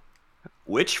so.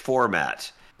 Which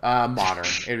format? Modern.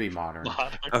 It'd be modern.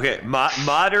 Okay,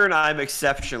 modern. I'm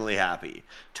exceptionally happy.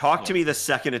 Talk to me the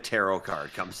second a tarot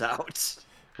card comes out.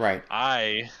 Right.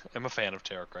 I am a fan of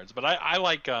tarot cards, but I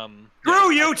like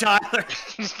Screw you, Tyler.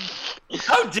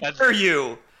 How dare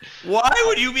you? Why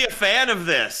would you be a fan of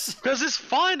this? Because it's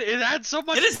fun. It adds so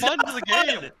much fun to the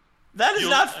game. That is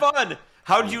not fun.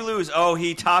 How did you lose? Oh,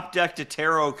 he top decked a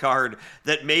tarot card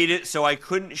that made it so I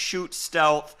couldn't shoot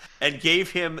stealth and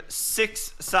gave him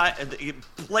 6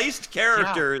 placed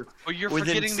characters. Yeah. But you're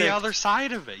forgetting the other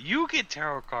side of it. You get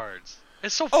tarot cards.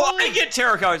 It's so fun. Oh, I get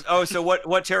tarot cards. Oh, so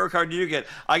what tarot card did you get?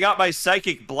 I got my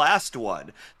Psychic Blast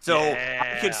one. So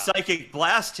I could Psychic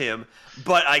Blast him,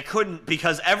 but I couldn't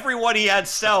because everyone he had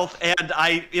stealth, and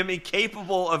I am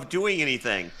incapable of doing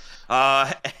anything.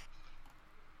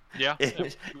 Yeah,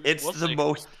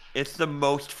 It's the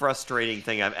most frustrating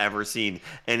thing I've ever seen,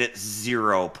 and it's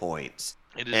 0 points.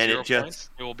 It is 0 points.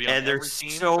 It will be on every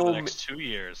team for the next 2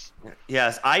 years.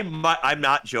 Yes, I'm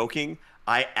not joking.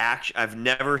 I've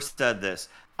never said this.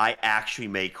 I actually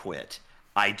may quit.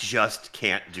 I just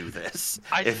can't do this.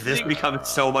 If this becomes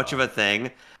so much of a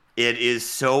thing, it is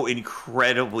so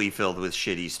incredibly filled with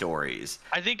shitty stories.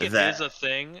 I think it is a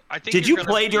thing. Did you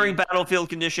play during battlefield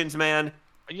conditions, man?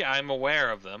 Yeah, I'm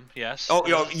aware of them. Yes.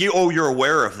 You're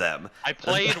aware of them. I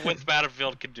played with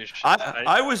battlefield conditions.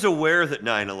 I was aware that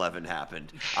 9/11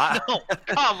 happened. No,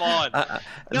 come on.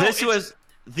 This was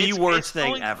the worst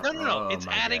thing ever. No. It's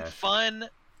adding fun,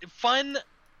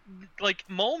 like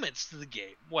moments to the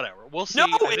game. Whatever. We'll see. No,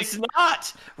 it's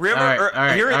not. Remember,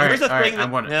 here's the thing. All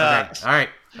right.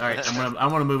 I'm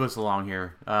gonna move us along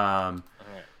here.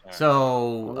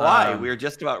 So why? We're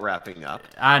just about wrapping up.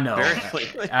 I know.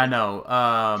 I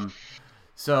know.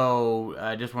 So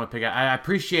I just want to pick out. I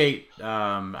appreciate.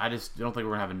 I just don't think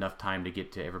we're gonna have enough time to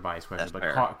get to everybody's questions.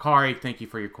 But Kari, thank you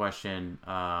for your question.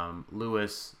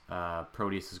 Lewis,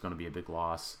 Proteus is going to be a big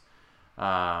loss.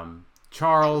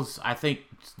 Charles, I think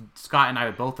Scott and I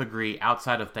would both agree.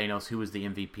 Outside of Thanos, who was the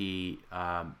MVP?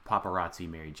 Paparazzi,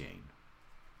 Mary Jane.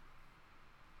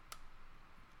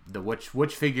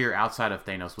 Which figure outside of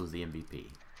Thanos was the MVP?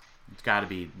 It's got to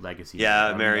be Legacy.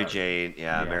 Yeah, Mary Jane.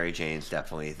 Yeah, Mary Jane's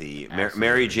definitely the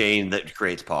Mary Jane that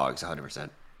creates Pogs, 100%.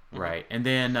 Right, and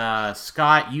then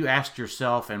Scott, you asked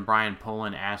yourself, and Brian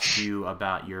Pullen asked you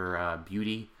about your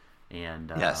beauty,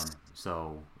 and yes.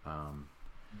 So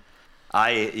I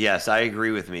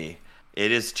agree with me.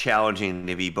 It is challenging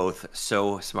to be both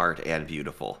so smart and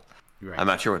beautiful. Right. I'm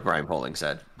not sure what Brian Pullen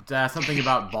said. Something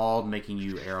about bald making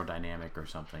you aerodynamic or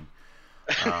something.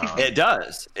 It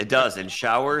does, and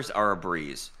showers are a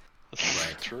breeze.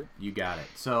 Right, true. You got it.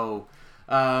 So,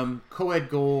 Coed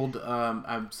Gold,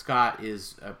 Scott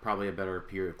is probably a better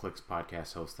Period Clicks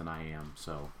podcast host than I am.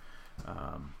 So,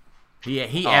 he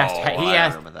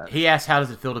asked how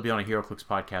does it feel to be on a HeroClix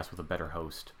podcast with a better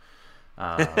host?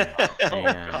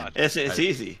 It's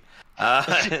easy.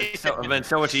 It's been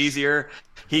so much easier.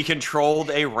 He controlled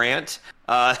a rant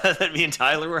that me and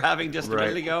Tyler were having just a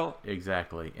minute ago.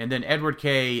 Exactly. And then Edward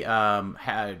K.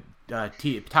 Tyler,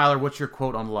 what's your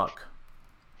quote on luck?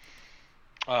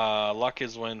 Luck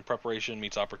is when preparation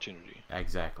meets opportunity.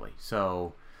 Exactly.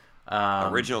 So,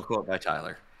 original quote by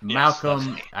Tyler.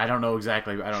 Malcolm, yes, I don't know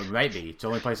exactly. It might be. It's the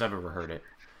only place I've ever heard it.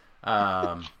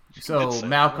 So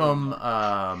Malcolm,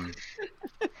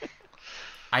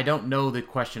 I don't know the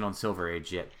question on Silver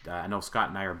Age yet. I know Scott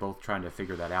and I are both trying to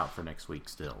figure that out for next week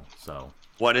still. So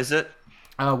what is it?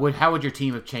 How would your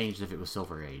team have changed if it was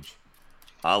Silver Age?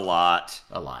 A lot.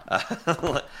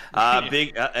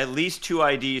 Big. At least 2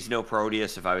 IDs, no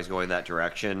Proteus if I was going that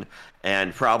direction,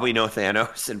 and probably no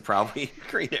Thanos, and probably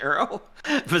Green Arrow,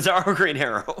 Bizarro Green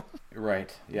Arrow.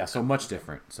 Right. Yeah. So much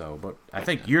different. So, but I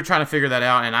think you're trying to figure that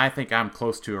out, and I think I'm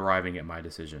close to arriving at my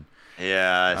decision.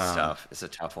 Yeah, it's tough. It's a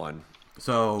tough one.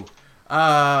 So,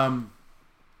 I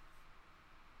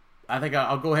think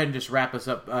I'll go ahead and just wrap us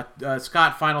up.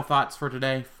 Scott, final thoughts for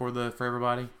today for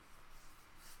everybody.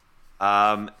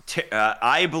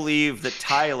 I believe that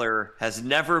Tyler has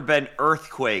never been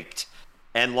earthquaked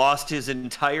and lost his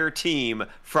entire team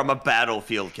from a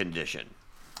battlefield condition.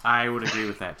 I would agree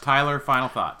with that. Tyler, final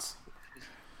thoughts.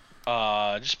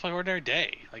 Just play Ordinary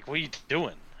Day. Like, what are you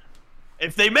doing?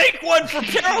 If they make one for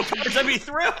Carol cards, I'd be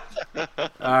thrilled.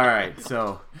 All right,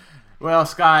 so, well,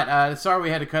 Scott, sorry we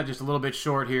had to cut just a little bit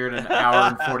short here in an hour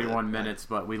and 41 minutes,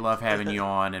 but we love having you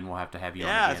on, and we'll have to have you on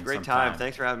again. Yeah, it's a great time.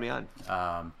 Thanks for having me on.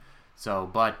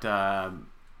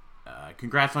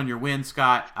 Congrats on your win,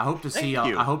 Scott. I hope to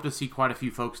see quite a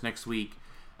few folks next week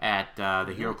at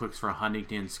the HeroClix for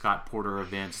Huntington Scott Porter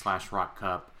event / Rock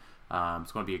Cup.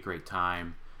 It's going to be a great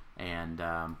time. And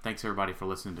thanks everybody for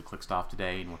listening to Clickstop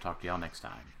today, and we'll talk to y'all next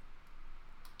time.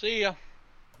 See ya.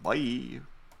 Bye.